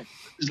at.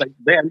 He's like,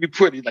 "Damn, you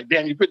pretty." Like,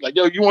 "Damn, you pretty." Like,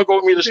 "Yo, you want to go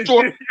with me to the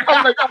store?"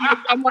 I'm like, "Yo,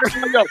 what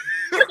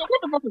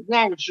the fuck is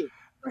wrong with you?"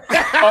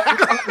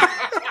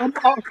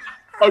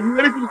 Are you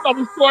ready for this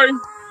other story?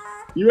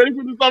 You ready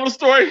for this other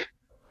story?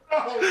 So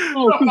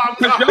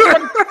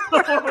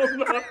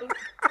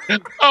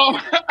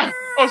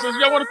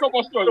y'all want to talk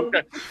about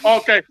stories?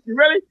 Okay, you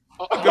ready?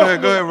 Go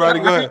ahead, Roddy.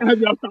 Go ahead.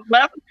 Have y'all stopped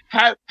laughing?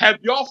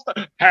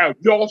 Have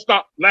y'all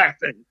stopped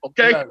laughing?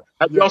 Okay,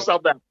 have y'all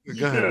stopped laughing?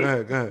 Go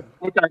ahead.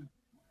 Okay.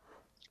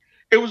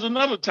 It was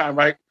another time,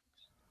 right?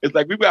 It's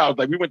like we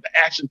went to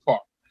Action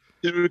Park.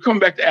 We were coming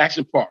back to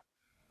Action Park.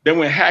 Then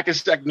we went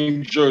Hackensack,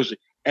 New Jersey,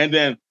 and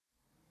then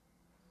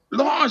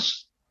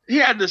Lawrence, he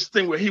had this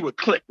thing where he would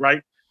click,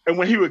 right? And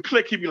when he would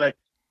click, he'd be like,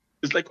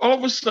 it's like all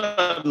of a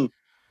sudden,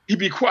 he'd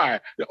be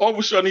quiet. And all of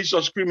a sudden, he'd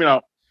start screaming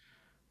out,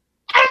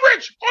 I'm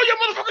rich! All your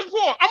motherfuckers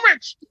poor! I'm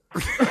rich!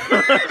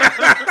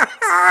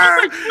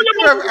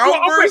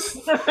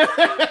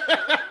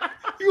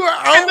 You an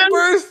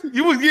outburst?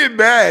 You was getting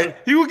mad.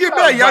 He was getting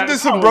mad. Y'all did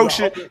some broke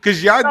shit.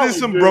 Because y'all did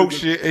some broke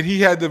shit, and he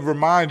had to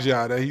remind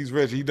y'all that he's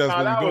rich. He does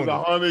what he's doing. That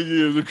was 100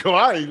 years ago.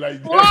 I ain't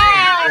like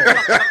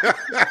that.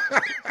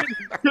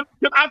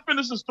 Can I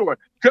finish the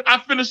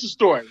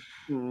story?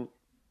 Mm-hmm.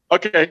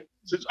 Okay.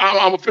 I'm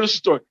going to finish the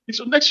story.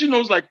 So next you know,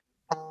 it's like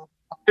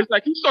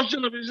he starts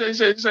yelling. He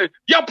said,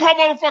 y'all poor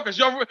motherfuckers.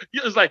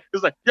 It's like,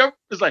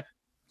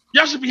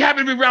 y'all should be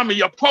happy to be around me.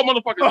 Y'all poor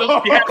motherfuckers. Y'all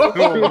should be happy to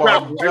be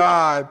around me. Oh, my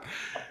God.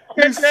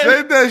 He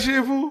said that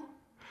shit, fool?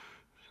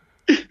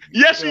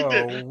 Yes, he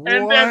did.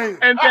 And then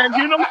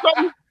you know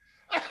something?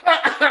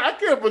 I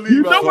can't believe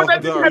you know what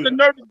that nigga had the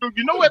nerve to do?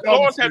 You know what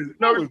Lawrence had the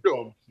nerve to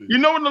do? You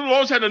know what the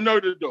Lawrence had the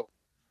nerve to do?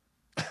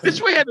 This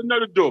is what he had the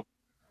nerve to do.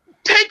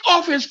 Take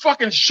off his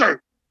fucking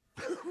shirt.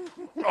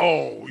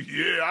 Oh,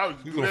 yeah.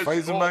 You gonna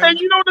fight somebody? And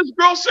you know what this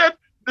girl said?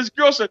 This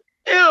girl said,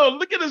 ew,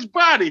 look at his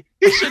body.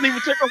 He shouldn't even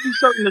take off his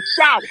shirt in the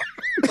shower.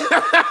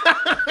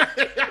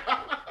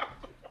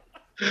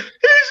 He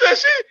said,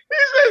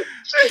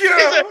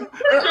 look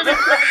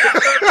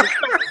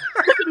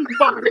at his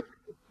body.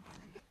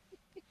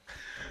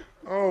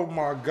 Oh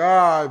my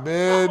God,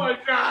 man. Oh my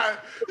God.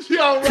 She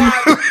all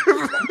right.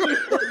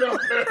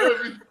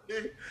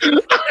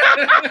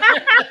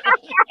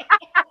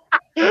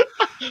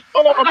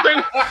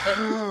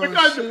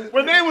 Because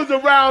when they was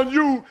around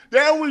you,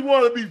 they always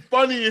want to be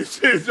funny and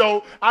shit.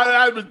 So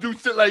I would do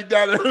shit like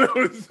that and I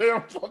would say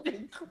I'm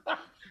fucking crying.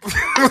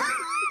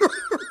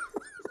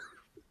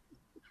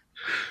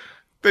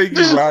 Thank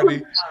you,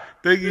 Rodney.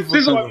 Thank you for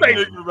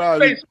space.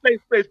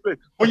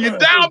 When you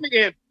dial me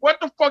in, what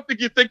the fuck did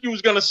you think you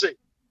was gonna say?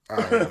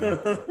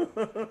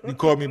 You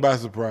caught me by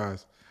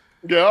surprise.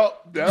 Yeah.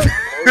 Hey,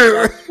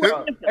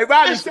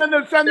 Rodney, send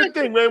the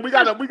thing, man. We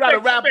gotta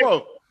wrap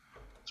up.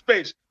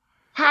 Space.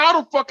 How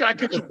the fuck can I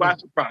catch you by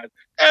surprise?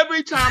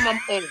 Every time I'm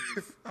on,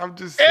 time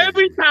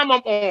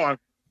I'm on,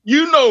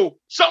 you know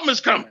something is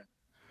coming.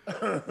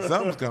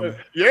 Something's coming.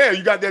 Yeah,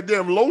 you got that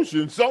damn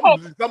lotion. Some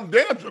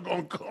dams are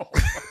gonna come.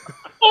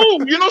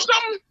 Oh, you know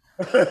something?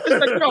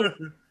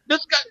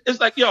 It's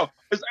like,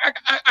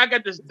 I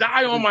got this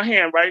dye on my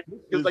hand, right?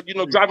 It's like,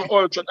 driving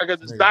oil truck. I got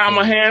this dye on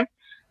my hand,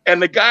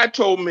 and the guy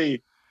told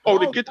me,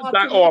 to get the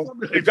dye off.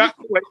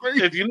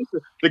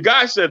 The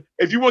guy said,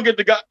 if you want to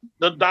get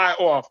the dye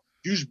off,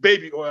 use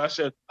baby oil.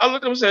 I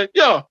looked at him and said,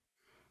 yo,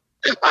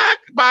 if I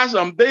buy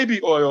some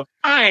baby oil,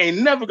 I ain't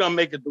never gonna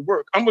make it to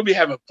work. I'm gonna be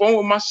having fun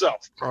with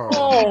myself.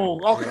 Oh,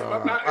 okay. All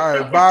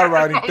right, bye,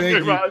 Roddy.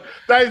 Thank you.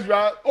 Thanks,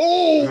 Rod.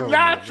 Oh,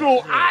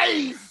 natural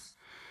ice.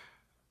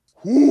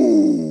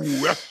 Ooh,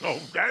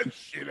 that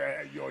shit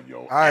had yo.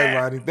 All right,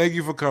 Roddy. Thank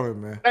you for coming,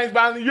 man. Thanks,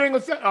 Roddy. You ain't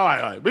gonna say. All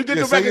right. We did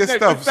the say your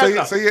stuff. Say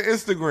your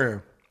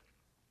Instagram.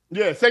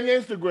 Yeah, say your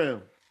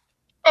Instagram.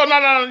 Oh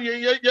no!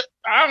 Yeah.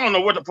 I don't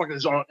know what the fuck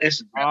is on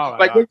Instagram.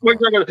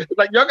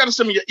 Y'all gotta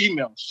send me your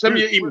email. Send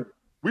me your email.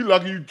 We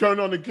lucky you turned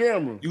on the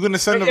camera. You gonna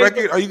send the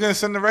record? Are you gonna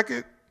send the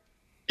record?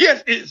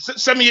 Yes,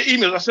 send me your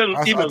emails. I send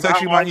I'll emails.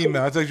 text you my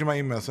email. I'll text you my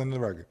email. Send the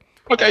record.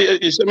 Okay,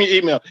 you send me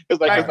an email. It's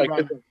like, Thank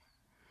okay. you,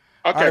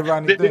 Okay, right,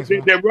 Rodney, thanks,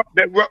 man.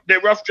 they're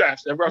rough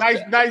drafts. They're rough nice,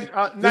 drafts.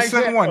 nice. Just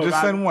send one. haircut,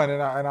 Just Rodney. send one,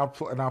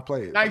 and I'll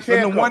play it. Nice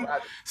send the haircut, one.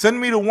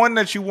 Send me the one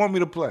that you want me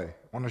to play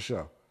on the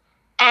show.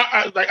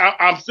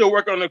 I'm still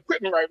working on the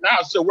equipment right now.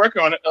 I'm still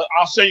working on it.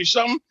 I'll send you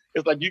something.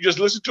 It's like you just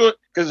listen to it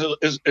because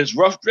it's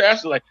rough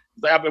drafts. It's like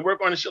I've been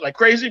working on this shit like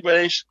crazy, but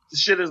the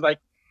shit is like.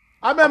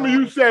 I remember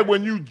you said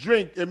when you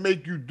drink, it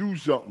make you do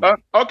something.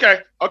 Okay.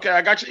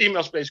 I got your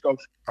email, Space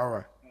Coach.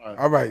 All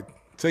right.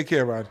 Take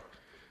care, Rod.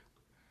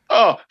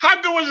 Oh, how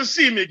good was it to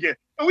see me again?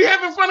 Are we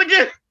having fun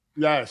again?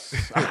 Yes,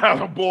 I have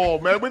a ball,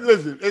 man. But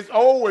listen, it's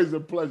always a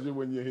pleasure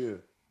when you're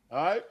here.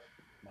 All right.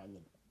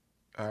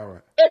 All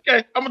right.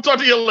 Okay, I'm gonna talk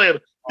to you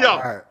later. Yo, all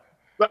right.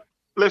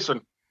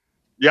 Listen.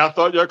 Y'all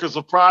thought y'all could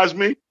surprise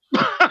me?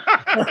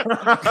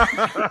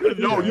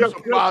 No, you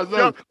surprised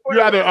us. You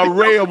had an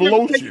array of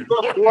lotion.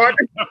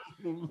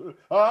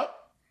 Huh?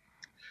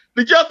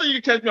 Did y'all think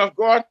you catch me off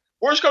guard?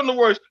 Worst come to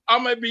worst, I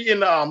might be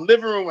in the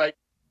living room like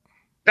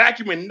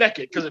vacuuming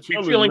naked because it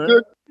be feeling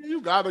good.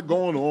 You got it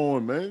going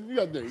on, man. You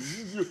got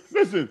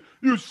listen,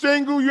 you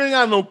single, you ain't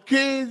got no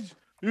kids.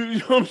 You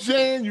know what I'm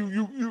saying? You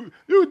do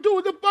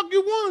what the fuck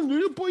you want.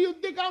 You put your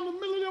dick out in the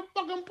middle of your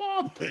fucking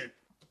apartment.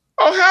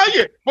 Oh hell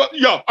yeah! But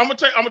yo, I'm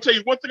gonna tell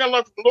you one thing I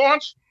learned from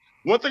Lawrence.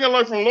 One thing I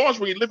learned from Lawrence: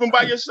 when you're living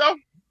by yourself,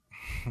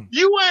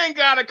 you ain't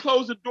gotta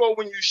close the door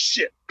when you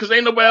shit because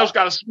ain't nobody else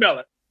gotta smell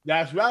it.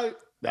 That's right.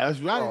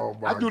 Oh,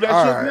 I do that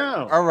shit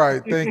now. All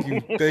right, thank you,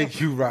 Rodney. Thank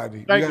you, you,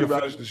 gotta Rodney.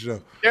 finish the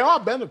show. There are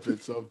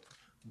benefits of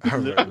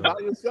living by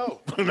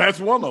yourself.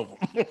 That's one of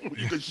them.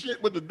 You can shit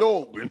with the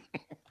door open.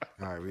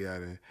 All right, we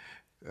out of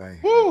here.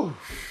 Whew.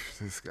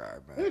 This guy,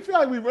 man. I feel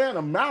like we ran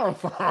a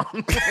marathon.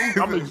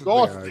 I'm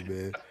exhausted.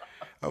 Man.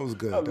 That was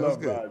good. That was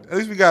good. Rodney. At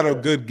least we got a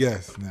good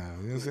guest now.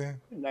 You know what I'm saying?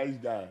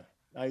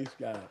 Nice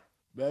guy.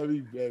 Very,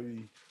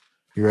 very,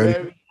 you ready?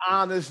 Very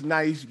honest,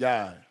 nice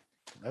guy.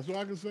 That's what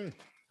I can say.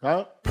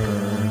 Huh?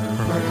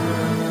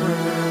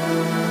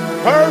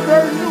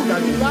 Pervert News. Now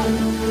you got it.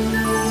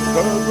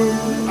 Pervert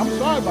News. I'm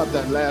sorry about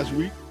that last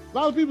week. A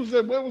lot of people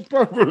said, where was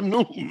Pervert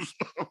News?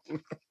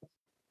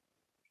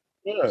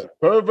 Yeah,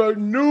 Pervert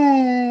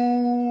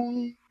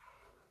News.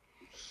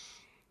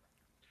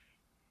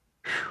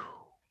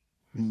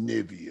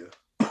 Nivea.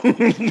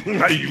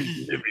 I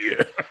use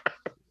Nivea.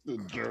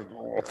 Jerk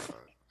off.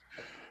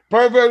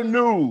 Pervert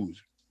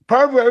News.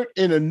 Pervert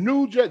in a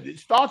New Jersey. It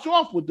starts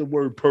off with the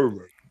word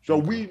pervert. So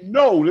we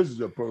know this is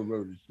a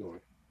perverted story.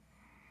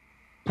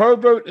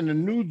 Pervert in a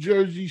New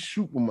Jersey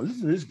supermarket.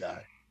 Listen to this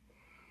guy.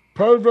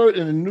 Pervert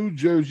in a New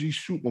Jersey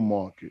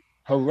supermarket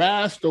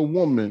harassed a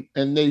woman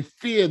and they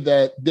fear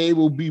that they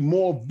will be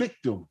more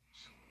victims.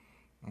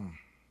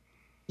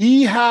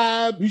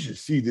 Ehab, you should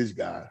see this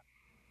guy.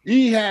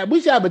 Ehab,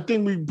 we should have a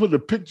thing we can put a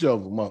picture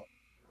of him up.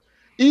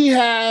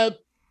 Ehab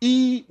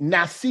E.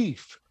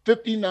 Nassif,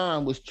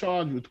 59, was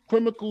charged with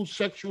criminal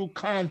sexual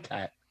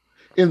contact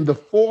in the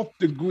 4th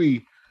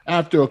degree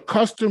after a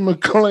customer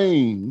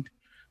claimed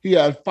he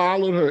had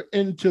followed her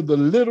into the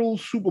Little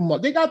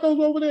supermarket. They got those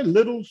over there,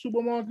 Little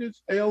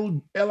supermarkets,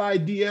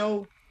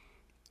 Lidl.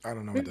 I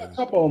don't know They what that got is. a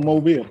couple of them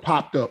over here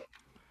popped up.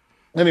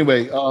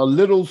 Anyway,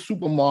 Little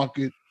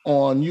supermarket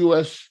on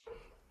U.S.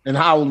 in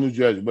Howell, New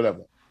Jersey,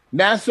 whatever.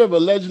 Nassif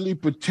allegedly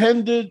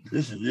pretended,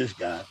 this is this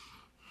guy.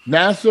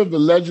 Nassif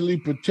allegedly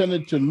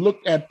pretended to look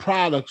at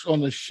products on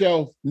the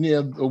shelf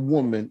near the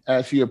woman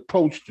as he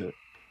approached her.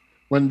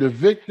 When the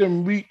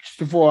victim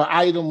reached for an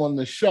item on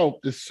the shelf,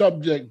 the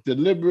subject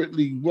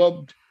deliberately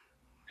rubbed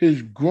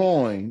his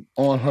groin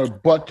on her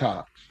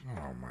buttocks.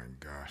 Oh, my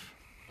gosh.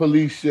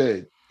 Police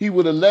said he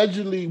would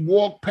allegedly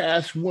walk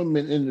past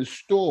women in the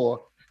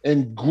store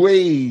and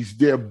graze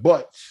their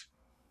butts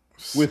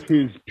with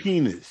his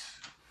penis.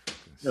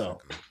 You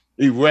know,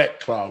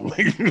 erect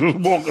probably.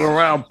 Walking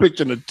around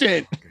pitching a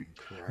tent.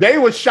 They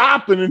were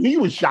shopping and he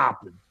was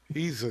shopping.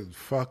 He's a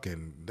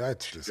fucking,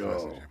 that's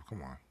disgusting.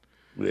 Come on.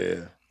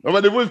 Yeah.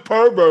 But it was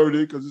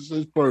perverted because it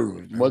says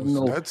perverted.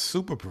 That's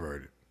super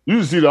perverted.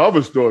 You see the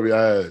other story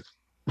I had.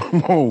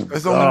 Oh,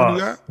 that's the only one you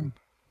got?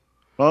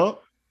 Huh?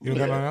 You don't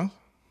got nothing else?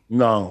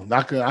 No,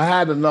 I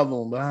had another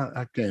one, but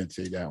I can't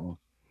say that one.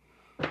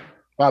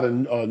 About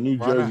a New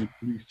Jersey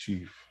police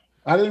chief.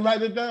 I didn't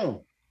write it down.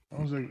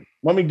 I was like,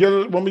 want me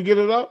get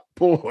it up?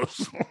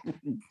 Pause.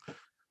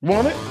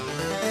 Want it?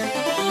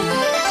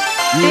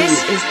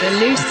 This is the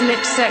loose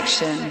lip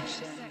section.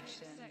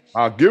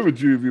 I'll give it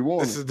to you if you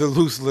want. This is the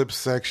loose lips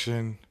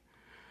section.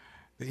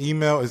 The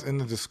email is in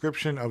the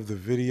description of the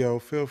video.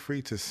 Feel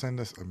free to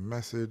send us a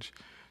message.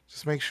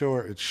 Just make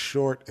sure it's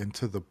short and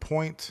to the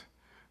point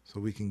so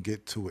we can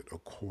get to it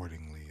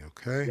accordingly,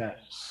 okay?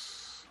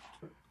 Yes.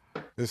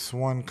 This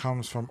one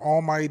comes from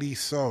Almighty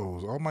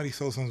Souls. Almighty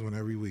Soul sends one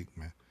every week,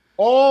 man.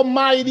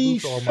 Almighty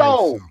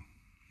Soul.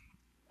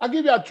 I'll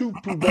give y'all two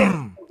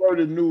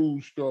perverted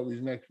news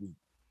stories next week.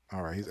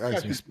 All right, he's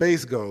asking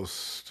Space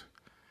Ghost.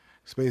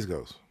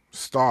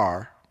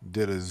 Star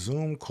did a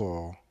Zoom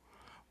call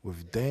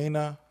with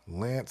Dana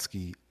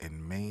Lansky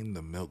and Maine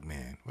the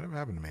Milkman. Whatever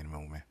happened to Maine the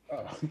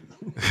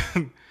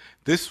Milkman?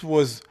 This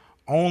was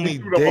only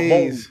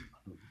days.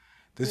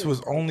 This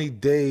was only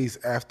days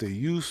after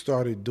you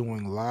started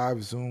doing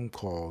live Zoom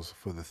calls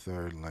for the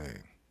third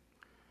lane.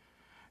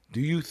 Do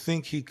you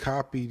think he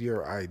copied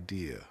your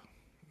idea?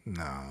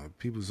 Nah,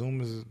 people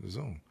Zoom is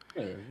Zoom.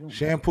 Yeah,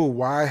 Shampoo,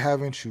 why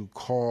have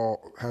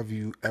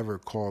you ever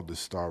called the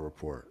Star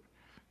Report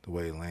the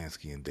way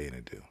Lansky and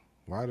Dana do?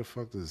 Why the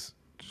fuck does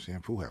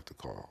Shampoo have to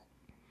call?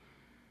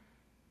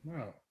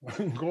 No,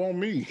 call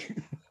me.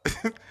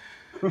 Yeah.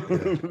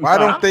 Why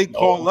don't they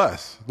call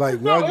us? Like,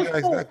 why do you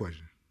ask that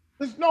question?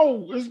 There's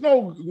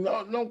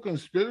no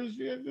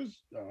conspiracy. I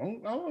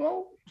don't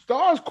know.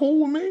 Star's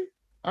cool with me.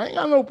 I ain't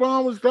got no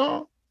problem with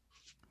Star.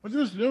 I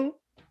just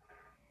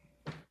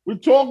we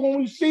talk when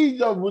we see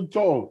each other. We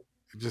talk.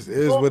 It just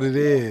is what it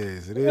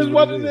is. It is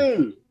what it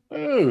is.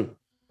 Yeah.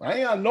 I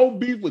ain't got no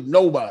beef with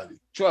nobody.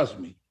 Trust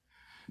me.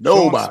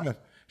 Nobody.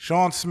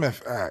 Sean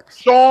Smith asks.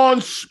 Sean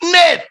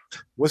Smith.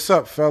 What's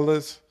up,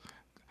 fellas?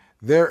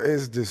 There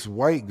is this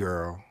white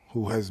girl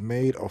who has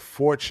made a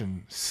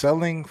fortune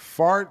selling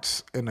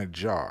farts in a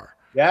jar.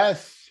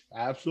 Yes,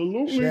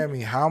 absolutely.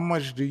 Shammy, how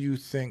much do you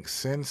think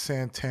Sin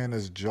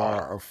Santana's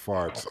jar of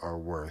farts are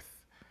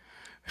worth?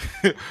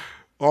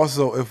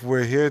 Also, if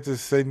we're here to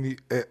send you,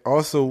 if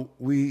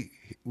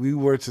we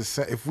were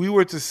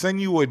to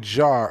send you a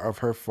jar of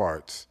her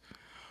farts,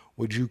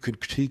 would you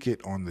critique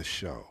it on the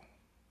show?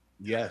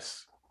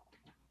 Yes.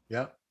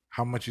 Yep.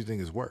 How much you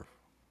think it's worth?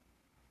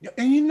 Yeah,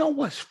 and you know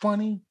what's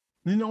funny?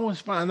 And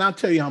I'll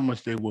tell you how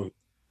much they worth.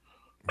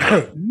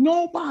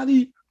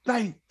 Nobody,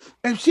 like,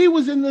 if she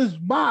was in this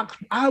box,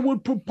 I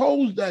would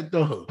propose that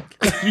to her.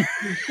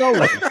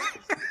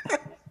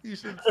 You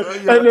should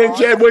and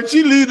then when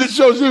she leaves the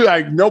show, she's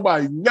like,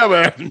 nobody never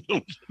asked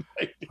me.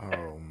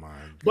 Oh my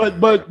God.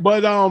 But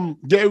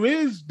there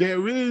is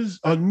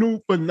a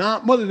new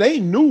phenomenon. Well, it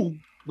ain't new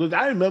because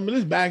I remember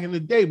this back in the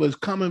day, but it's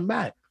coming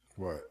back.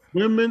 What?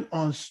 Women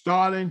are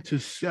starting to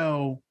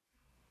sell.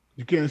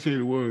 You can't say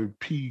the word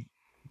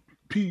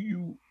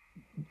P-U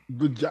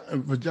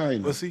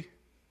vagina. Pussy?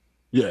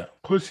 Yeah,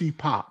 pussy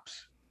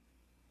pops.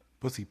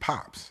 Pussy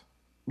pops.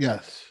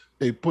 Yes,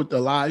 they put the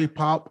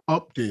lollipop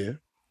up there.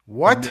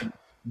 What?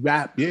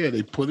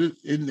 They put it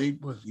in their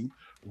pussy,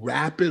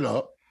 wrap it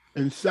up,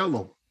 and sell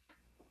them.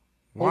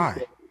 Why?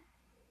 Okay.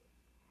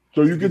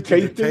 So you can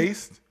taste it?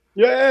 Taste?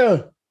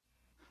 Yeah.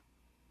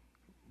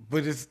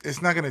 But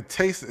it's not gonna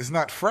taste. It's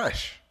not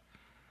fresh.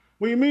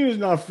 What do you mean it's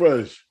not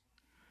fresh?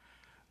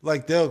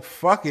 Like they'll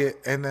fuck it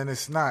and then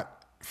it's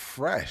not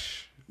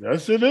fresh.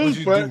 Yes, it is.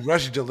 You do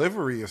rush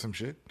delivery or some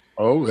shit.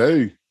 Oh,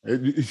 hey.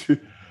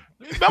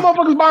 That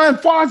motherfuckers buying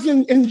farts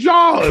in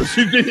jars.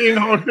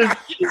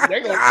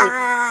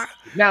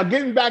 Now,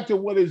 getting back to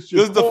what it's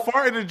does the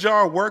fart in the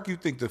jar work? You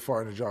think the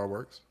fart in the jar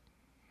works?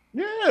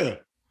 Yeah.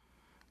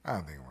 I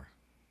don't think it works.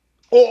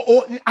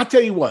 Or I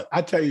tell you what.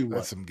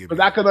 Because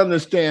I can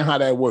understand how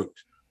that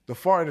works. The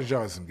fart in the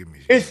jar is some gimme.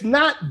 It's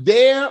not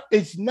there.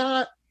 It's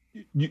not.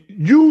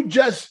 You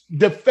just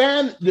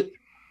defend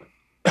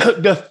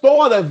the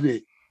thought of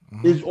it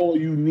is all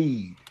you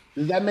need.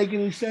 Does that make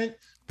any sense?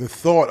 The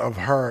thought of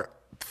her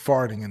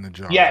farting in the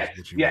jar. Yes.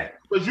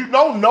 Because you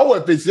don't know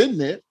if it's in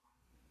there.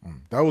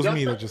 That was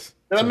me that just.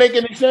 Does that make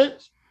any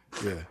sense?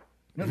 Yeah.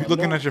 If you're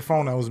looking at your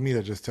phone, that was me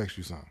that just texted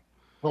you something.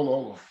 Hold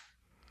on.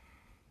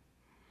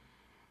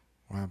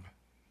 What happened?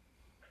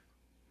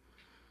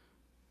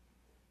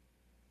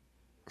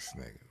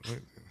 Snake.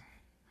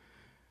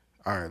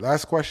 All right,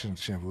 last question,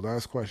 Shampoo.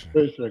 Last question.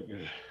 Wait a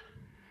second.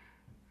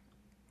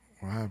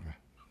 What happened?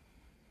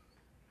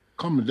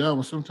 Coming down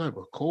with some type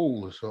of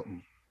cold or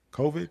something.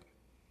 COVID?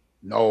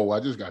 No, I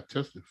just got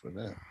tested for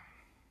that.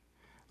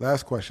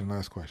 Last question.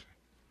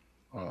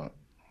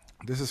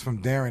 This is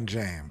from Darren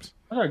James.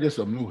 I gotta get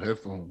some new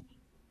headphones.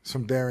 It's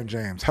from Darren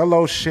James.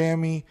 Hello,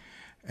 Shammy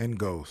and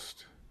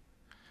Ghost.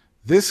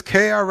 This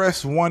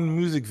KRS-One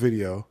music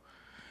video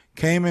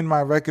came in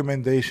my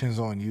recommendations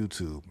on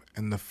YouTube,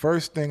 and the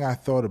first thing I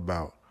thought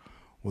about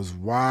was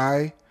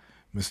why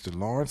Mr.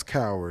 Lawrence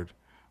Coward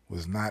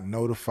was not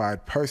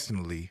notified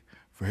personally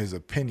for his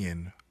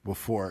opinion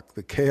before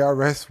the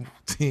KRS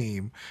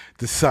team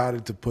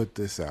decided to put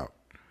this out.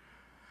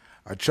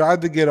 I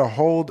tried to get a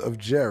hold of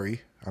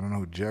Jerry. I don't know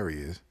who Jerry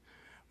is.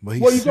 But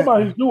what are you talking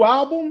about, his new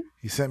album?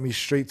 He sent me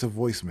straight to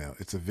voicemail.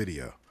 It's a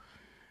video.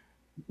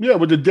 Yeah,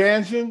 with the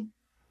dancing.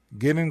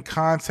 Get in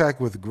contact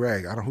with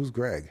Greg. I don't know who's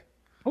Greg.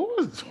 Who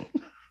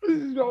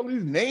is all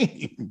these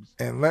names?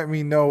 And let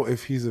me know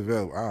if he's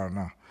available. I don't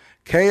know.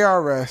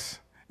 KRS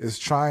is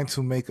trying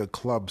to make a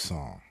club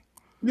song.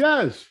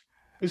 Yes.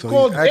 It's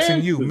called he's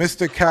asking you,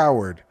 Mr.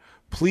 Coward,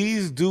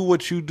 please do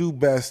what you do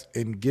best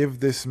and give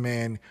this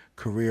man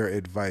career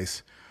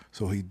advice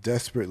so he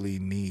desperately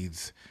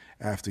needs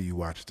after you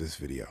watch this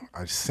video.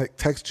 I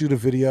text you the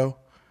video.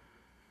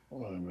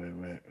 Wait a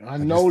minute. I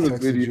know the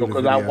video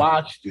because I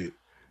watched it.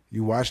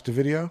 You watched the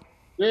video?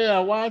 Yeah, I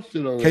watched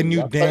it already. Can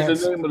You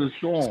Dance? The name of the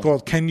song. It's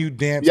called Can You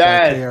Dance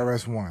by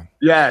KRS-One.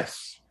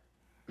 Yes.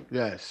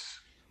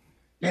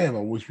 Damn,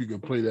 I wish we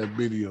could play that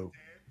video.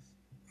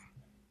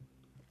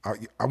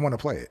 I want to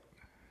play it.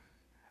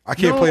 I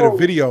can't play the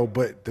video,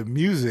 but the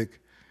music.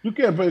 You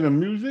can't play the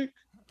music?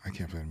 I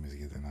can't play the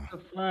music either now.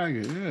 Flag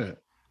it, yeah.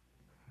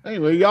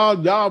 Anyway,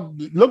 y'all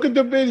look at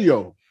the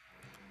video.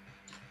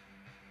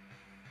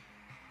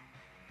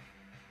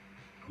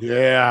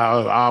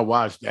 Yeah, I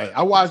watched that.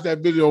 I watched that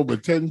video over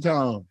 10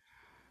 times.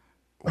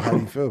 Well, how do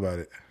you feel about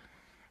it?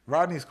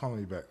 Rodney's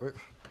calling me back. What?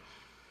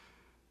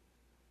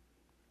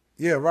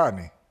 Yeah,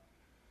 Rodney.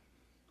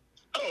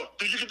 Oh,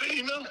 did you get the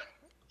email?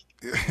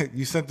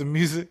 You sent the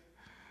music?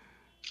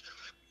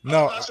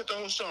 No, I sent the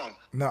whole song.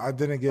 No, I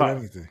didn't get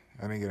anything.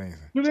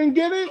 You didn't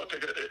get it? Okay,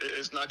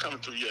 it's not coming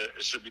through yet.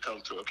 It should be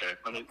coming through. Okay,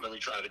 let me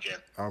try it again.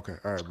 Okay,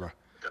 all right, bro.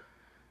 Okay.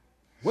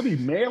 What, he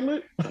mail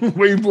it?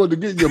 Waiting for it to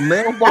get in your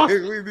mailbox?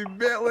 We be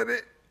mailing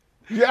it.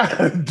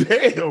 Yeah,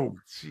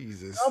 damn.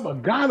 Jesus. I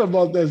forgot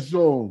about that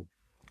song.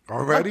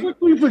 Already? I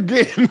quickly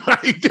forget.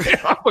 Like,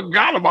 damn, I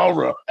forgot about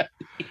her.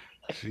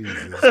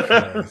 Jesus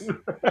Christ.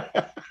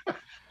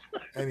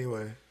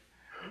 Anyway,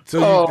 so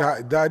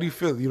how do you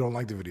feel? You don't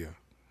like the video?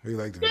 Or you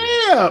like the video?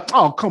 Yeah.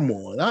 Oh, come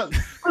on. What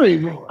are you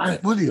gonna do, man?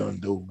 What are you gonna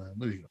do?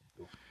 You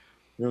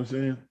know what I'm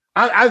saying?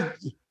 I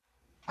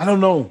don't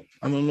know.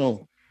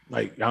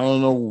 Like, I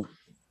don't know.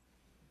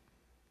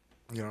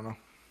 You don't know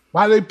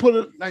why they put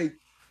it like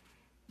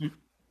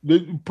they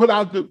put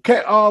out the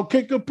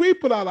Kid Capri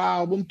put out an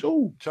album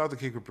too. Shout out to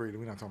Kid Capri.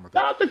 We're not talking about that.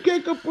 Shout out to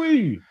Kid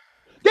Capri.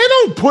 They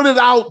don't put it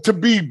out to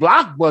be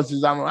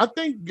blockbusters. I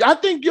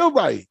think you're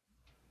right.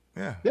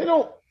 Yeah. They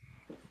don't.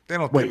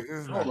 Wait.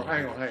 Hang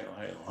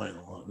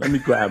on. Let me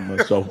grab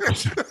myself.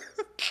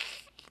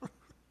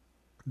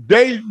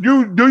 Do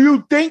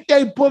you think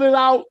they put it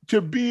out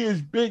to be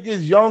as big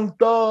as Young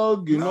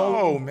Thug?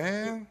 No,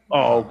 man.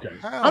 Oh, okay.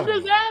 I'm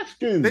just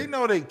asking. They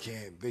know they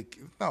can't.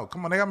 No,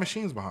 come on. They got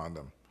machines behind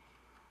them.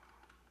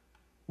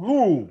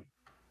 Who? I'm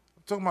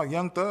talking about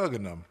Young Thug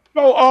and them.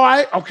 Oh, all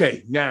right.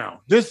 Okay,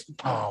 now this.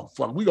 Oh,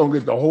 fuck. We're gonna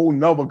get the whole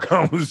nother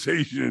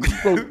conversation.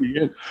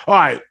 All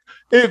right.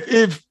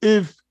 If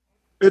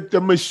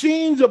the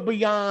machines are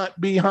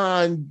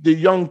behind the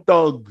Young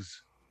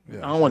Thugs, I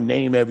don't want to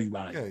name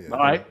everybody. All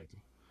right.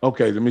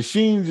 Okay, the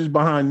machines is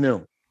behind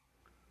them.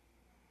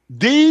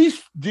 The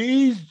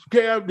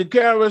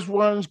KRS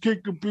ones,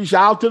 Kid Capri,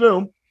 shout out to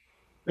them,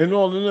 and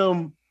all of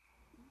them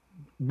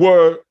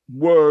they're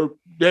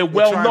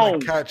well known.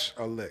 To catch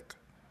a lick.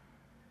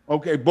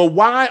 Okay, but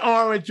why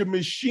aren't the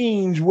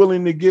machines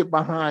willing to get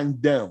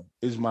behind them?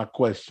 Is my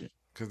question.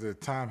 Because their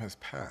time has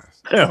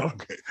passed.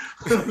 Okay.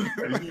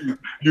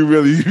 you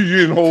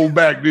didn't hold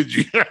back, did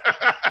you?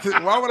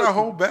 Why would I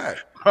hold back?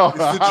 I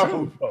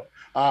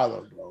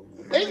don't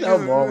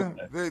know.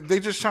 They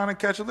just trying to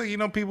catch a lick. You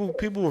know, people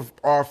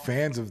are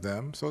fans of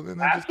them, so then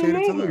they just cater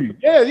to them.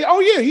 Yeah. Oh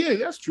yeah.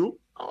 That's true.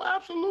 Oh,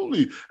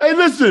 absolutely. Hey,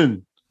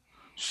 listen.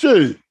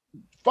 Shit.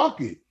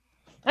 Fuck it.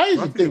 I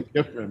used to think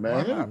different, man.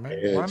 Why not,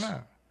 man? Why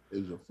not?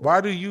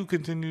 Why do you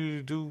continue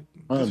to do?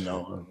 I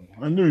know.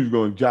 I knew he was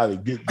going to try to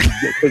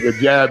take a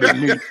jab at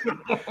me.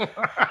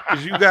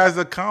 Because you guys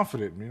are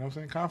confident. You know what I'm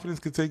saying? Confidence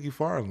can take you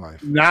far in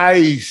life.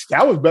 Nice.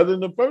 That was better than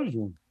the first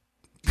one.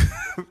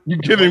 You're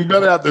getting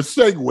better at the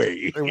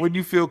segue. And when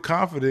you feel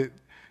confident,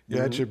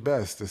 you're at your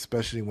best,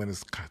 especially when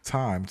it's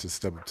time to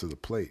step up to the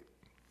plate.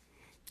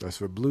 That's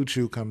where Blue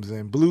Chew comes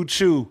in. Blue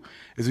Chew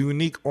is a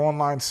unique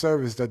online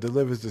service that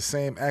delivers the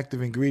same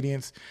active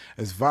ingredients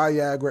as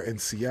Viagra and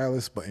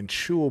Cialis, but in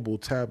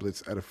chewable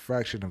tablets at a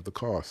fraction of the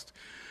cost.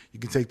 You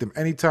can take them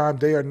anytime,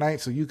 day or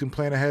night, so you can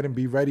plan ahead and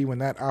be ready when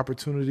that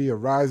opportunity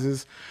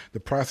arises. The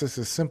process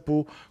is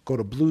simple. Go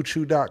to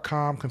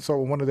BlueChew.com, consult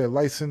with one of their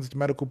licensed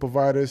medical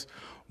providers.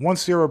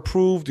 Once you're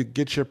approved, you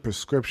get your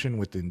prescription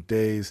within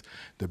days.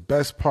 The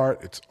best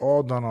part, it's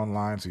all done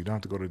online, so you don't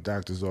have to go to the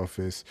doctor's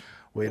office,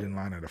 wait in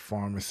line at a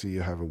pharmacy,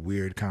 or have a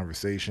weird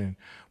conversation.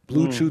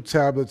 Blue Chew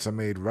tablets are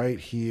made right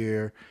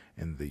here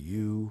in the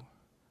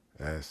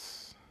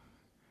USA.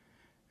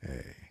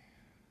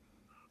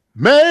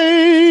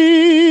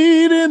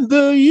 Made in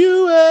the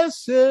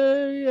USA.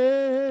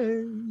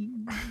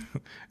 And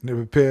they're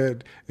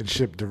prepared and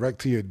shipped direct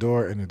to your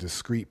door in a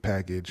discreet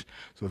package.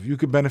 So if you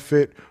could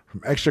benefit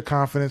from extra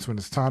confidence when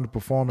it's time to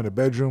perform in the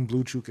bedroom,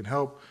 Blue Chew can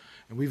help.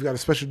 And we've got a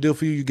special deal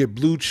for you. You get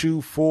Blue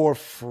Chew for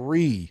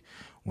free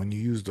when you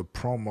use the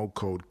promo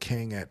code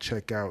KING at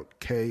checkout,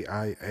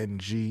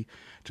 KING.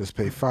 Just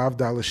pay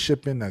 $5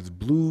 shipping. That's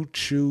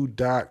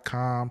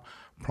BlueChew.com,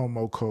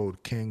 promo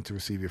code KING to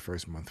receive your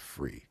first month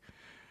free.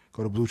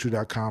 Go to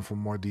BlueChew.com for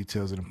more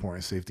details and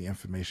important safety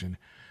information.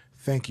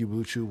 Thank you,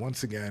 Blue Chew,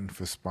 once again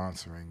for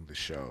sponsoring the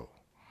show.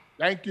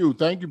 Thank you,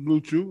 Blue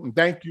Chew, and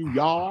thank you,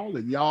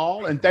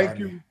 y'all, and thank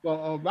you,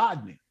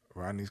 Rodney.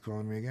 Rodney's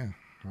calling me again.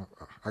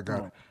 I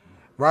got it.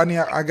 Rodney,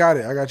 I got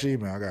it. I got your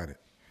email. I got it.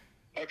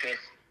 Okay.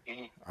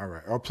 All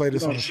right, I'll play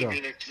this on the show.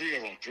 Three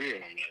of them.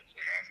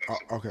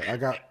 Okay, I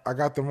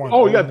got the one.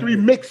 Oh, you got three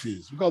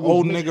mixes.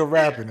 Old nigga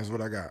rapping is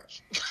what I got.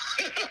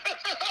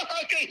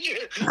 Okay,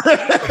 yeah.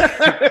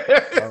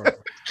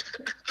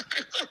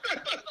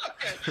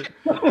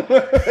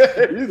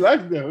 He's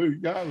like that. We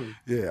got it.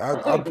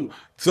 Yeah.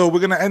 So we're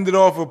gonna end it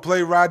off with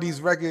play Roddy's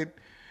record.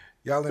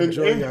 Y'all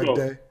enjoy your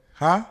day,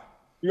 huh?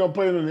 You gonna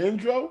play it in the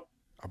intro?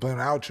 I'm playing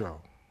the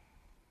outro.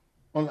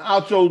 On the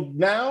outro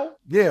now?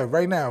 Yeah,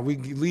 right now. We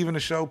leaving the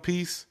show.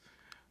 Peace.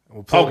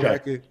 We'll play the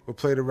record. We'll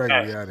play the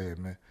record. We out of here,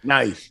 man.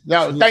 Nice.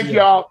 Now, thank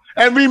y'all.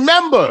 And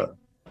remember,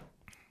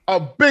 a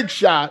big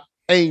shot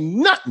ain't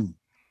nothing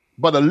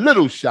but a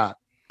little shot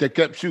that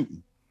kept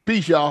shooting.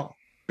 Peace, y'all.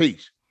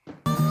 Peace.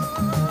 40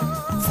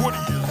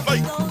 years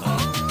late.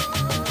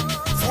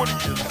 40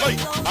 years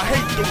late. I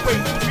hate the way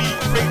to be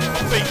fake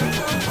my fate.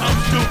 I'm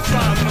still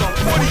trying, but I'm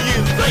 40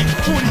 years late.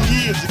 40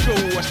 years ago,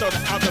 I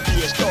started out to be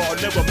a star.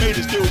 Never made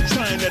it, still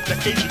trying at the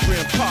age of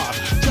grandpa.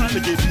 Trying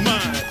to get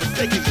mine for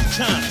decades of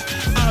time.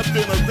 I've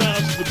been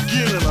around since the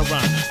beginning of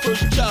rhyme.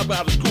 First job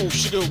out of school,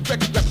 sugar,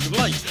 record rappers in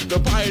life. The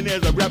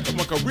pioneers I rapped,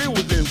 my career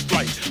was in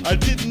flight. I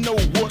didn't know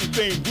one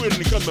thing would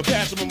come to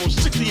pass. I'm almost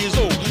 60 years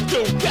old,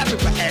 still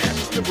rapping for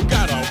ass. Never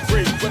got off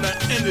break, but I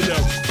ended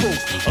up broke.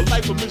 A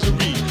life of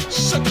misery,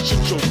 such a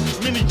joke.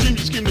 Many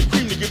dreams came to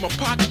cream to get my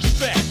pockets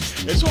fat.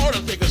 It's hard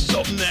to think of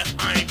something that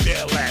I ain't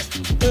there at.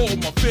 All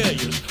my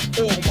failures,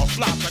 all my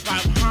flops. I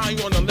got high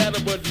on the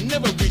ladder, but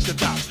never reached the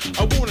top.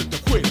 I wanted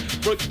to quit,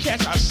 but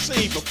cash I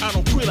save. If I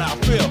don't quit, I'll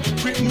fail.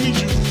 Quitting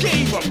means you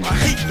gave up. I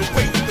hate the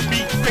wait to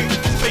be face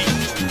to face.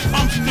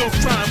 I'm still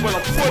trying, but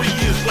I'm 40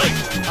 years late.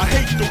 I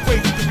hate the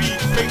wait to be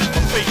face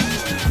to face.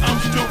 I'm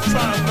still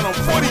trying, but I'm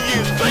 40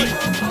 years late.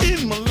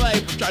 In my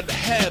life, I tried to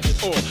have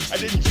it all. I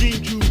didn't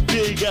dream too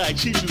big, I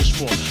achieved too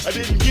small. I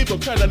didn't give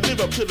up, tried to live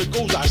up to the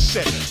goals I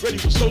set. Ready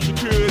for Social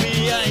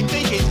Security, I ain't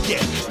thinking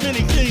yet.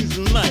 Many things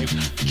in life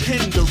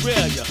can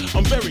derail ya.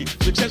 I'm very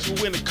successful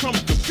when it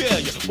comes to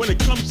failure. When it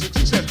comes to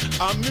success,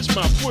 I miss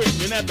my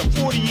appointment after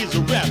 40 years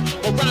of rap.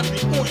 Or rap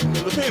the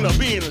ointment, the pain of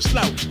being a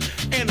slouch.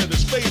 And in the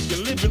space,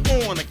 been living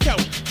on a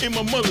couch in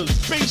my mother's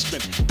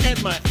basement.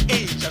 At my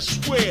age, I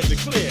swear,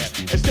 declare,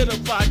 instead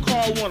of my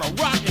car, I want a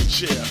rocking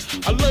chair.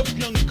 I love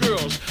young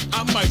girls,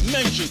 I might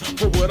mention,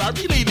 but what I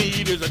really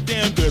need is a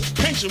damn good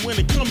pension. When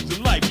it comes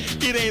to life,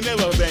 it ain't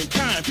never been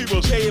kind.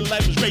 People say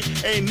life is great,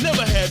 ain't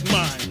never had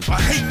mine.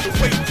 I hate the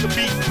wait to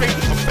be great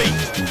for fate.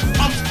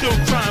 I'm still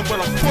trying,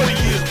 but I'm 40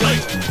 years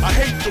late. I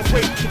hate the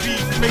wait to be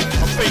great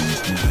for fate.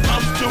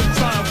 I'm still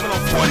trying, but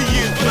I'm 40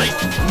 years late.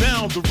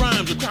 Now the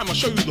rhymes are crime, I'll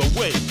show you the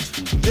way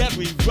that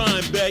we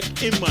rhyme back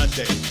in my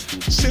day.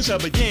 Since I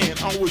began,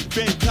 I always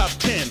been top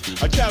 10.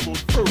 I traveled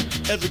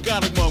earth as a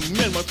god among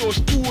men. My thoughts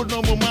toured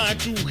on my mind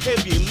too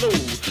heavy and low.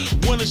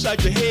 One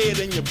inside your head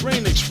and your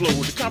brain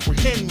explode. To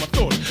comprehend my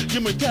thoughts,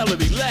 your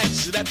mentality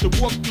lacks it. After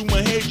walk through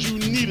my head, you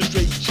need a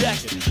straight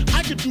jacket.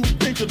 I can do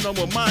things that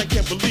no mind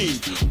can't believe.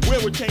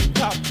 Wear a tank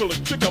top, pull a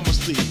trick on my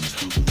sleeve.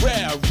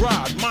 Rare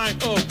rod,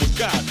 mind of with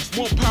God.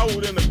 More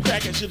power than a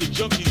crack and shit the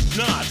junkies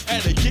nod.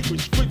 Had a get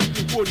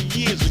restricted 40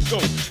 years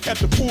ago.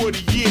 After 40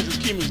 years, the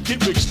schemers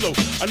get rich slow.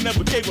 I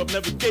never gave up,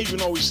 never gave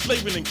in, always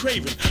slaving and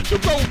craving. The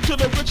road to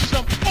the riches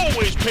I'm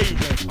always paving.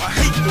 I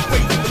hate the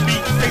wait to be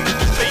face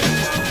to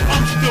face.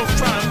 I'm still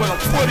trying, but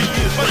I'm 40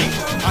 years late.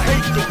 I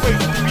hate the wait